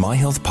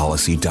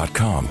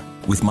myhealthpolicy.com.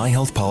 With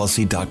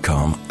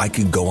myhealthpolicy.com, I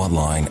could go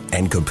online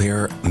and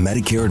compare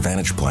Medicare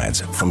Advantage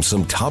plans from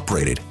some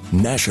top-rated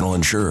national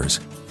insurers,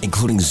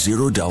 including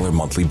 $0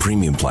 monthly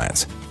premium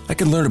plans. I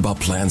can learn about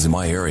plans in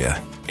my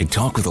area and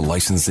talk with a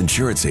licensed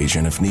insurance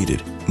agent if needed.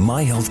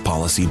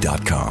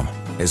 myhealthpolicy.com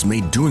has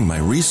made doing my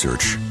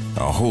research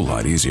a whole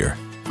lot easier.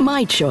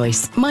 My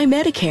choice, my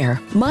Medicare,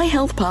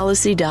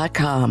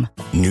 myhealthpolicy.com.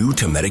 New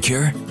to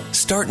Medicare?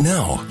 Start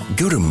now.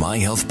 Go to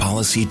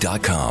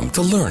myhealthpolicy.com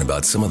to learn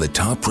about some of the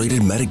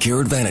top-rated Medicare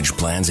Advantage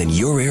plans in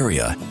your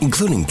area,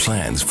 including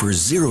plans for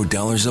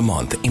 $0 a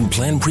month in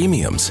plan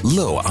premiums,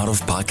 low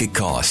out-of-pocket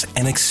costs,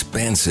 and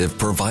expansive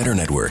provider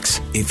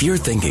networks. If you're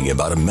thinking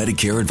about a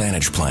Medicare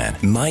Advantage plan,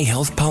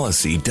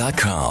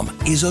 myhealthpolicy.com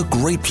is a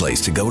great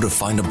place to go to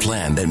find a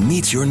plan that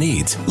meets your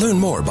needs. Learn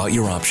more about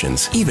your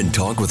options. Even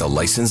talk with a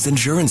licensed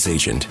insurance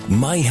agent.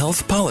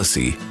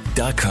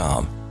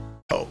 myhealthpolicy.com.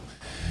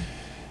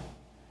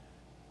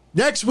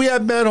 Next, we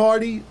have Matt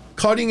Hardy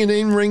cutting an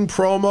in-ring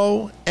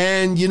promo.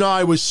 And,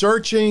 I was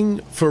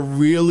searching for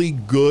really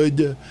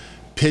good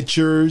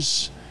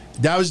pictures.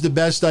 That was the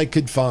best I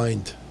could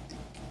find.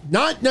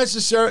 Not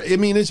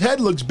necessarily, his head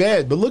looks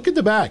bad, but look at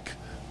the back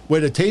where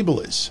the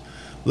table is.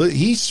 Look,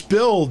 he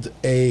spilled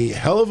a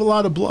hell of a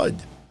lot of blood.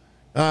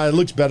 It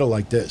looks better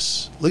like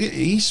this. Look,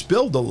 he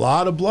spilled a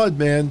lot of blood,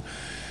 man.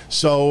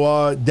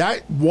 So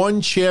that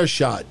one chair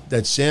shot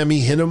that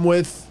Sammy hit him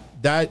with,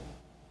 that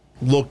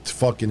looked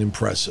fucking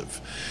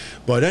impressive.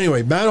 But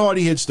anyway, Matt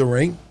Hardy hits the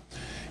ring,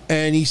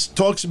 and he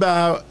talks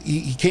about how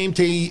he came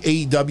to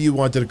AEW,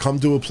 wanted to come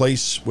to a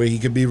place where he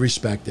could be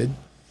respected,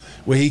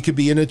 where he could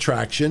be an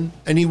attraction,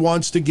 and he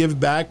wants to give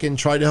back and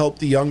try to help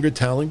the younger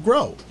talent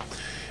grow.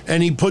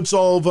 And he puts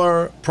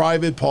over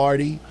Private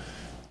Party,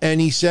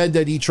 and he said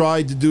that he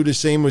tried to do the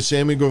same with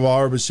Sammy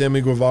Guevara, but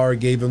Sammy Guevara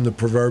gave him the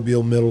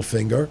proverbial middle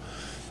finger.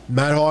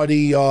 Matt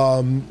Hardy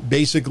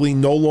basically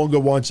no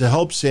longer wants to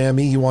help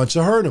Sammy, he wants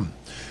to hurt him.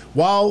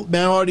 While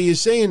Matt Hardy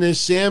is saying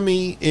this,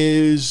 Sammy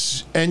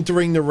is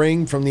entering the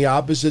ring from the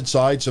opposite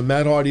side, so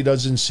Matt Hardy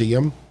doesn't see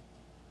him.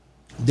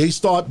 They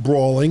start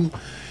brawling,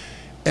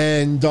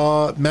 and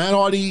Matt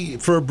Hardy,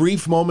 for a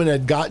brief moment,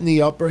 had gotten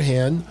the upper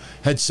hand,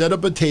 had set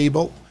up a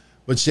table,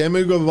 but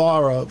Sammy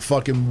Guevara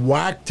fucking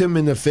whacked him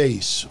in the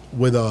face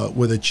with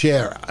a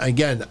chair.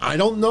 Again, I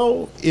don't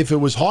know if it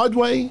was hard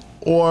way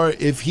or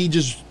if he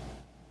just...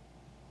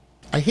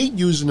 I hate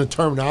using the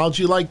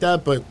terminology like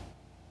that, but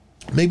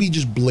maybe he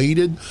just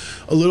bladed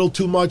a little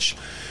too much.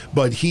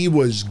 But he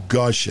was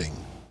gushing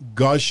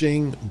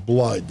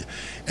blood.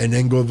 And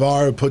then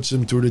Guevara puts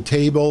him through the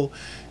table.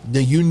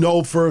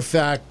 Now, for a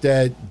fact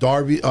that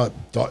Darby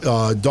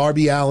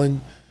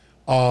Allin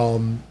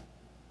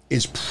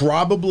is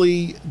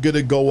probably going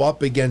to go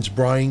up against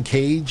Brian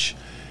Cage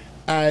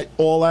at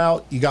All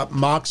Out. You got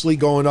Moxley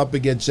going up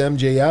against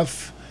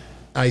MJF.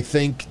 I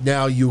think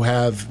now you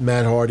have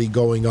Matt Hardy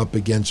going up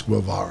against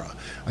Guevara.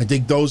 I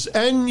think those,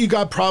 and you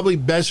got probably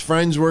Best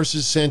Friends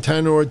versus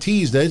Santana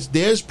Ortiz.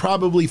 There's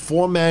probably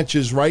 4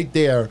 matches right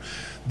there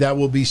that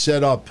will be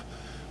set up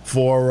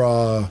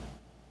for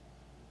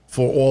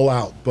All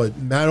Out. But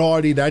Matt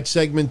Hardy, that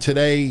segment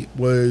today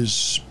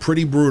was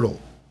pretty brutal.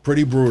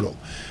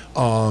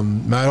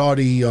 Matt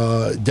Hardy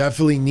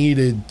definitely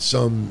needed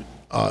some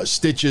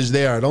stitches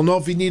there. I don't know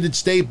if he needed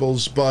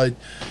staples, but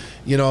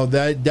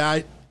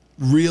that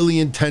really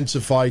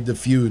intensified the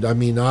feud.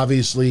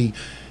 Obviously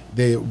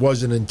there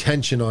wasn't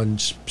intention on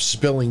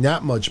spilling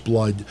that much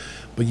blood,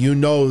 but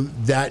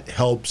that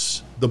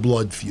helps the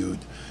blood feud.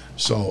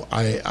 So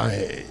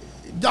I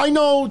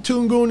know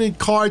Tungun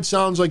card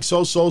sounds like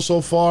so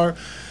far,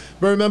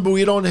 but remember,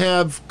 we don't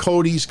have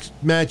Cody's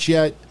match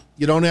yet.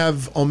 You don't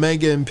have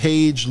Omega and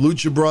Page,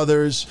 Lucha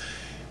Brothers.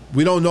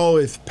 We don't know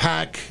if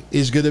Pac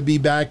is going to be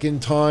back in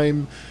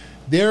time.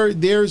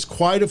 There's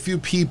quite a few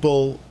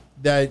people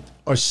that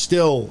are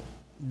still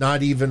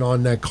not even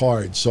on that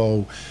card.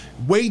 So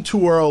way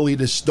too early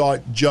to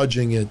start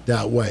judging it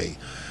that way.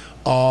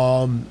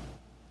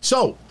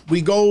 So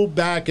we go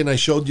back, and I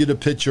showed you the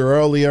picture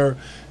earlier.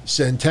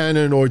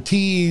 Santana and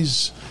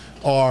Ortiz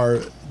are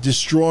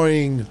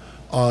destroying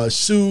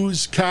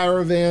Sue's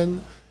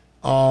caravan.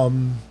 I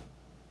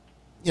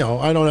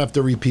don't have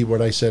to repeat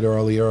what I said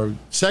earlier.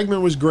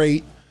 Segment was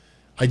great.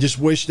 I just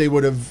wish they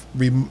would have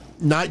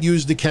not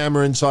used the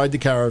camera inside the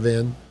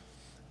caravan,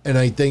 and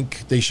I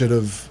think they should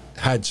have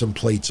had some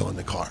plates on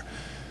the car.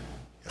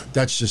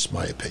 That's just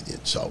my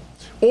opinion. So,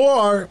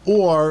 or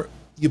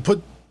you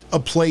put a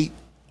plate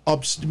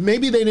up.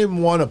 Maybe they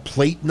didn't want a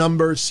plate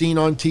number seen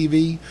on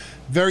TV.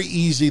 Very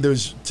easy to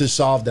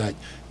solve that.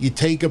 You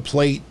take a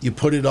plate, you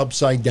put it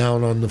upside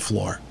down on the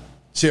floor.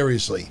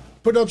 Seriously,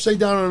 put it upside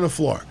down on the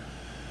floor.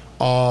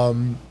 I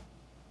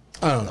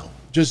don't know.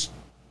 Just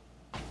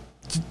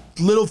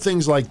little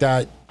things like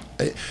that.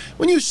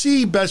 When you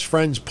see Best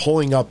Friends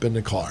pulling up in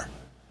the car,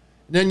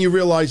 and then you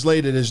realize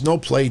later there's no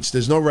plates,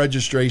 there's no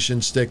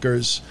registration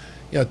stickers.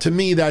 To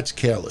me, that's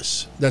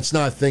careless. That's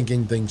not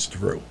thinking things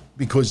through.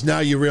 Because now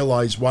you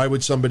realize, why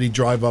would somebody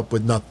drive up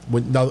with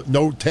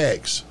no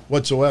tags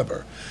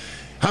whatsoever?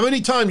 How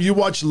many times you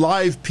watch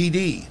live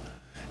PD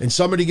and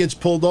somebody gets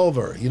pulled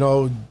over?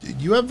 You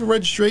have a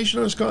registration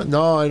on this car?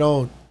 No, I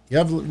don't. You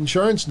have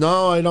insurance?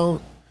 No, I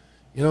don't.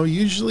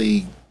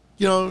 Usually,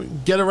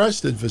 get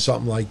arrested for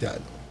something like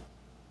that.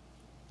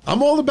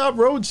 I'm all about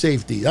road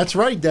safety. That's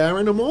right,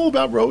 Darren. I'm all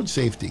about road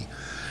safety.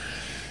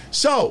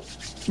 So,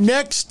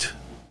 next,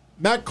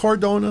 Matt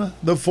Cardona,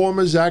 the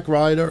former Zack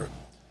Ryder,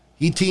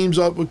 he teams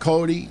up with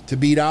Cody to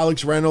beat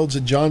Alex Reynolds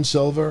and John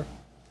Silver.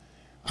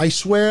 I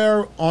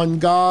swear on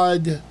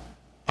God,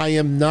 I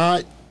am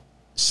not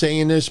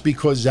saying this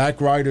because Zack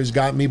Ryder's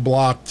got me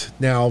blocked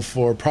now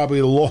for probably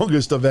the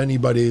longest of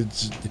anybody.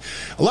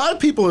 A lot of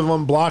people have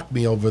unblocked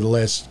me over the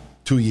last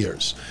 2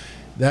 years.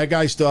 That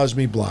guy still has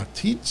me blocked.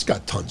 He's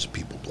got tons of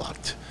people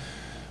blocked.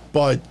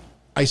 But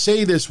I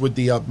say this with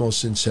the utmost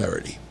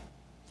sincerity.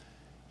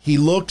 He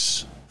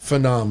looks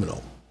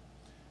phenomenal.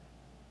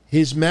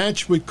 His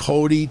match with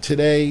Cody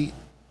today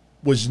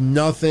was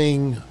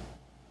nothing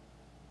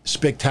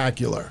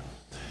spectacular.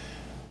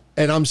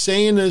 And I'm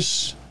saying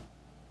this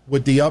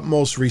with the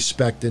utmost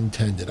respect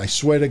intended. I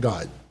swear to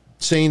God.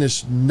 Saying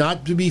this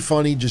not to be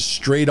funny, just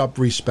straight up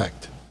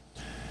respect.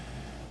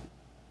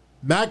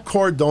 Matt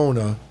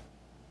Cardona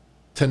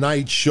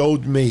tonight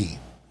showed me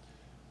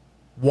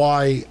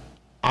why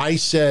I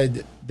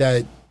said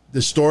that the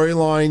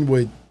storyline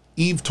with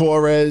Eve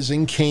Torres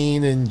and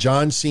Kane and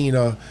John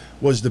Cena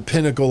was the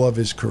pinnacle of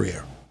his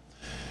career.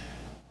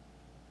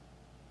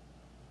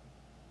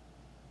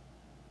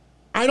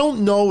 I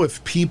don't know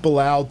if people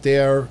out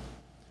there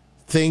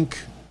think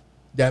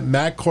that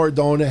Matt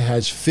Cardona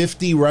has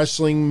 50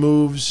 wrestling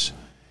moves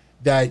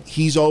that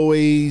he's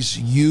always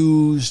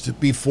used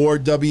before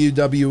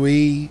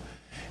WWE,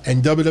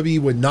 and WWE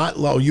would not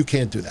allow. You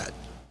can't do that.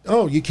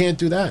 Oh, you can't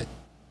do that.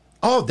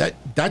 Oh,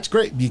 that's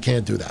great. You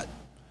can't do that.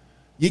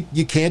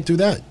 You can't do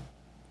that.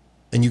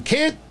 And you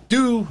can't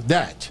do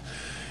that.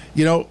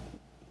 You know,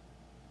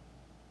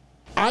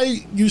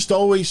 I used to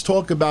always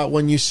talk about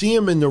when you see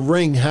him in the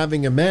ring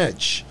having a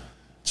match,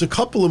 it's a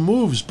couple of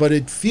moves, but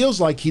it feels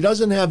like he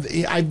doesn't have,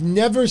 I've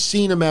never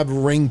seen him have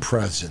ring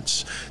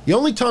presence. The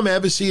only time I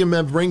ever see him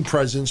have ring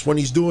presence when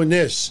he's doing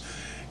this,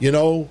 you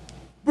know,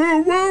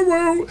 woo, woo,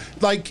 woo.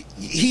 Like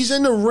he's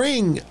in the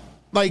ring.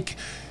 Like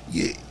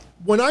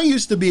when I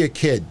used to be a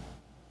kid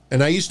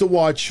and I used to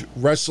watch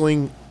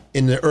wrestling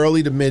in the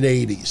early to mid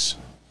 80s,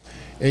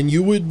 and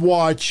you would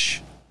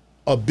watch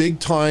a big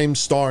time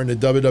star in the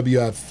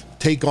WWF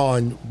take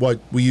on what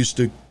we used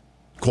to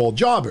call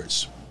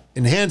jobbers,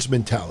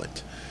 enhancement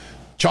talent.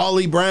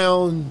 Charlie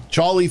Brown,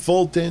 Charlie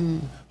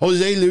Fulton,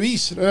 Jose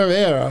Luis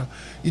Rivera,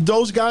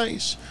 those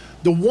guys.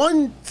 The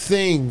one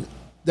thing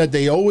that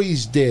they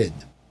always did,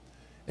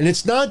 and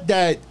it's not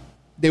that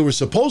they were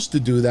supposed to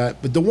do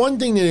that, but the one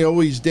thing that they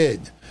always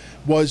did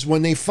was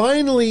when they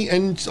finally,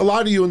 and a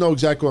lot of you know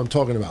exactly what I'm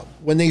talking about,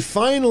 when they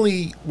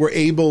finally were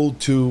able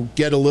to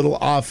get a little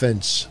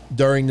offense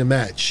during the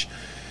match,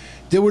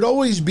 there would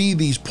always be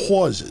these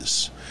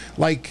pauses.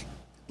 Like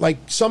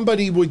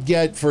somebody would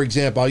get, for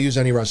example, I'll use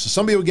any wrestler,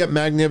 somebody would get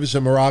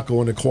Magnificent Morocco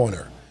in the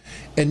corner.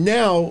 And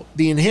now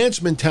the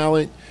enhancement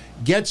talent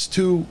gets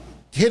to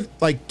hit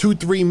like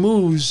 2-3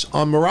 moves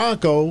on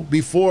Morocco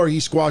before he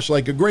squashed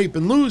like a grape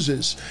and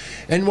loses.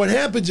 And what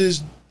happens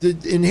is the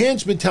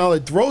enhancement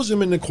talent throws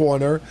him in the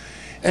corner,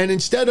 and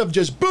instead of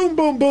just boom,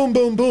 boom, boom,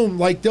 boom, boom,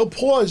 like they'll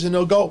pause and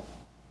they'll go,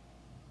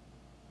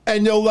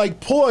 and they'll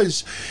like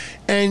pause,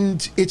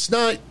 and it's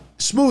not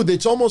smooth.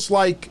 It's almost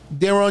like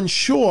they're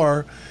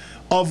unsure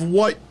of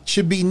what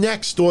should be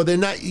next, or they're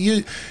not.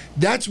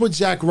 That's what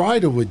Zack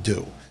Ryder would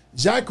do.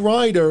 Zack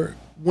Ryder,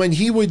 when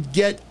he would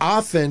get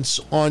offense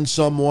on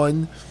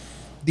someone,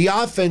 the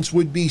offense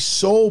would be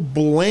so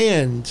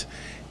bland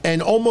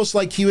and almost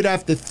like he would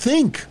have to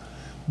think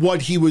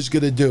what he was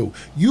going to do.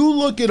 You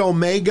look at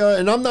Omega,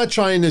 and I'm not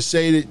trying to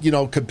say that, you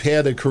know,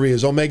 compare the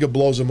careers. Omega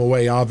blows him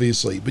away,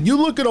 obviously. But you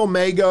look at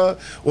Omega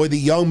or the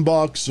Young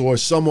Bucks or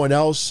someone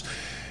else,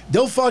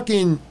 they'll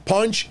fucking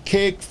punch,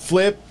 kick,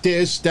 flip,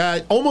 this,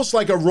 that, almost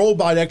like a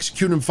robot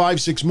executing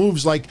 5-6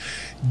 moves. Like,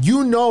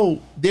 you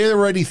know, they're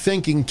already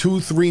thinking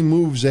 2-3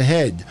 moves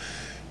ahead.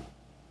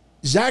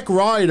 Zack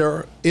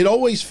Ryder, it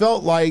always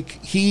felt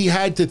like he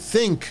had to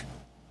think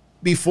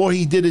before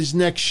he did his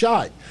next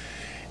shot.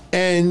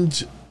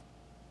 And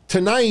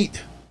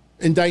tonight,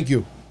 and thank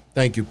you.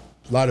 A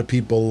lot of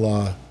people,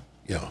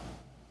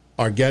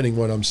 are getting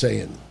what I'm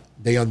saying.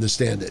 They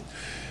understand it.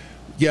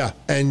 Yeah,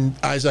 and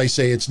as I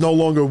say, it's no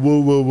longer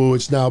woo, woo, woo.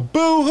 It's now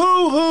boo,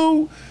 hoo,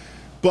 hoo.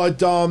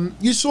 But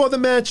you saw the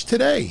match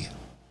today.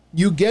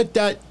 You get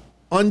that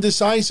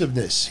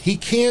undecisiveness. He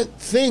can't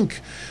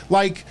think.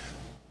 Like,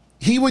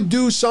 he would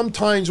do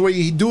sometimes where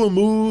he'd do a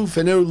move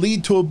and it would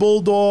lead to a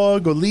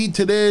bulldog or lead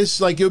to this.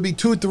 Like, it would be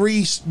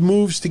 2-3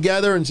 moves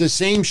together and it's the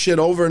same shit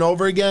over and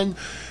over again.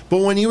 But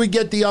when he would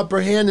get the upper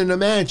hand in a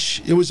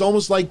match, it was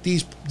almost like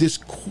this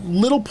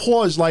little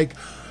pause, like,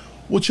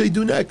 what should I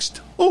do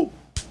next? Oh,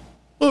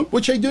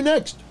 what should I do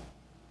next?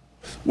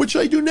 What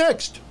should I do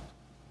next?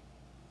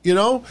 You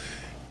know?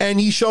 And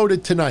he showed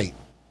it tonight.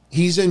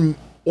 He's in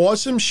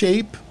awesome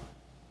shape.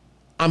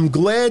 I'm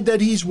glad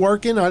that he's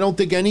working. I don't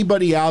think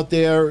anybody out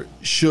there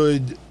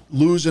should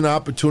lose an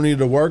opportunity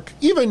to work.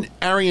 Even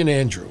Arian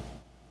Andrew.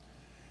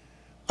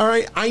 All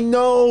right, I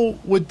know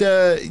with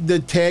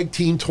the tag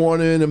team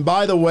tournament, and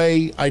by the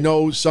way, I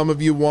know some of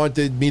you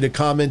wanted me to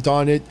comment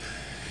on it.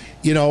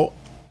 You know,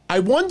 I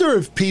wonder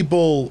if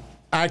people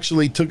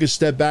actually took a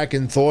step back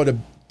and thought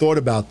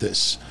about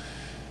this.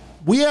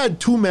 We had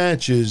 2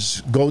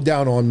 matches go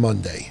down on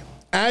Monday.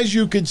 As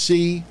you could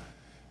see,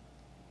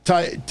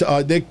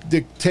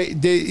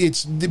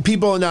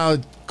 People are now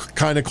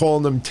kind of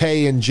calling them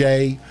Tay and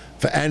Jay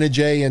for Anna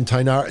Jay and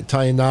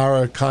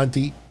Tainara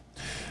Conti.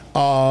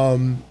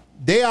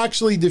 They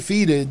actually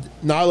defeated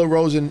Nyla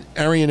Rose and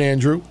Arian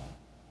Andrew.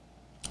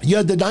 You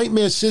had the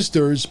Nightmare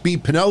Sisters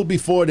beat Penelope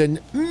Ford and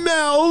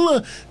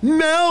Mel.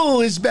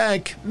 Mel is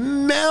back.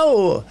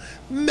 Mel.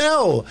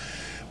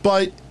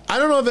 But I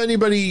don't know if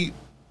anybody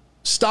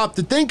stopped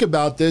to think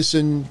about this,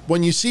 and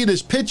when you see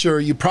this picture,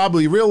 you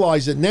probably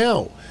realize it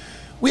now.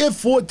 We have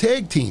 4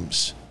 tag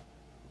teams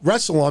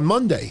wrestle on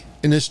Monday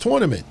in this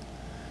tournament.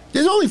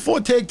 There's only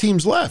 4 tag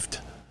teams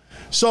left.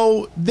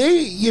 So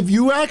if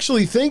you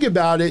actually think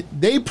about it,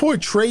 they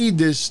portrayed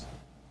this,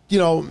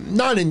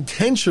 not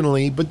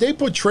intentionally, but they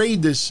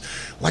portrayed this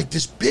like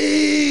this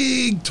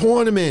big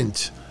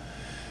tournament.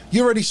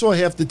 You already saw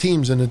half the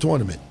teams in the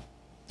tournament.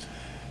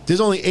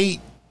 There's only 8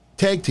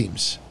 tag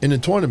teams in the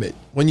tournament.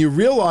 When you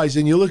realize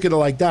and you look at it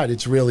like that,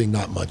 it's really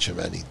not much of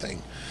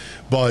anything.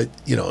 But,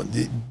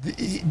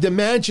 the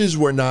matches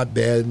were not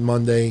bad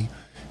Monday.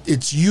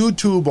 It's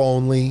YouTube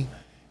only.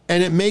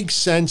 And it makes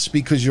sense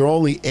because you're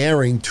only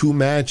airing 2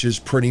 matches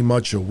pretty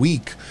much a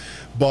week.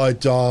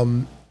 But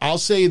I'll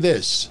say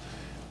this.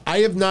 I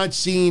have not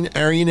seen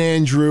Arian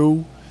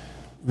Andrew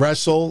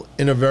wrestle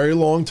in a very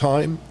long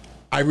time.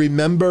 I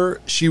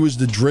remember she was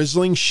the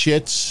Drizzling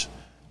Shits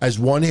as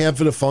one half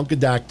of the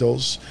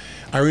Funkadactyls.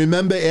 I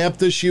remember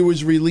after she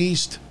was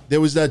released,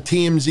 there was that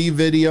TMZ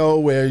video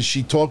where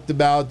she talked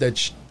about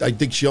that I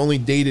think she only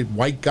dated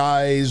white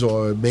guys,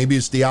 or maybe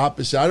it's the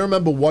opposite. I don't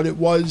remember what it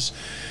was.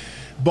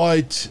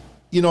 But,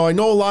 I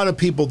know a lot of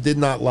people did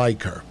not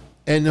like her.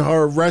 And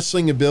her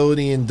wrestling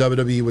ability in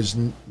WWE was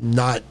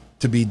not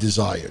to be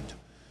desired.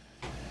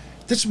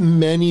 This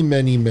many,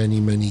 many,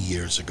 many, many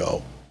years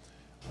ago.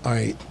 All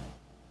right.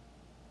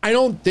 I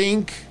don't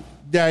think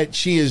that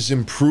she has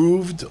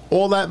improved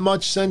all that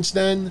much since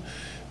then.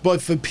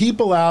 But for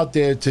people out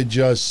there to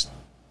just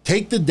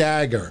take the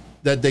dagger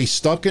that they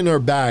stuck in her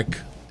back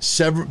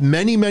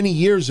many, many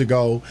years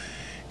ago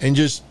and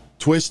just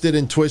twist it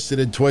and twist it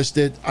and twist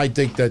it, I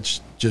think that's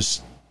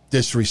just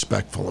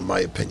disrespectful in my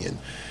opinion.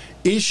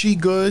 Is she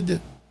good?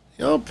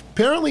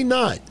 Apparently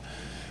not.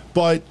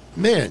 But,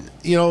 man,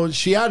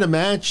 she had a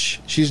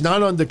match. She's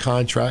not under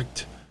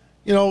contract.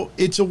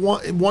 It's a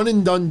one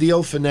and done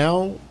deal for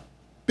now.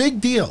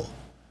 Big deal.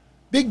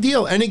 Big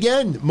deal. And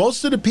again,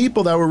 most of the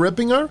people that were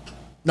ripping her,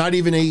 not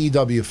even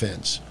AEW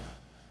fans.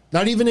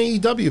 Not even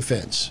AEW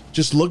fans.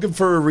 Just looking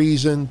for a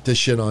reason to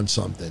shit on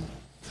something.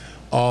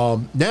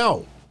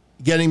 Now,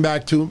 getting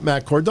back to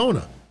Matt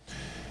Cardona.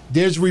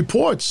 There's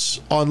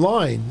reports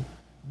online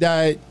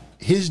that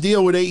his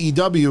deal with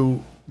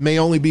AEW may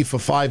only be for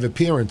 5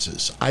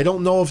 appearances. I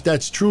don't know if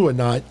that's true or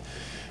not,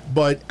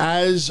 but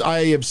as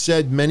I have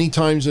said many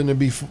times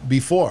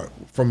before,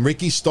 from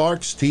Ricky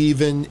Starks to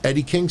even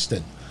Eddie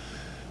Kingston,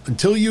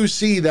 until you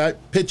see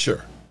that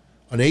picture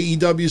on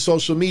AEW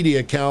social media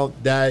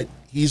account that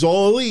he's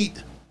all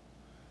elite,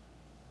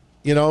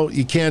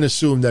 you can't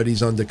assume that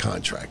he's under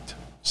contract.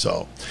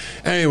 So,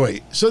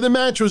 anyway, the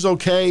match was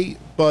okay,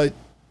 but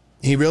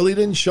he really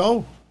didn't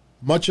show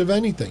much of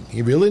anything.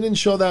 He really didn't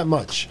show that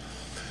much.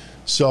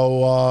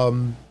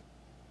 So,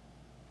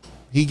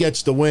 he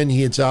gets the win.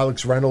 He hits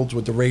Alex Reynolds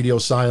with the radio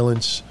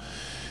silence.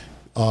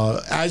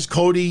 As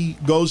Cody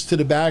goes to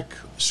the back,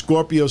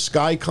 Scorpio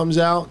Sky comes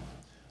out,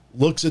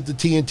 looks at the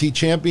TNT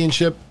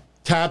Championship,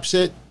 taps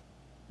it,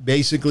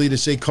 basically to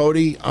say,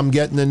 Cody, I'm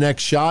getting the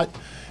next shot.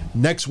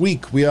 Next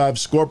week, we have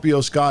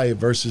Scorpio Sky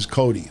versus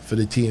Cody for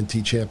the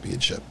TNT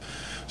Championship.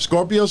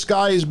 Scorpio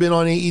Sky has been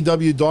on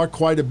AEW Dark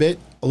quite a bit.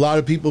 A lot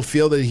of people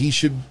feel that he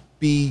should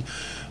be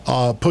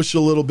pushed a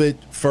little bit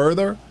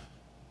further.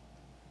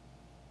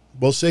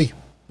 We'll see.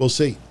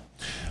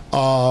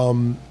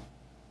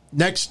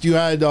 Next, you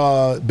had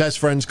Best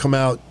Friends come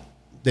out.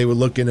 They were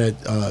looking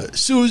at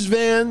Sue's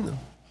Van,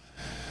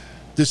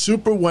 the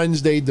Super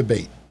Wednesday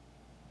debate.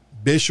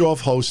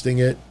 Bischoff hosting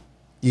it.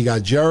 You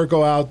got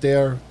Jericho out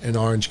there and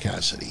Orange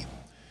Cassidy.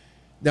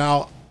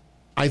 Now,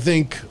 I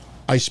think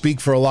I speak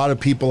for a lot of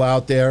people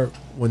out there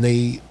when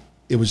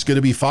it was going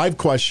to be 5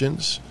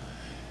 questions.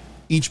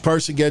 Each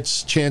person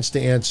gets a chance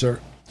to answer.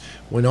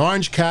 When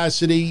Orange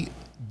Cassidy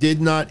did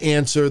not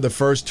answer the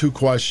first 2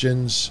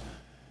 questions,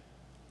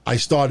 I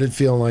started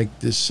feeling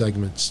like this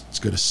segment's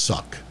going to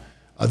suck.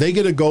 Are they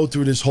going to go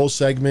through this whole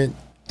segment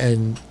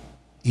and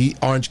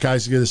Orange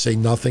Cassidy going to say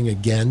nothing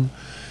again?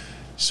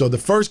 So the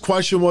first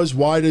question was,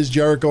 why does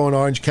Jericho and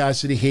Orange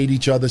Cassidy hate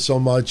each other so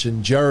much?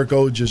 And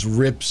Jericho just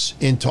rips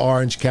into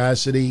Orange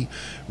Cassidy,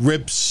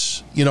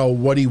 rips,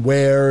 what he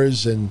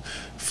wears and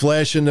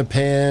flash in the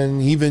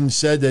pan. He even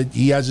said that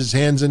he has his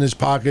hands in his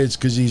pockets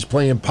because he's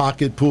playing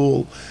pocket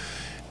pool.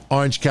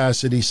 Orange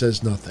Cassidy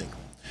says nothing.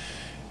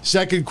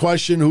 Second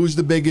question, who's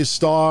the biggest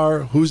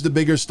star? Who's the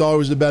bigger star?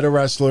 Who's the better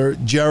wrestler?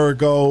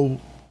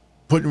 Jericho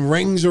putting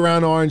rings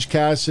around Orange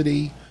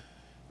Cassidy,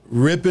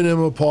 ripping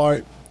him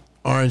apart.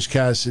 Orange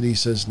Cassidy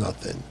says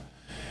nothing.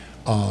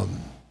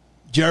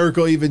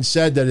 Jericho even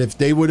said that if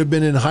they would have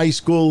been in high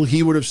school,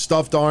 he would have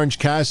stuffed Orange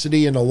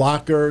Cassidy in a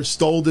locker,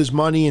 stole his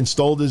money, and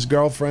stole his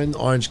girlfriend.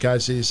 Orange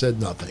Cassidy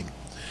said nothing.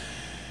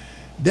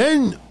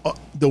 Then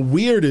the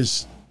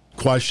weirdest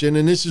question,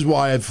 and this is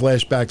why I had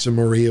flashbacks of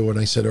Maria when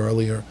I said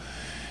earlier,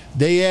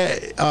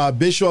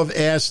 Bischoff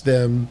asked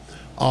them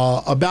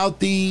about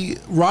the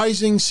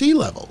rising sea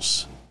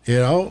levels,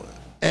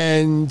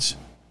 and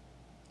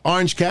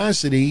Orange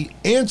Cassidy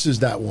answers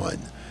that one.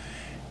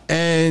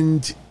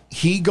 And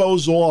he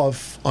goes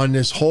off on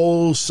this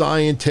whole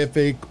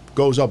scientific,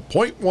 goes up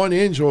 0.1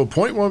 inch or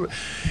 0.1,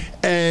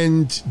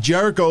 and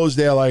Jericho's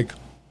there like,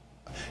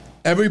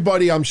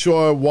 everybody I'm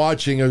sure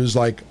watching, it was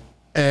like,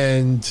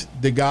 and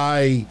the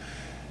guy,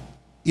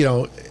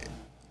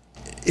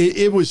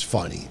 it was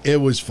funny.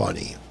 It was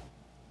funny.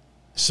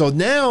 So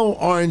now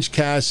Orange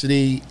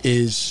Cassidy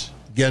is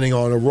getting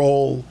on a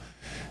roll.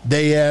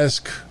 They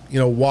ask,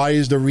 why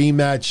is the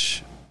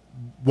rematch,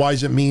 why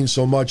does it mean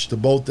so much to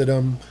both of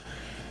them?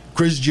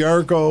 Chris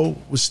Jericho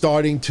was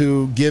starting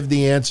to give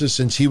the answer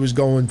since he was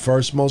going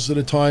first most of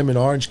the time, and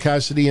Orange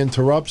Cassidy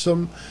interrupts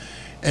him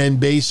and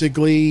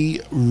basically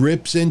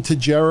rips into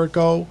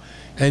Jericho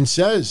and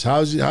says,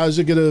 "How's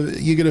it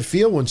gonna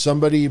feel when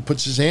somebody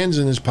puts his hands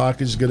in his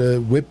pocket is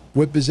gonna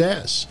whip his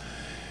ass?"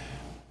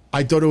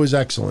 I thought it was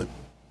excellent.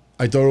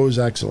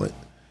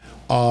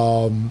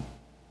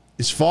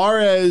 As far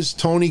as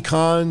Tony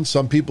Khan,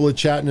 some people are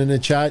chatting in the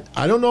chat.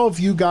 I don't know if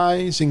you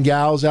guys and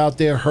gals out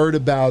there heard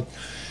about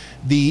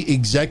the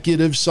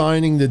executive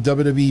signing that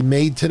WWE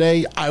made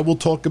today. I will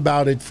talk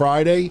about it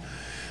Friday,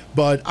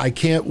 but I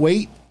can't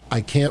wait.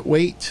 I can't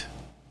wait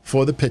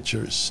for the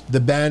pictures,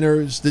 the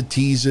banners, the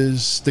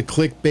teasers, the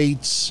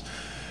clickbaits.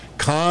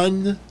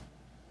 Khan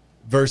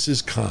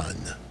versus Khan.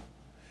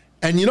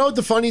 And you know what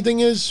the funny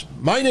thing is?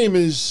 My name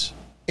is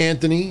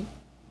Anthony,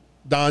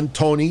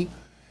 Tony.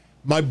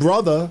 My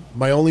brother,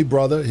 my only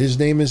brother, his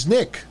name is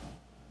Nick.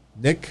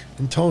 Nick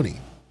and Tony.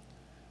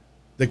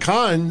 The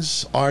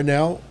Khans are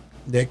now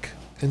Nick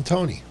and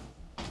Tony.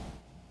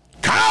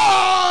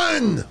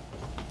 Khan!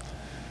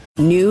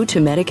 New to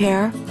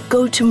Medicare?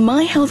 Go to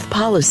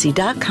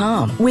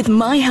myhealthpolicy.com. With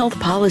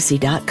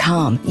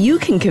myhealthpolicy.com, you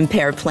can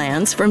compare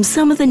plans from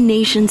some of the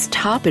nation's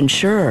top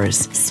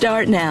insurers.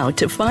 Start now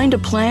to find a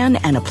plan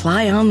and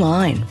apply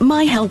online.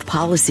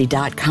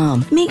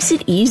 myhealthpolicy.com makes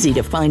it easy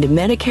to find a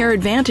Medicare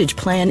Advantage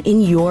plan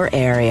in your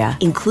area,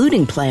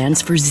 including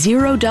plans for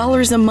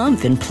 $0 a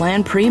month in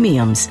plan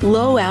premiums,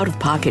 low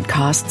out-of-pocket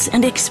costs,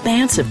 and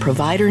expansive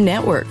provider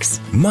networks.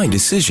 My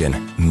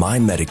decision, my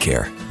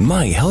Medicare.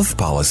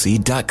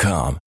 myhealthpolicy.com.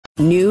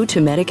 New to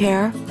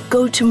Medicare?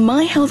 Go to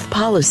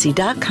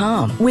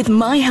myhealthpolicy.com. With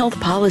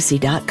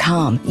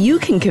myhealthpolicy.com, you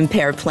can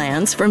compare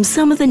plans from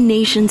some of the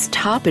nation's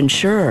top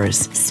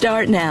insurers.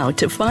 Start now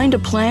to find a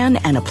plan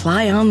and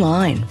apply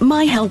online.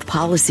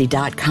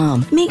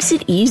 myhealthpolicy.com makes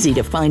it easy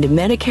to find a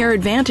Medicare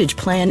Advantage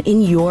plan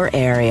in your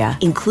area,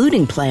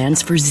 including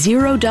plans for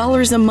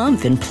 $0 a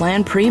month in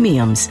plan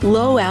premiums,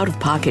 low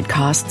out-of-pocket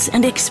costs,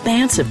 and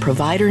expansive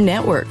provider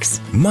networks.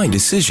 My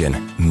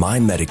decision, my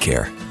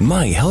Medicare.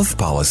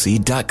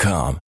 myhealthpolicy.com.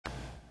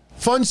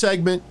 Fun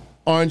segment,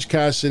 Orange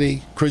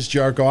Cassidy, Chris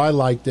Jericho. I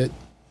liked it.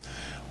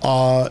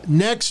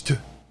 Next,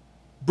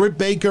 Britt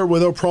Baker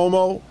with her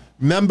promo.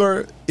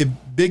 Remember, if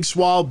Big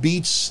Swall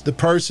beats the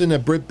person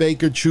that Britt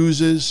Baker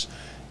chooses,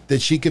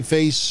 that she could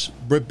face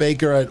Britt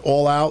Baker at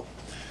All Out.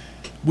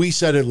 We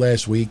said it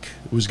last week.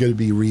 It was going to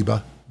be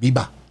Reba.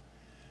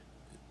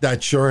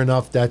 That, sure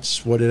enough,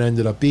 that's what it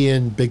ended up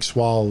being. Big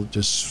Swall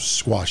just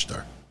squashed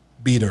her,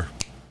 beat her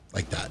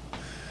like that.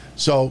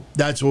 So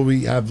that's what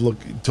we have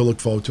to look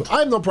forward to. I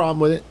have no problem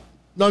with it.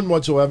 None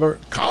whatsoever.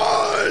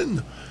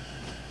 Khan!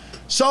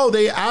 So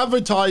they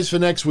advertised for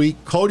next week,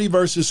 Cody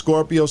versus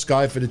Scorpio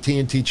Sky for the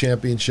TNT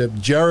Championship,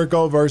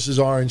 Jericho versus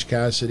Orange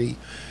Cassidy.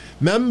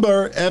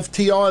 Remember,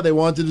 FTR, they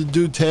wanted to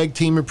do Tag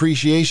Team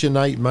Appreciation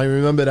Night. You might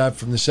remember that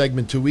from the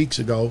segment 2 weeks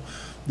ago.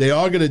 They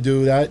are going to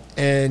do that,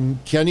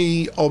 and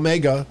Kenny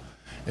Omega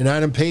and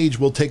Adam Page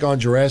will take on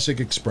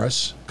Jurassic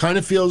Express. Kind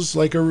of feels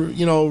like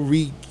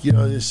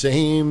the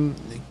same.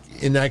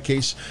 In that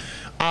case,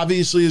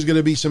 obviously, there's going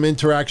to be some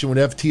interaction with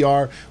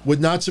FTR.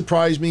 Would not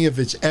surprise me if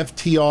it's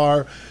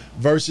FTR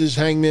versus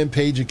Hangman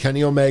Page and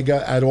Kenny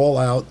Omega at All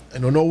Out. I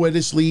don't know where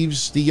this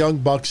leaves the Young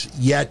Bucks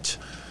yet.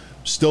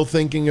 Still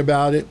thinking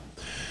about it.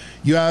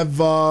 You have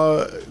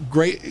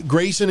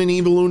Grayson and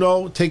Evil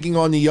Uno taking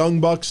on the Young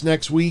Bucks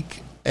next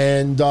week.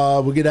 And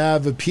we're going to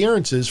have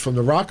appearances from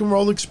the Rock and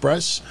Roll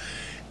Express.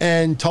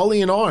 And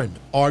Tully and Arn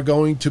are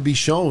going to be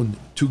shown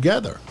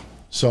together.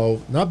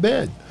 So, not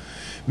bad.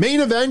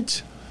 Main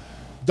event,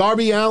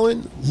 Darby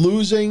Allin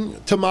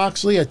losing to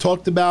Moxley. I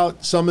talked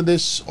about some of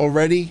this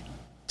already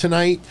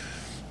tonight.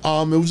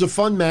 It was a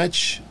fun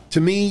match. To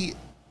me,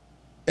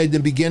 at the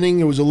beginning,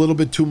 it was a little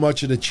bit too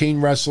much of the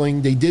chain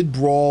wrestling. They did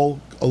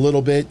brawl a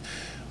little bit.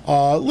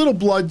 Little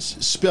blood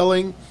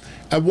spilling.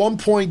 At one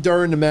point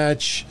during the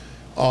match,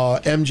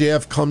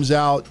 MJF comes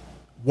out,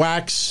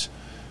 whacks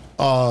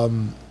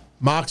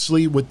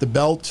Moxley with the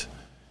belt,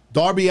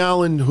 Darby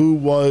Allin, who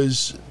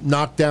was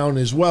knocked down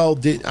as well,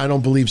 I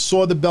don't believe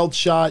saw the belt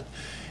shot.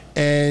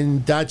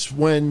 And that's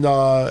when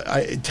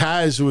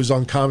Taz, who was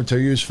on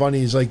commentary, he was funny.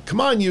 He's like, come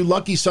on, you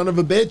lucky son of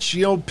a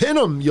bitch. Pin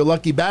him, you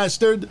lucky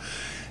bastard.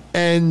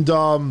 And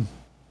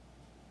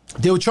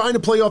they were trying to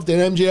play off that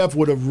MJF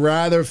would have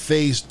rather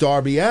faced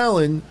Darby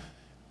Allin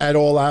at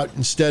All Out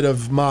instead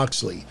of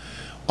Moxley.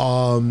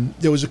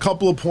 There was a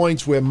couple of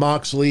points where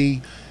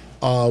Moxley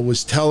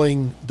was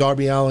telling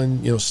Darby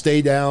Allin,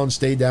 stay down,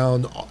 stay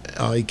down.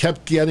 He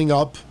kept getting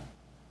up.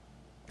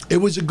 It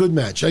was a good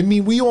match. I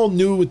mean, we all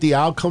knew what the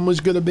outcome was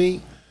going to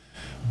be.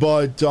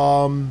 But,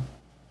 at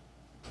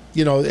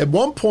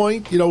one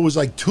point, it was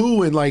like 2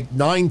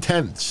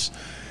 9/10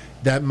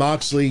 that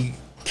Moxley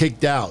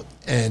kicked out.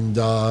 And,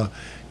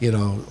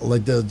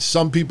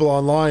 some people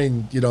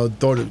online,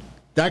 thought it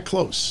that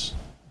close.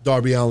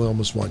 Darby Allin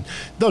almost won.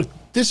 Look,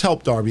 this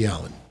helped Darby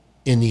Allin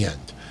in the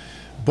end.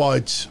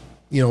 But,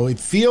 it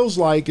feels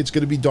like it's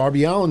going to be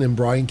Darby Allin and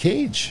Brian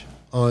Cage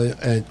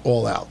at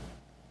All Out.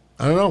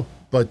 I don't know.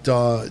 But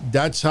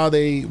that's how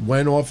they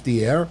went off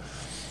the air.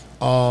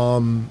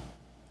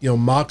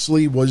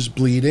 Moxley was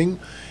bleeding.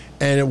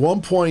 And at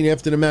one point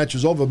after the match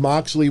was over,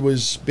 Moxley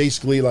was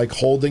basically like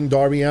holding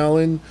Darby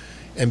Allin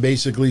and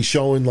basically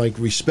showing like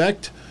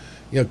respect.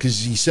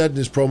 Because he said in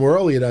his promo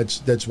earlier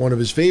that's one of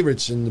his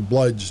favorites, and the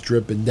blood's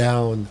dripping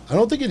down. I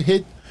don't think it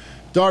hit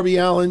Darby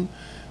Allin,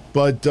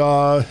 but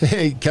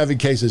hey, Kevin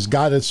K says,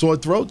 got a sore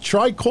throat?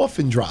 Try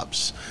coffin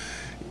drops.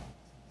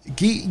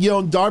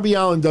 Darby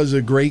Allin does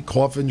a great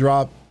coffin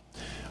drop.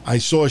 I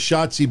saw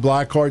Shotzi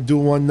Blackheart do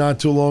one not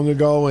too long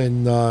ago,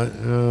 and I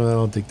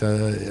don't think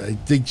that. I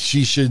think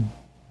she should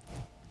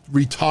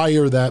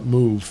retire that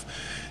move.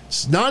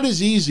 It's not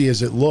as easy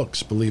as it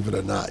looks, believe it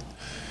or not.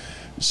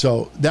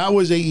 So that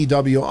was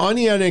AEW. On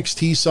the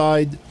NXT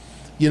side,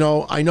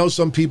 I know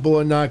some people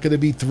are not going to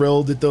be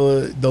thrilled at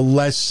the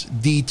less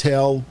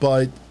detail,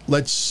 but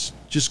let's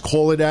just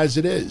call it as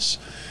it is.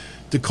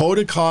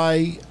 Dakota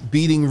Kai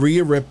beating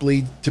Rhea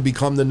Ripley to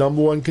become the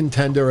number 1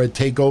 contender at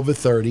TakeOver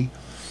 30.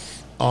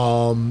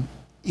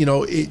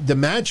 The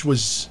match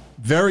was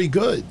very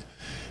good,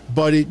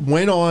 but it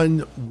went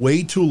on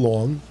way too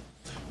long.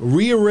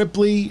 Rhea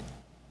Ripley,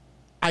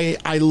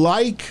 I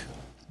like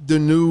the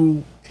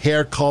new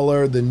hair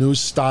color, the new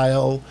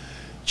style,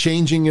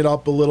 changing it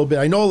up a little bit.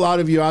 I know a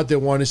lot of you out there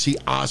want to see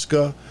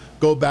Asuka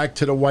go back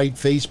to the white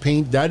face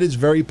paint. That is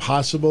very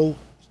possible.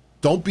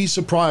 Don't be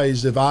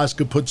surprised if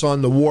Asuka puts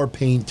on the war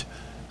paint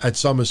at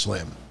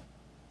SummerSlam.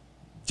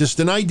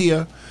 Just an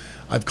idea.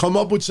 I've come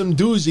up with some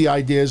doozy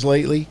ideas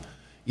lately.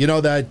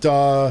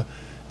 That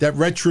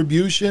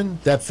Retribution,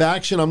 that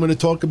faction, I'm going to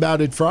talk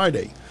about it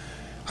Friday.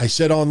 I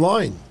said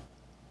online,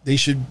 they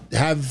should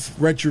have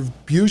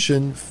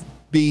Retribution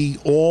be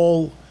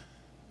all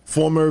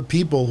former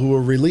people who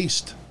were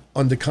released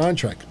under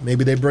contract.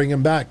 Maybe they bring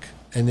them back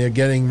and they're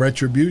getting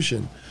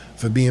Retribution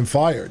for being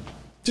fired.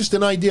 Just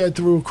an idea I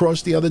threw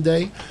across the other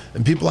day,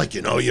 and people are like,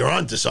 you're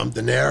onto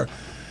something there.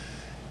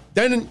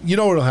 Then,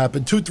 what'll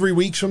happen? 2-3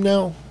 weeks from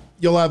now,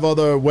 you'll have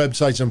other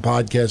websites and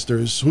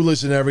podcasters who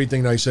listen to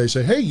everything I say,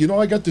 hey,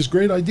 I got this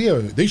great idea.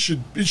 It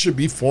should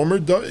be former,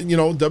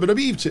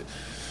 WWE.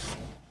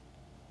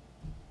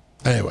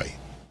 Anyway,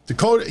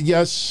 Dakota,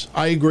 yes,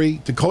 I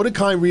agree. Dakota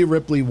Kai, Rhea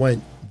Ripley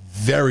went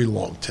very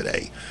long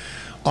today.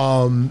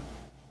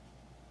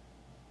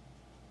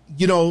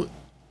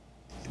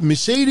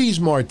 Mercedes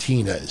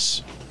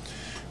Martinez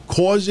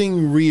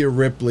causing Rhea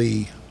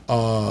Ripley,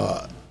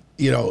 the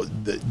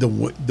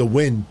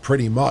win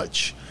pretty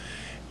much,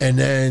 and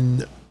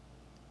then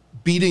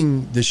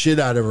beating the shit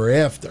out of her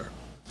after.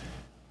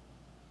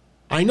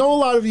 I know a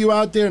lot of you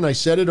out there, and I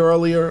said it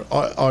earlier,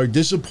 are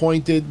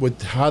disappointed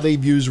with how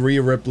they've used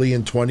Rhea Ripley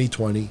in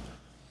 2020.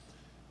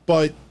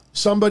 But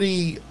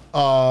somebody,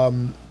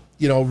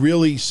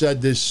 really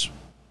said this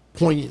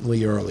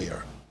poignantly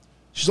earlier.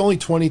 She's only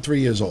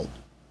 23 years old.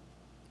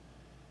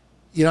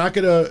 You're not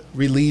going to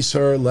release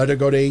her, let her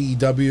go to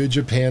AEW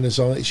Japan or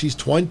something. She's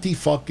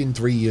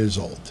 23 years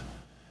old.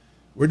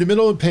 We're in the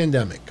middle of a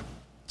pandemic.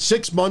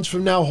 6 months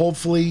from now,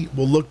 hopefully,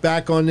 we'll look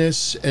back on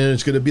this and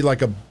it's going to be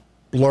like a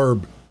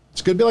blurb.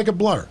 It's going to be like a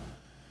blur.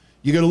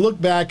 You're going to look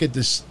back at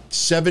this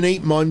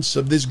 7-8 months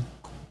of this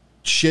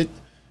shit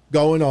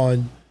going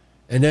on,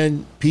 and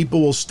then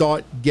people will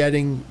start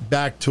getting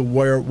back to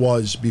where it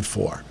was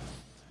before.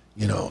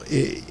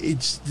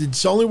 It's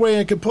the only way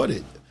I could put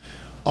it.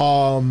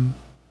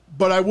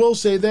 But I will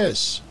say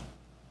this.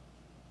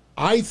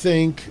 I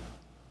think,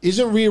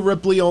 isn't Rhea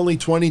Ripley only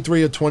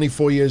 23 or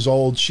 24 years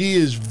old? She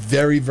is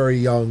very, very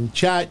young.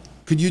 Chat,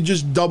 could you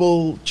just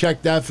double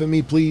check that for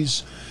me,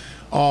 please?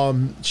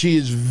 She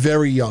is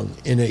very young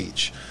in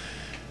age.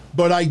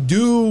 But I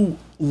do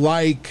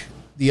like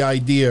the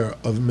idea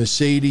of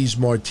Mercedes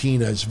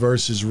Martinez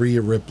versus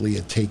Rhea Ripley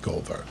at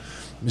TakeOver.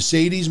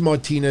 Mercedes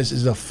Martinez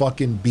is a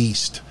fucking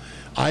beast.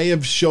 I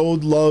have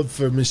showed love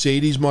for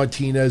Mercedes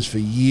Martinez for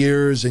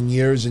years and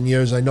years and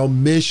years. I know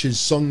Mish has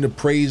sung the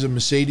praise of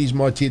Mercedes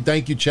Martinez.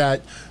 Thank you,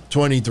 chat.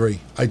 23.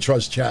 I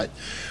trust chat.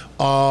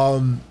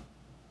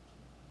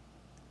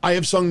 I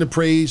have sung the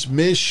praise.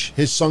 Mish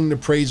has sung the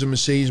praise of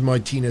Mercedes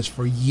Martinez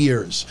for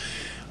years.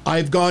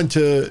 I've gone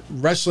to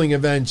wrestling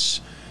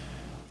events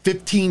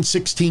 15,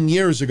 16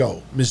 years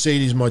ago.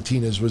 Mercedes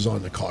Martinez was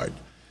on the card.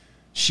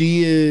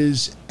 She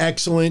is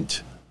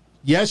excellent.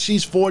 Yes,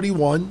 she's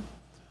 41.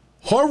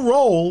 Her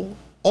role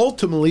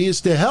ultimately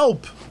is to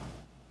help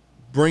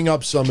bring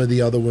up some of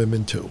the other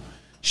women too.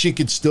 She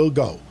could still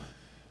go.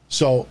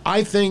 So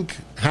I think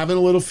having a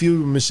little feud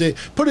with Mercedes,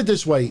 put it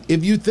this way,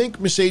 if you think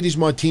Mercedes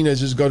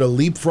Martinez is going to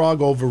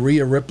leapfrog over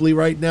Rhea Ripley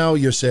right now,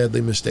 you're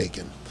sadly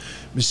mistaken.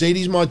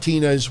 Mercedes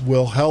Martinez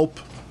will help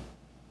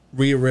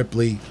Rhea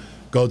Ripley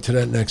go to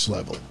that next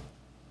level.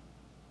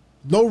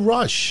 No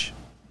rush.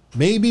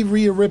 Maybe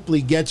Rhea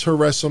Ripley gets her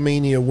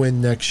WrestleMania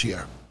win next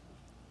year.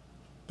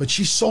 But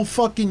she's so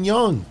fucking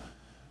young.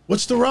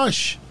 What's the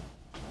rush?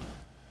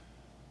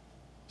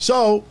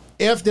 So,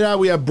 after that,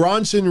 we have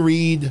Bronson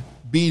Reed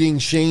beating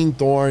Shane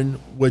Thorne,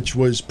 which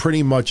was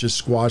pretty much a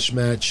squash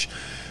match.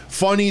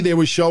 Funny, they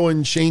were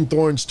showing Shane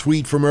Thorne's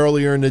tweet from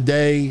earlier in the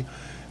day.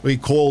 We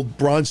called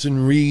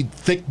Bronson Reed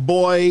Thick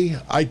Boy.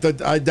 I thought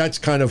that's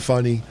kind of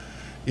funny.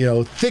 You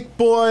know, Thick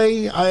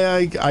Boy,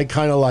 I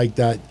kind of like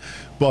that.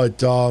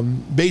 But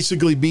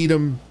basically beat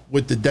him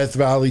with the Death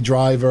Valley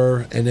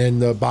driver and then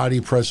the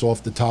body press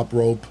off the top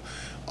rope.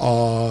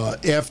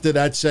 After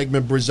that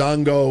segment,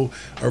 Breezango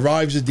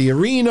arrives at the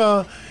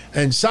arena,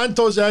 and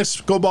Santos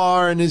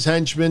Escobar and his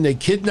henchmen, they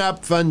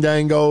kidnap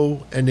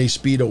Fandango and they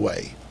speed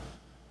away.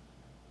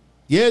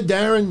 Yeah,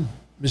 Darren,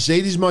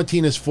 Mercedes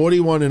Martinez,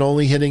 41 and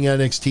only hitting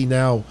NXT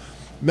now.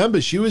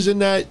 Remember, she was in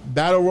that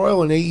Battle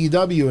Royal in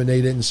AEW and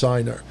they didn't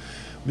sign her.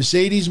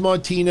 Mercedes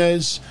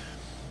Martinez,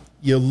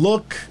 you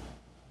look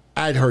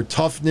at her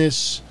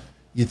toughness,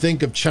 you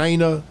think of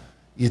China,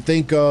 you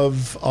think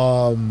of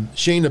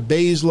Shayna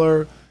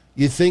Baszler,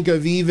 you think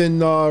of even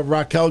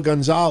Raquel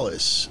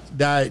Gonzalez,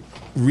 that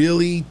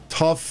really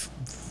tough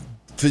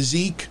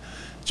physique,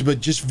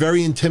 but just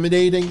very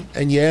intimidating.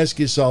 And you ask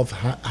yourself,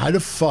 how the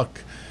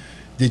fuck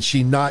did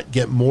she not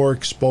get more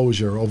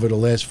exposure over the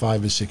last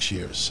 5 or 6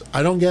 years?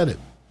 I don't get it.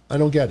 I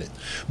don't get it.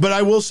 But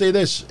I will say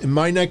this, in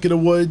my neck of the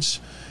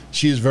woods,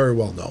 she is very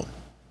well known.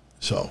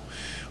 So,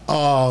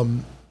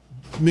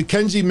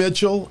 Mackenzie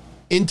Mitchell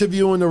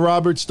interviewing the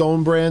Robert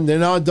Stone brand. They're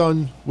not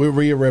done with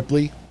Rhea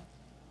Ripley.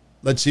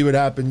 Let's see what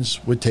happens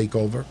with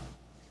TakeOver.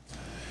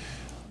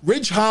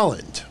 Ridge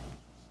Holland.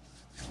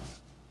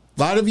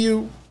 A lot of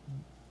you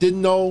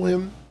didn't know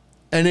him.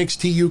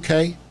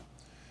 NXT UK.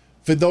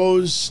 For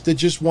those that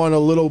just want a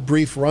little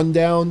brief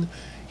rundown,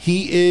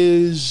 he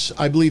is,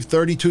 I believe,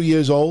 32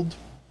 years old.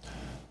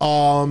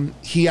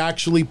 He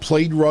actually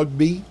played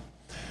rugby.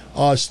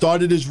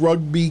 Started his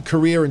rugby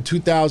career in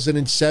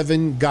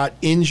 2007, got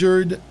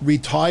injured,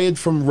 retired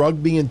from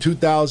rugby in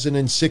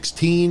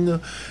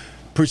 2016,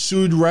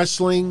 pursued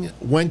wrestling,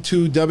 went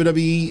to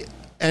WWE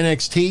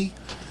NXT,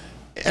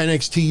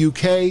 NXT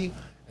UK,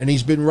 and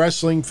he's been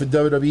wrestling for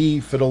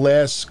WWE for the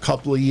last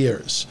couple of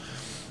years.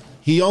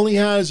 He only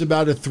has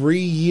about a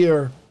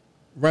 3-year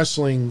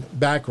wrestling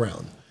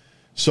background.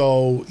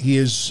 So he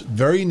is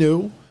very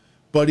new,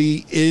 but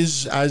he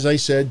is, as I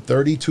said,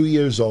 32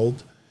 years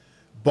old.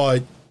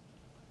 But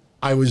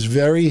I was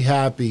very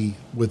happy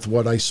with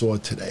what I saw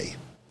today.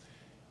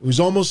 It was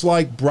almost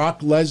like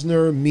Brock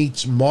Lesnar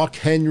meets Mark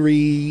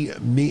Henry,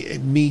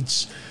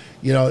 meets,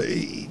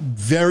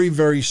 very,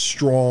 very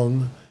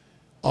strong,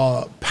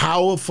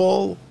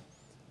 powerful.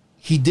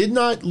 He did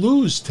not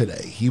lose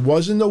today. He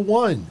wasn't the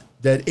one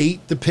that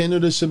ate the pin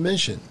of the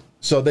submission.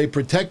 So they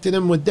protected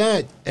him with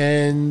that,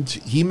 and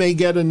he may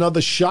get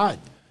another shot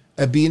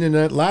at being in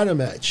that ladder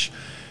match.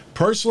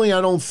 Personally,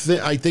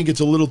 I think it's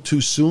a little too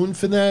soon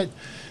for that.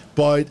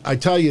 But I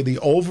tell you, the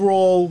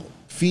overall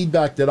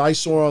feedback that I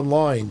saw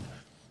online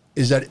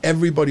is that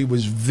everybody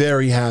was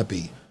very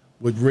happy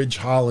with Ridge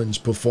Holland's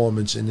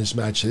performance in this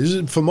match.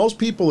 For most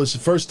people, it's the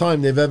first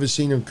time they've ever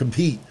seen him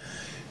compete.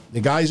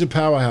 The guy's a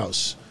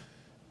powerhouse.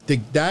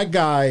 That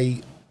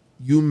guy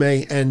you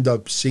may end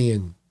up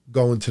seeing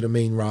going to the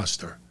main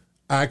roster,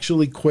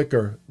 actually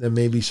quicker than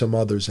maybe some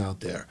others out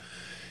there.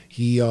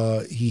 He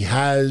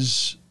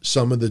has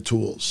some of the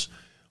tools.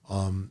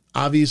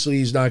 Obviously,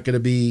 he's not going to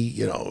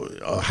be,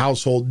 a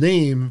household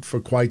name for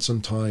quite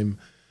some time,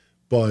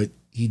 but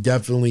he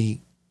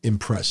definitely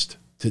impressed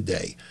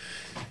today.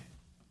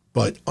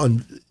 But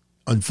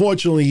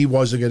unfortunately, he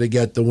wasn't going to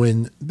get the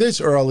win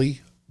this early.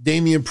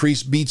 Damian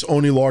Priest beats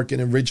Oney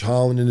Lorcan and Ridge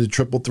Holland in a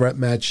triple threat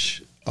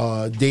match.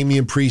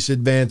 Damian Priest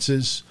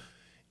advances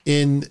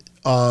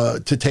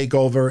to take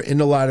over in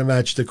the ladder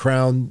match to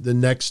crown the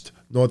next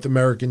North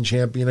American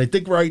champion. I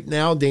think right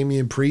now,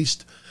 Damian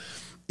Priest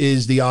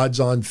is the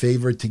odds-on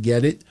favorite to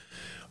get it.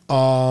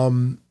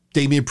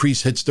 Damian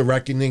Priest hits the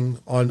reckoning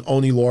on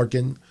Oney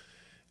Lorcan,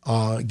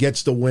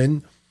 gets the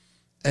win.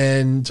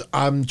 And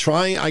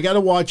I got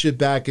to watch it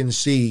back and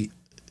see.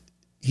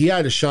 He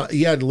had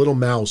a little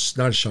mouse,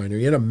 not a shiner.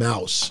 He had a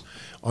mouse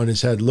on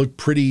his head. Looked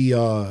pretty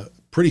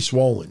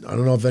swollen. I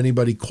don't know if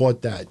anybody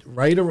caught that.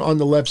 Right on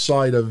the left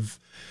side of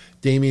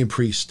Damian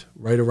Priest,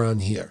 right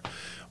around here.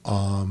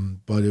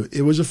 But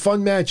it was a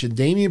fun match. And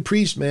Damian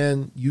Priest,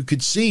 man, you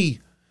could see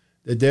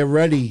that they're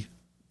ready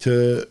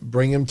to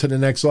bring him to the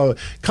next level.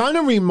 Kind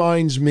of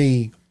reminds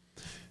me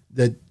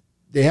that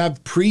they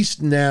have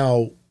Priest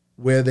now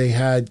where they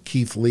had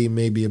Keith Lee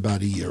maybe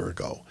about a year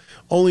ago.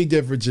 Only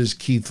difference is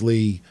Keith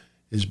Lee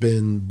has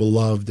been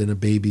beloved and a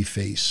baby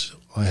face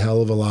a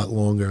hell of a lot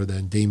longer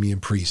than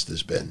Damian Priest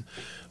has been.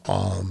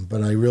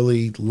 But I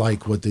really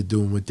like what they're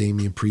doing with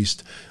Damian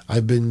Priest.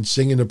 I've been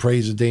singing the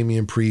praise of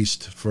Damian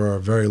Priest for a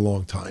very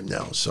long time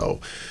now. So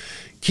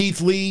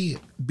Keith Lee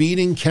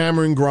beating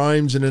Cameron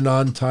Grimes in a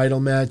non-title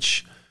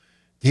match.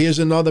 Here's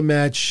another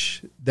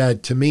match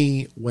that to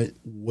me went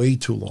way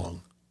too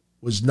long.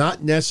 Was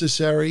not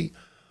necessary.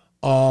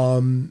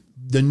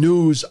 The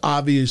news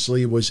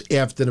obviously was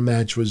after the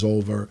match was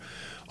over.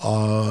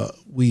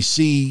 We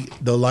see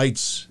the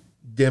lights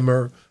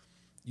dimmer.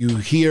 You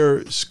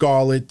hear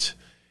Scarlett,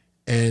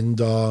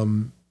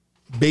 and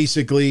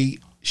basically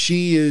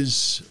she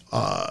is,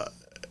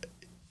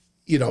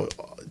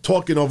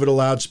 talking over the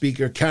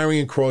loudspeaker,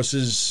 carrying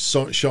crosses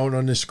shown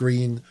on the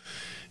screen,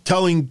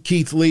 telling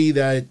Keith Lee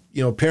that,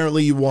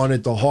 apparently you want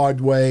it the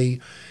hard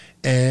way.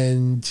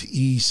 And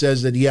he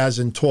says that he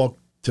hasn't talked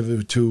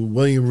to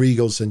William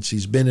Regal since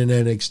he's been in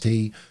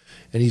NXT,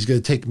 and he's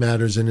going to take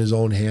matters in his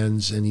own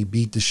hands, and he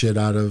beat the shit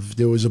out of.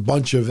 There was a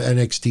bunch of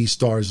NXT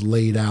stars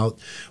laid out.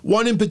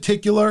 One in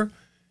particular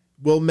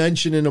we'll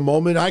mention in a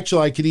moment.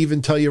 Actually, I could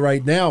even tell you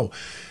right now,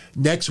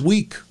 next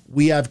week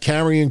we have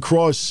Karrion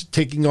Kross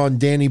taking on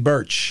Danny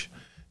Burch.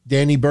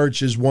 Danny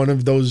Burch is one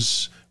of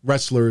those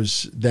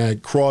wrestlers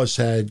that Kross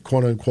had,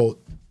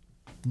 quote-unquote,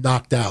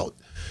 knocked out.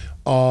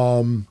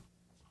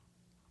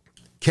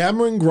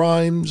 Cameron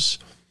Grimes,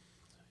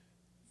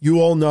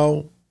 you all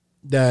know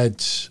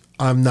that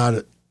I'm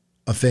not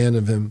a fan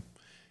of him.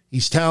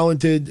 He's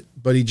talented,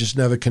 but he just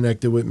never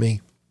connected with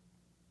me.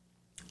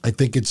 I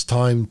think it's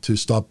time to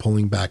stop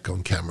pulling back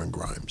on Cameron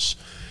Grimes.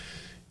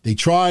 They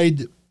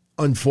tried,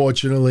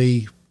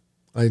 unfortunately.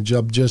 I'm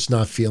just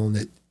not feeling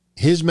it.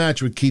 His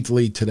match with Keith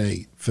Lee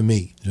today, for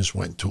me, just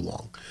went too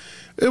long.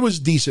 It was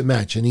a decent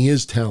match, and he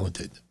is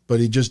talented, but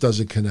he just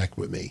doesn't connect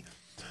with me.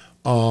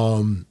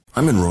 I'm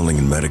enrolling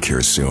in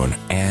Medicare soon,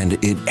 and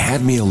it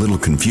had me a little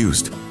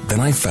confused. Then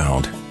I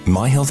found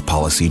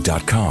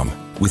MyHealthPolicy.com.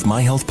 With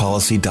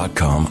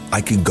MyHealthPolicy.com,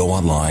 I could go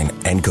online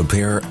and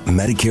compare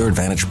Medicare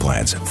Advantage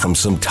plans from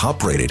some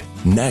top-rated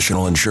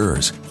national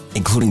insurers,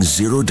 including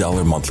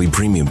 $0 monthly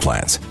premium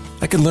plans.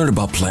 I could learn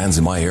about plans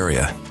in my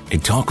area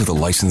and talk with a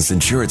licensed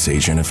insurance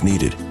agent if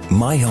needed.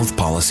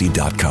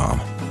 MyHealthPolicy.com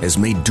has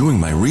made doing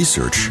my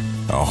research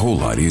a whole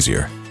lot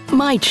easier.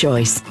 My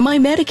choice, my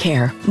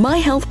Medicare,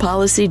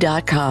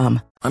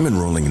 myhealthpolicy.com. I'm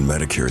enrolling in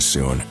Medicare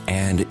soon,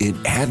 and it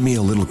had me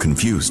a little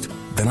confused.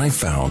 Then I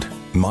found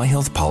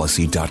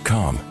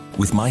MyHealthPolicy.com.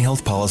 With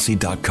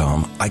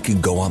MyHealthPolicy.com, I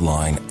could go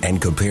online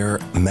and compare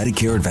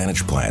Medicare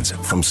Advantage plans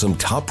from some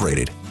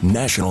top-rated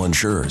national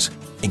insurers,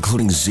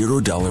 including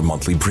 $0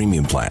 monthly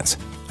premium plans.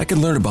 I could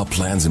learn about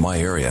plans in my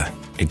area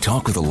and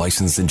talk with a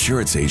licensed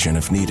insurance agent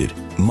if needed.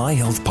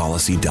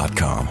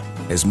 MyHealthPolicy.com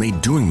has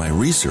made doing my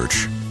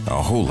research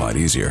a whole lot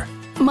easier.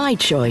 My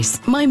choice,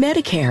 my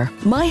Medicare,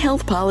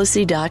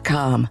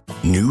 myhealthpolicy.com.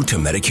 New to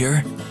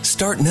Medicare?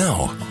 Start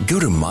now. Go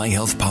to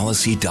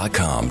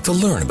myhealthpolicy.com to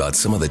learn about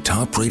some of the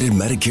top-rated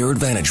Medicare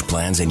Advantage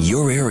plans in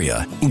your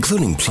area,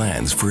 including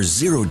plans for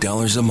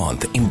 $0 a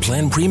month in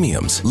plan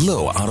premiums,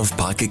 low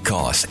out-of-pocket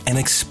costs, and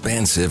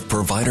expansive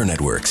provider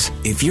networks.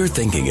 If you're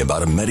thinking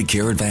about a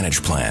Medicare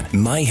Advantage plan,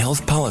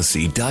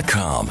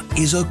 myhealthpolicy.com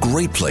is a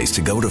great place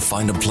to go to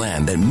find a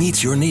plan that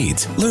meets your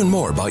needs. Learn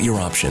more about your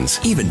options.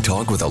 Even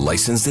talk with a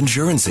licensed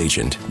insurance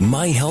agent.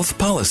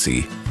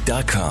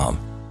 myhealthpolicy.com.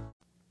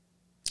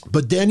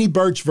 But Danny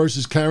Burch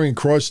versus Karrion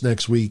Kross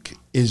next week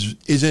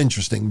is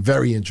interesting,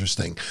 very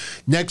interesting.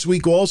 Next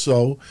week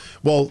also,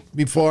 well,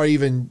 before I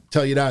even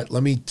tell you that,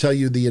 let me tell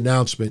you the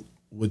announcement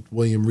with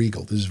William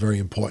Regal. This is very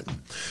important.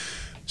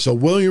 So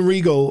William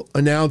Regal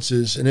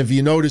announces, and if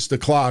you notice the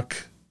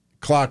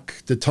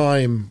the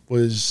time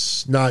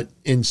was not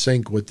in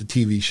sync with the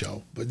TV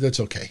show, but that's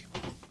okay.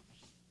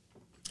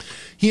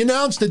 He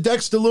announced that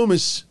Dexter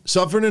Lumis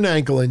suffered an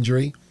ankle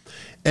injury,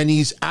 and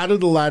he's out of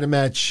the ladder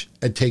match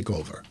at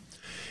TakeOver.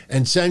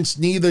 And since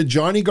neither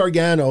Johnny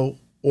Gargano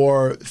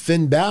or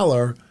Finn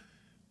Balor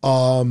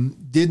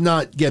did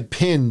not get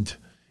pinned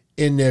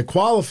in their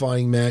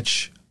qualifying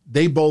match,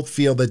 they both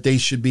feel that they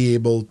should be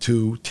able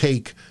to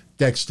take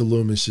Dexter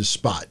Lumis'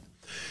 spot.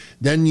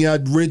 Then you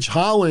had Ridge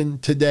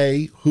Holland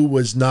today, who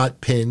was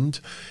not pinned,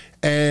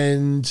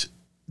 and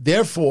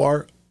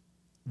therefore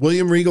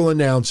William Regal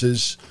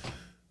announces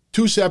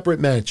 2 separate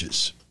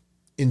matches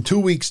in 2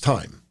 weeks'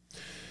 time.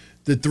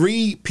 The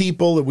 3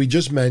 people that we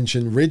just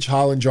mentioned, Ridge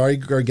Holland, Johnny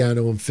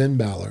Gargano, and Finn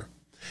Balor,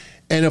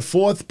 and a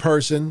 4th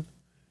person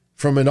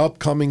from an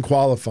upcoming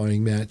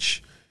qualifying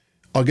match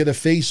are going to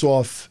face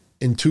off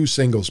in 2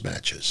 singles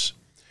matches.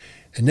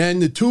 And then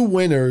the 2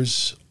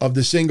 winners of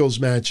the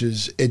singles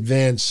matches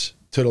advance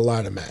to the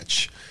ladder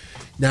match.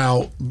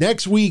 Now,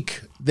 next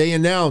week, they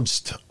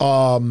announced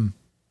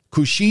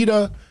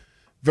Kushida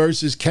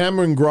versus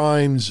Cameron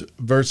Grimes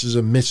versus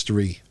a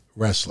mystery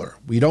wrestler.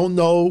 We don't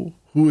know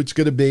who it's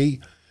going to be.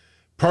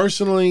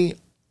 Personally,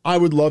 I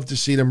would love to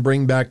see them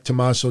bring back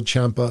Tommaso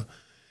Ciampa.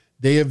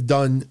 They have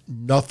done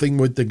nothing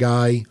with the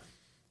guy.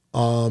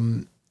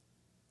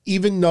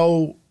 Even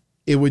though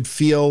it would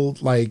feel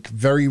like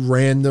very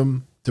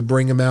random to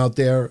bring him out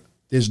there,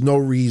 there's no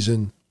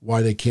reason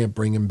why they can't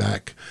bring him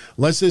back.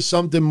 Unless there's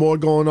something more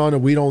going on that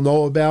we don't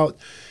know about,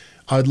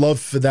 I'd love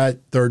for that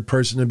third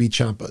person to be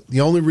Ciampa.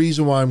 The only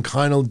reason why I'm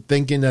kind of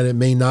thinking that it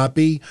may not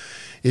be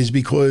is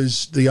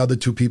because the other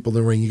two people in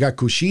the ring. You got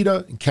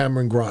Kushida and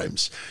Cameron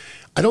Grimes.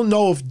 I don't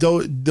know if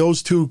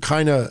those two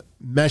kind of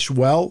mesh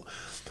well.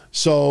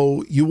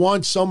 So you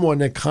want someone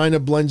that kind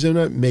of blends in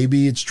it.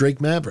 Maybe it's Drake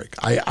Maverick.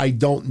 I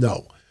don't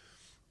know.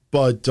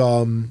 But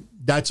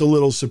that's a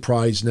little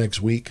surprise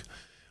next week.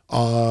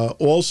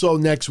 Also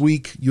next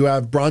week, you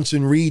have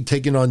Bronson Reed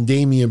taking on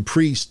Damian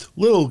Priest.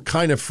 Little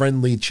kind of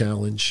friendly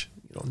challenge.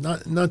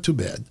 Not too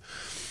bad.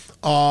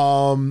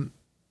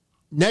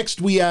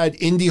 Next, we had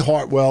Indy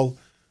Hartwell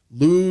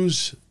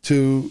lose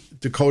to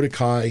Dakota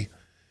Kai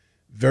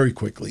very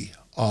quickly.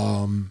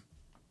 I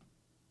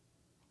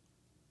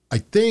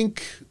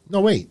think,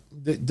 no, wait.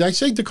 Did I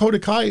say Dakota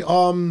Kai?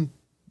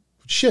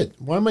 Shit,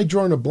 why am I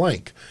drawing a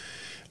blank?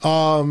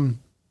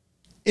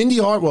 Indy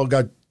Hartwell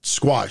got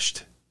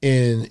squashed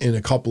in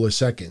a couple of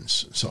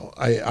seconds. So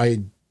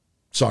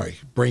sorry,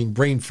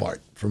 brain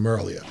fart from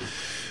earlier.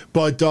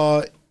 But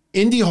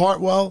Indy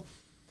Hartwell,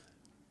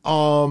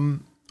 a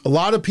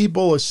lot of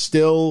people are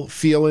still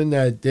feeling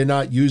that they're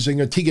not using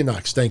her. Tegan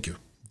Knox, thank you.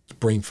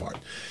 Brain fart.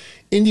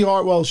 Indy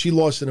Hartwell, she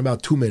lost in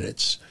about 2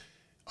 minutes.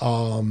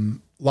 A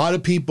lot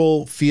of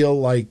people feel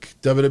like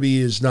WWE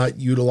is not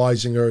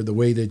utilizing her the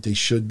way that they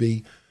should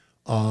be.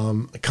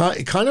 It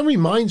kind of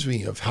reminds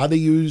me of how they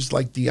used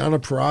like Deonna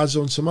Purrazzo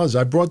and some others.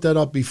 I brought that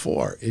up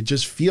before. It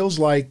just feels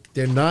like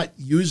they're not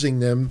using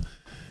them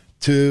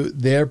to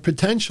their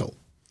potential.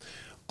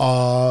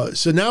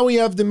 So now we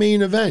have the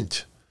main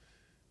event.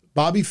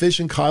 Bobby Fish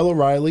and Kyle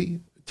O'Reilly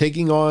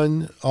taking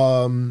on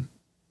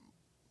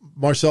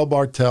Marcel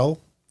Bartel,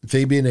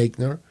 Fabian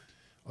Aichner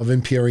of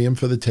Imperium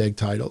for the tag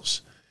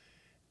titles.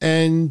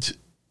 And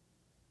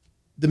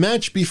the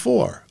match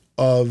before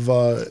of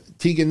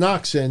Tegan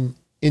Knox and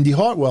Indy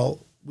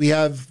Hartwell, we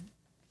have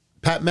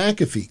Pat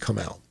McAfee come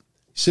out.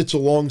 He sits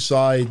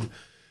alongside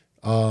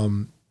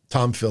Tom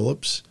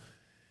Phillips.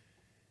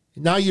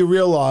 Now you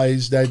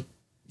realize that,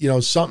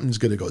 something's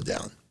going to go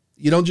down.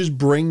 You don't just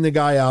bring the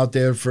guy out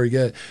there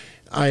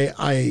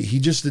he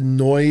just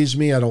annoys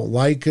me. I don't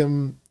like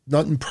him.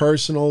 Nothing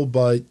personal,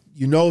 but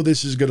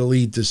this is going to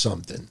lead to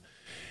something.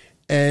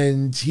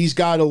 And he's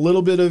got a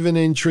little bit of an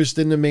interest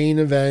in the main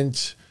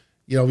event,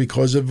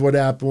 because of what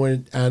happened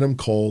with Adam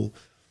Cole.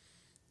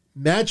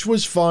 Match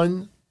was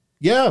fun.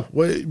 Yeah,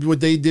 what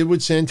they did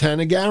with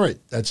Santana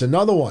Garrett. That's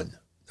another one.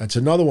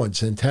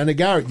 Santana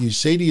Garrett. You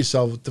say to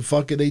yourself, what the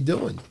fuck are they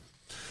doing?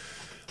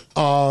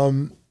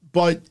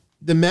 But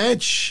the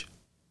match,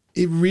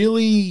 it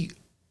really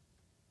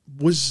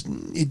was,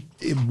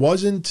 it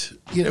wasn't,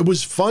 it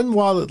was fun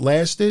while it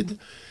lasted,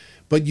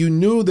 but you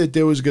knew that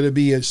there was going to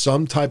be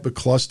some type of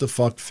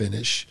clusterfuck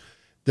finish.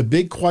 The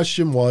big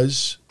question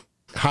was,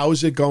 how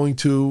is it going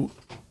to,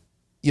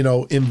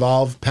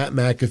 involve Pat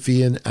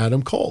McAfee and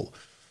Adam Cole?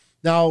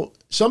 Now,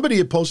 somebody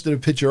had posted a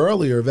picture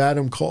earlier of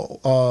Adam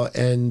Cole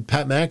and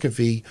Pat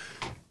McAfee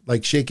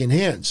like shaking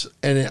hands.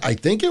 And I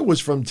think it was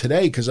from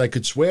today because I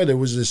could swear there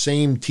was the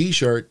same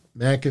T-shirt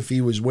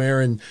McAfee was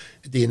wearing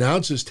at the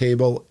announcer's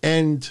table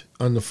and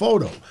on the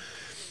photo.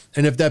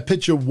 And if that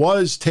picture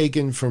was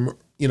taken from,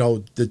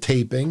 the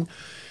taping,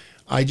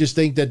 I just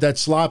think that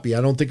that's sloppy. I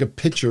don't think a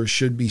picture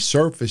should be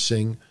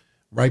surfacing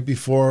right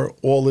before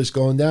all is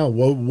going down.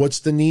 Well, what's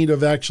the need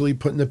of actually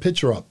putting the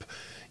picture up?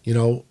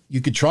 You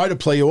could try to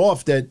play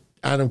off that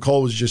Adam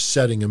Cole was just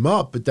setting him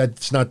up, but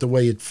that's not the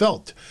way it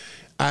felt.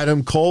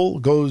 Adam Cole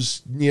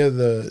goes near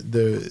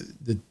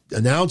the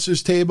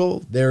announcer's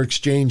table. They're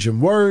exchanging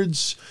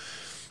words.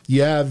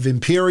 You have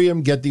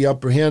Imperium get the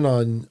upper hand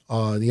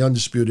on the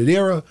Undisputed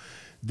Era.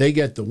 They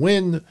get the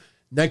win.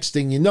 Next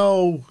thing you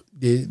know,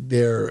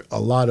 there are a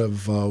lot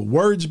of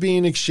words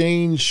being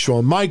exchanged.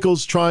 Shawn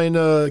Michaels trying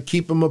to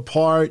keep them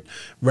apart.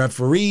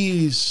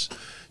 Referees.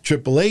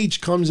 Triple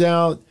H comes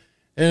out.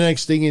 And the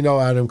next thing you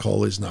know, Adam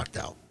Cole is knocked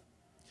out.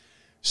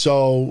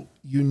 So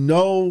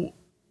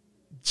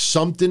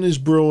something is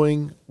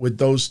brewing with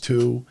those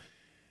two.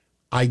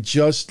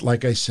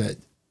 Like I said,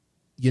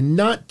 you're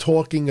not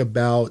talking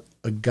about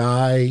a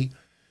guy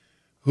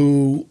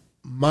who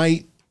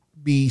might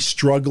be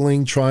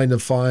struggling trying to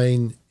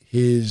find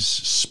his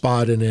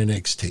spot in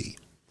NXT.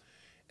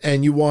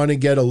 And you want to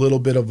get a little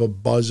bit of a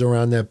buzz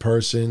around that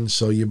person,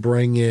 so you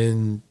bring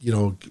in,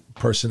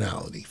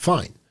 personality.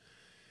 Fine.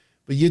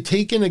 But you're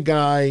taking a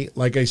guy,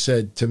 like I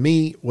said, to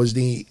me, was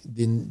the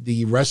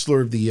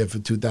wrestler of the year for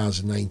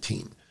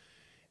 2019.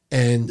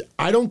 And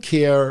I don't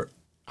care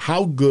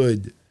how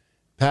good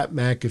Pat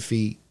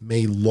McAfee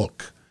may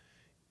look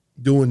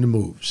doing the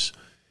moves.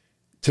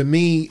 To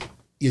me,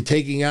 you're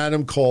taking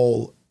Adam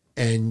Cole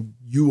and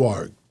you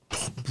are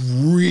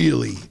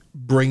really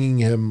bringing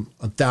him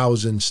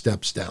 1,000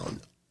 steps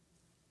down.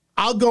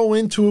 I'll go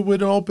into it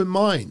with an open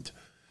mind.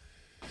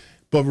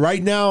 But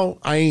right now,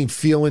 I ain't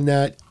feeling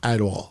that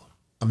at all.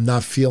 I'm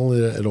not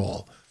feeling it at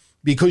all.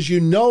 Because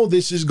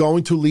this is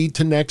going to lead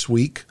to next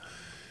week.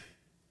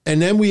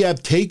 And then we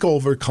have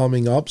TakeOver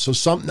coming up. So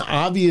something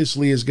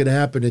obviously is going to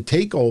happen at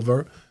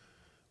TakeOver.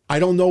 I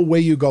don't know where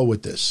you go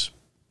with this.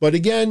 But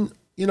again,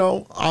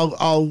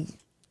 I'll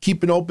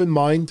keep an open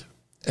mind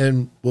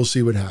and we'll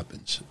see what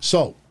happens.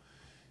 So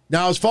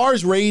now as far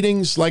as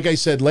ratings, like I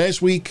said,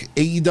 last week,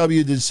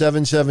 AEW did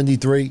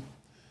 773.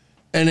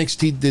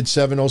 NXT did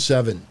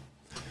 707.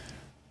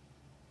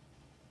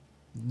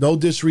 No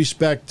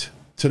disrespect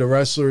to the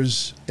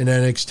wrestlers in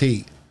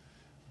NXT,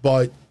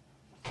 but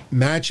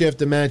match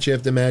after match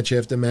after match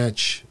after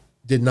match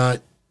did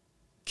not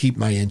keep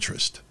my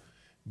interest.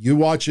 You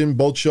watching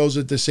both shows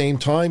at the same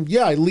time?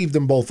 Yeah, I leave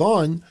them both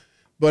on,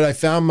 but I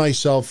found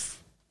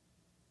myself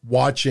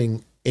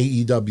watching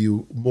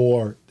AEW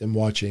more than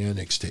watching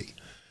NXT.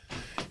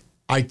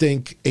 I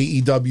think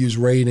AEW's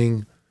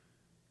rating,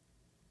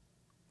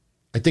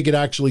 I think it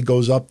actually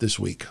goes up this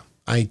week.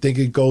 I think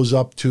it goes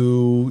up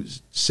to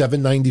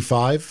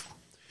 795.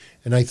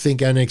 And I think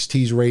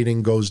NXT's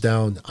rating goes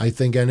down. I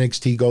think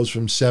NXT goes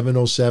from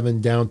 707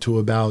 down to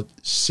about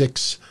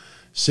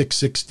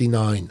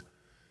 669.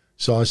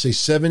 So I say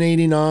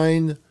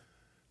 789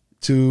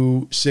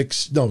 to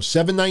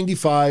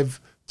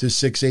 795 to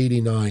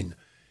 689.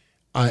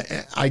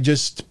 I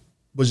just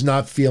was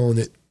not feeling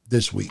it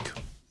this week.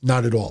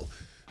 Not at all.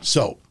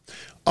 So,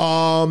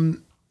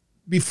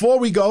 before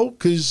we go,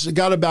 because I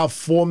got about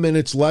 4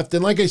 minutes left,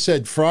 and like I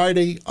said,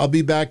 Friday, I'll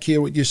be back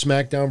here with your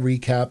SmackDown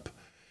recap.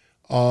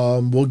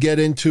 We'll get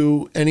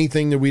into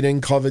anything that we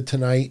didn't cover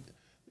tonight,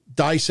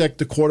 dissect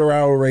the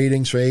quarter-hour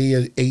ratings for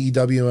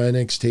AEW and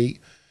NXT.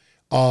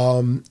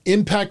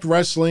 Impact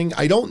Wrestling,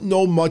 I don't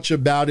know much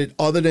about it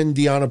other than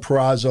Deonna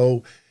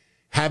Purrazzo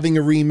having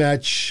a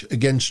rematch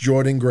against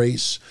Jordynne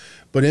Grace.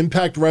 But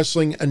Impact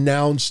Wrestling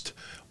announced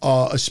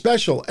a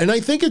special, and I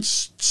think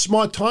it's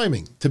smart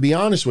timing, to be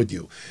honest with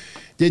you.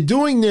 They're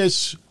doing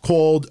this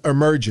called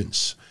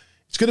Emergence.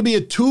 It's going to be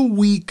a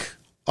 2-week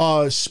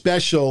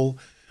special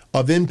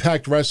of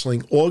Impact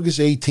Wrestling, August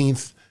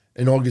 18th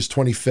and August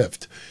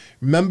 25th.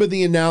 Remember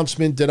the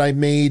announcement that I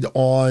made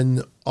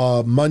on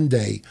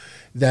Monday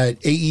that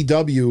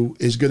AEW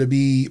is going to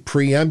be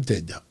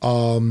preempted.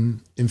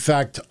 In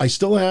fact, I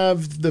still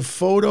have the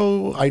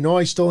photo. I know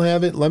I still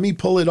have it. Let me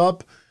pull it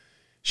up.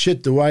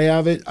 Shit, do I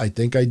have it? I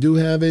think I do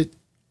have it.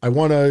 I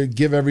want to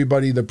give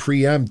everybody the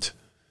preempt.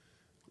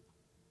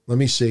 Let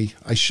me see.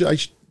 I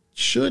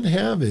should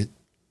have it.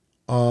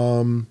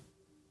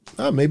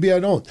 Maybe I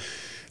don't.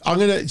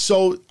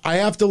 So I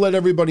have to let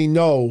everybody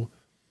know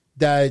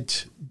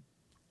that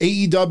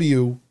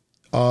AEW,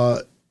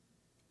 the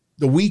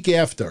week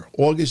after,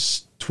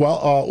 August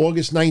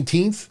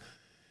 19th,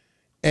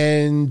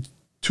 and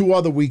 2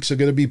 other weeks are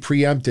going to be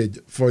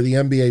preempted for the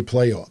NBA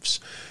playoffs.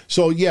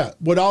 So yeah,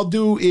 what I'll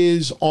do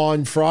is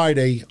on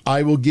Friday,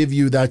 I will give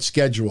you that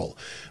schedule.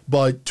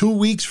 But 2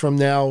 weeks from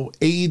now,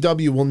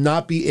 AEW will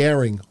not be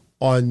airing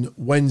on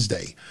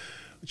Wednesday.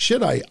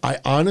 I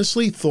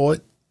honestly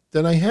thought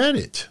that I had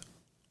it.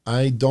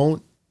 I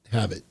don't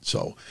have it.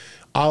 So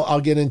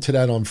I'll get into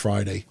that on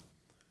Friday.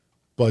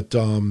 But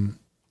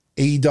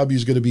AEW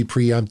is going to be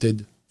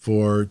preempted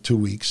for 2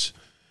 weeks.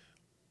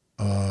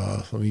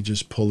 Let me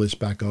just pull this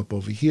back up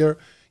over here.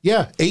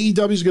 Yeah,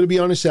 AEW is going to be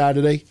on a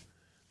Saturday.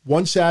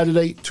 1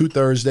 Saturday, 2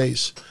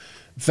 Thursdays.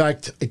 In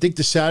fact, I think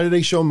the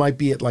Saturday show might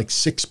be at like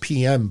 6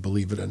 p.m.,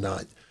 believe it or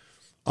not.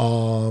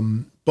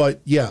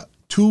 But yeah,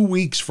 2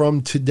 weeks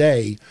from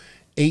today,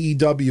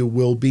 AEW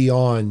will be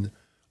on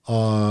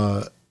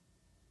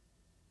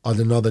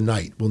another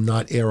night, will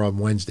not air on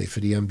Wednesday for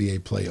the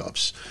NBA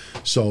playoffs.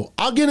 So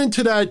I'll get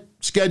into that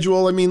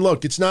schedule. I mean,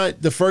 look, it's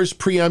not, the first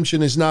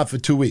preemption is not for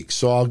 2 weeks.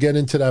 So I'll get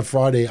into that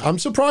Friday. I'm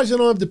surprised I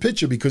don't have the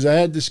picture because I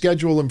had the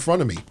schedule in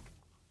front of me.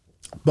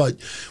 But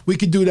we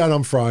could do that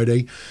on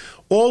Friday.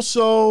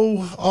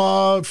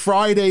 Also,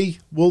 Friday,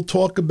 we'll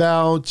talk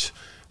about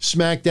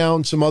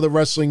SmackDown, some other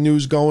wrestling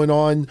news going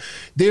on.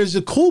 There's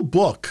a cool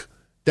book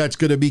that's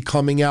going to be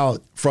coming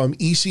out from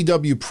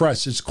ECW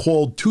Press. It's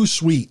called Too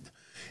Sweet.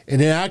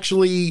 And it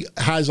actually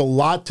has a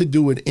lot to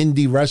do with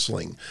indie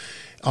wrestling.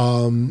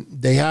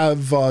 They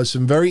have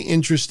some very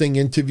interesting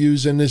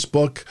interviews in this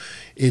book.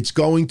 It's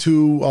going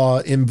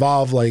to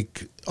involve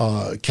like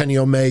Kenny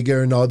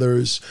Omega and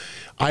others.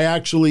 I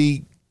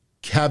actually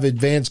have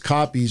advanced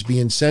copies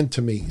being sent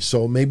to me,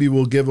 so maybe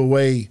we'll give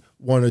away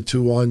 1 or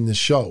 2 on the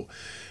show.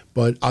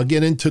 But I'll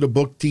get into the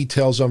book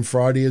details on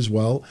Friday as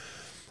well.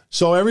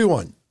 So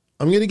everyone,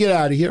 I'm going to get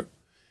out of here.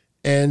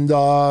 And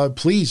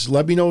please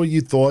let me know what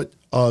you thought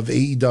of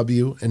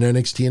AEW and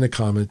NXT in the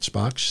comments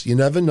box. You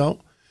never know.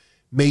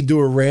 May do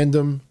a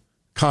random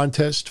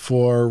contest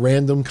for a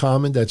random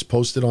comment that's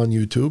posted on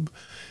YouTube.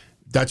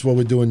 That's what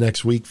we're doing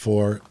next week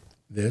for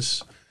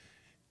this.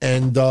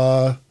 And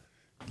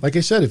like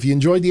I said, if you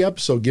enjoyed the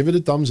episode, give it a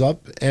thumbs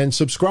up and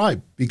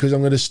subscribe, because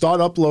I'm going to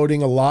start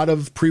uploading a lot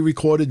of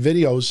pre-recorded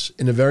videos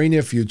in the very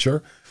near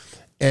future.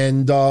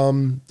 And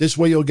this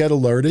way you'll get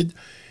alerted.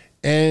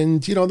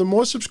 And, you know, the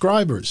more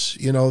subscribers,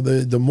 you know,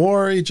 the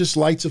more it just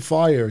lights a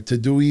fire to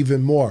do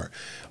even more.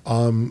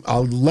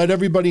 I'll let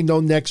everybody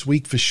know next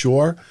week for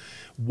sure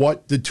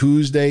what the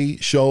Tuesday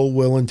show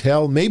will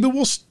entail. Maybe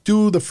we'll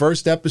do the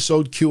first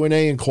episode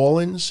Q&A and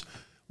call-ins.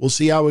 We'll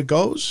see how it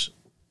goes,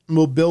 and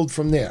we'll build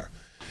from there.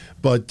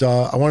 But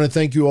I want to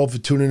thank you all for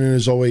tuning in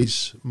as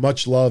always.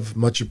 Much love,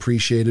 much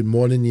appreciated,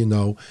 more than you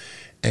know.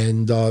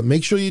 And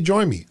make sure you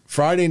join me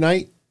Friday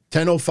night,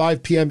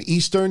 10:05 p.m.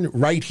 Eastern,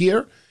 right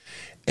here.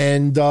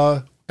 And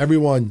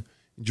everyone,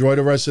 enjoy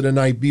the rest of the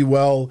night. Be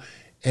well,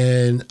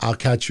 and I'll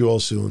catch you all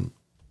soon.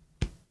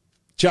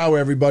 Ciao,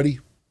 everybody.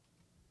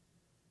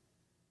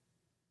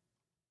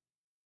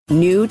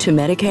 New to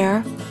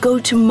Medicare? Go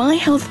to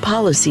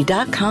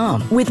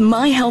myhealthpolicy.com. With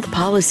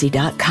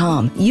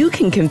myhealthpolicy.com, you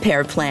can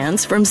compare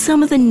plans from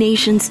some of the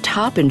nation's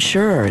top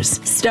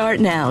insurers. Start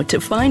now to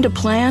find a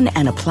plan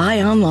and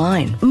apply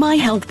online.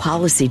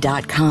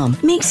 myhealthpolicy.com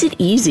makes it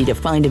easy to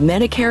find a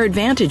Medicare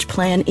Advantage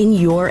plan in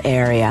your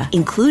area,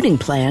 including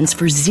plans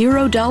for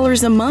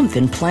 $0 a month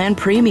in plan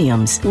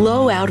premiums,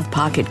 low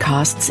out-of-pocket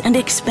costs, and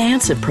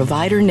expansive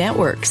provider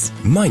networks.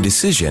 My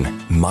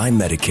decision, my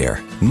Medicare.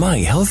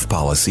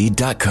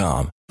 myhealthpolicy.com.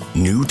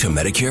 New to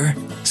Medicare?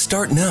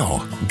 Start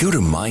now. Go to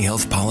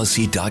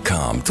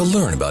myhealthpolicy.com to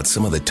learn about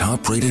some of the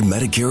top-rated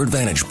Medicare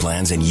Advantage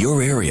plans in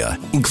your area,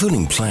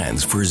 including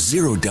plans for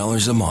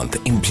 $0 a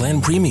month in plan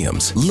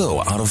premiums,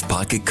 low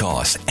out-of-pocket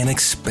costs, and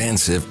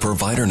expansive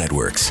provider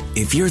networks.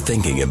 If you're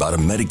thinking about a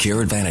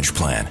Medicare Advantage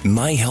plan,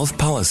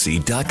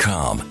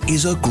 myhealthpolicy.com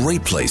is a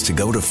great place to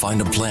go to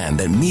find a plan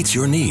that meets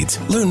your needs.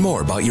 Learn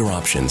more about your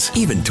options.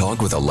 Even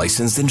talk with a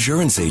licensed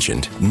insurance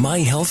agent.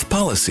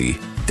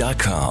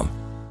 myhealthpolicy.com.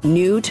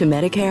 New to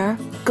Medicare?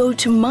 Go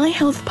to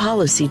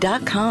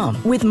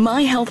myhealthpolicy.com. With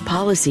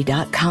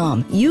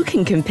myhealthpolicy.com, you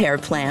can compare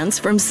plans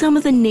from some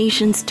of the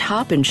nation's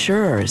top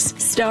insurers.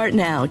 Start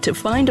now to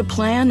find a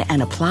plan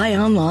and apply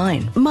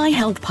online.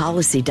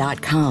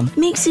 myhealthpolicy.com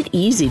makes it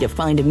easy to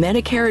find a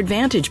Medicare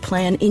Advantage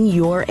plan in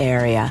your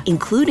area,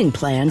 including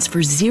plans for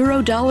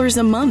 $0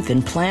 a month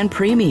in plan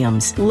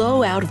premiums,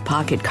 low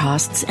out-of-pocket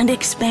costs, and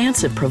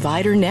expansive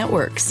provider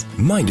networks.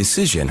 My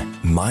decision,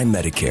 my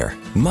Medicare.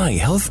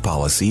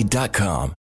 myhealthpolicy.com.